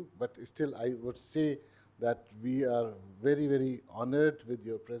all of you, but still I would say that we are very, very honored with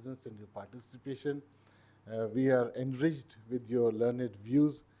your presence and your participation. We are enriched with your learned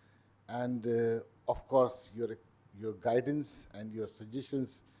views, and of course your guidance and your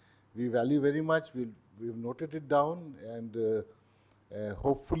suggestions we value very much. We've noted it down, and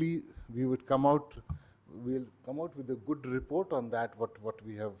hopefully we'll come out with a good report on that, what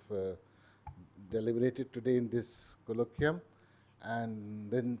we have deliberated today in this colloquium. And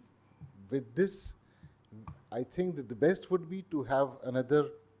then with this, I think that the best would be to have another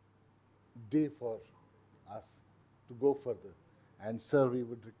day for us to go further. And sir, we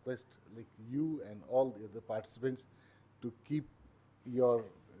would request you and all the other participants to keep your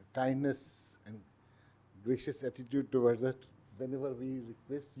kindness and gracious attitude towards us whenever we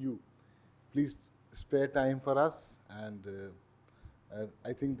request you. Please spare time for us, and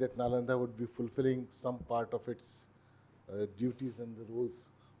I think that Nalanda would be fulfilling some part of its duties and the roles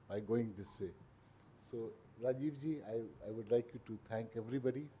by going this way. So Rajiv ji, I would like you to thank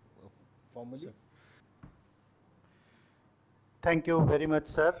everybody formally. Sir. Thank you very much,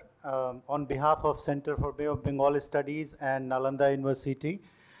 sir. On behalf of Center for Bay of Bengal Studies and Nalanda University,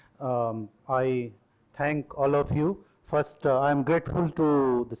 I thank all of you. First, I am grateful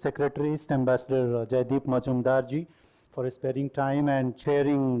to the Secretary, Ambassador Jaideep Mazumdar ji, for sparing time and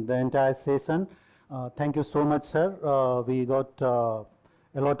chairing the entire session. Thank you so much, sir. We got a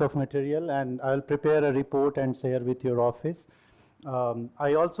lot of material, and I'll prepare a report and share with your office.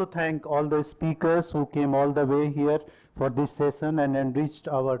 I also thank all the speakers who came all the way here for this session and enriched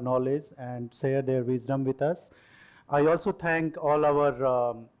our knowledge and share their wisdom with us. I also thank all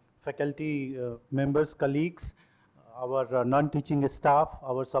our faculty members, colleagues, our non-teaching staff,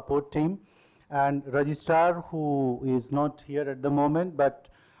 our support team, and registrar who is not here at the moment, but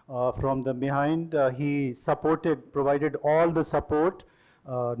from the behind, he provided all the support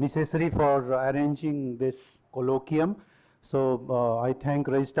necessary for arranging this colloquium. So I thank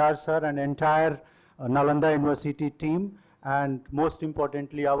Registrar sir and entire Nalanda University team, and most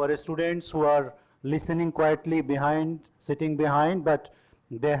importantly our students who are listening quietly behind, sitting behind, but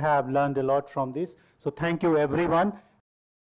they have learned a lot from this. So thank you everyone.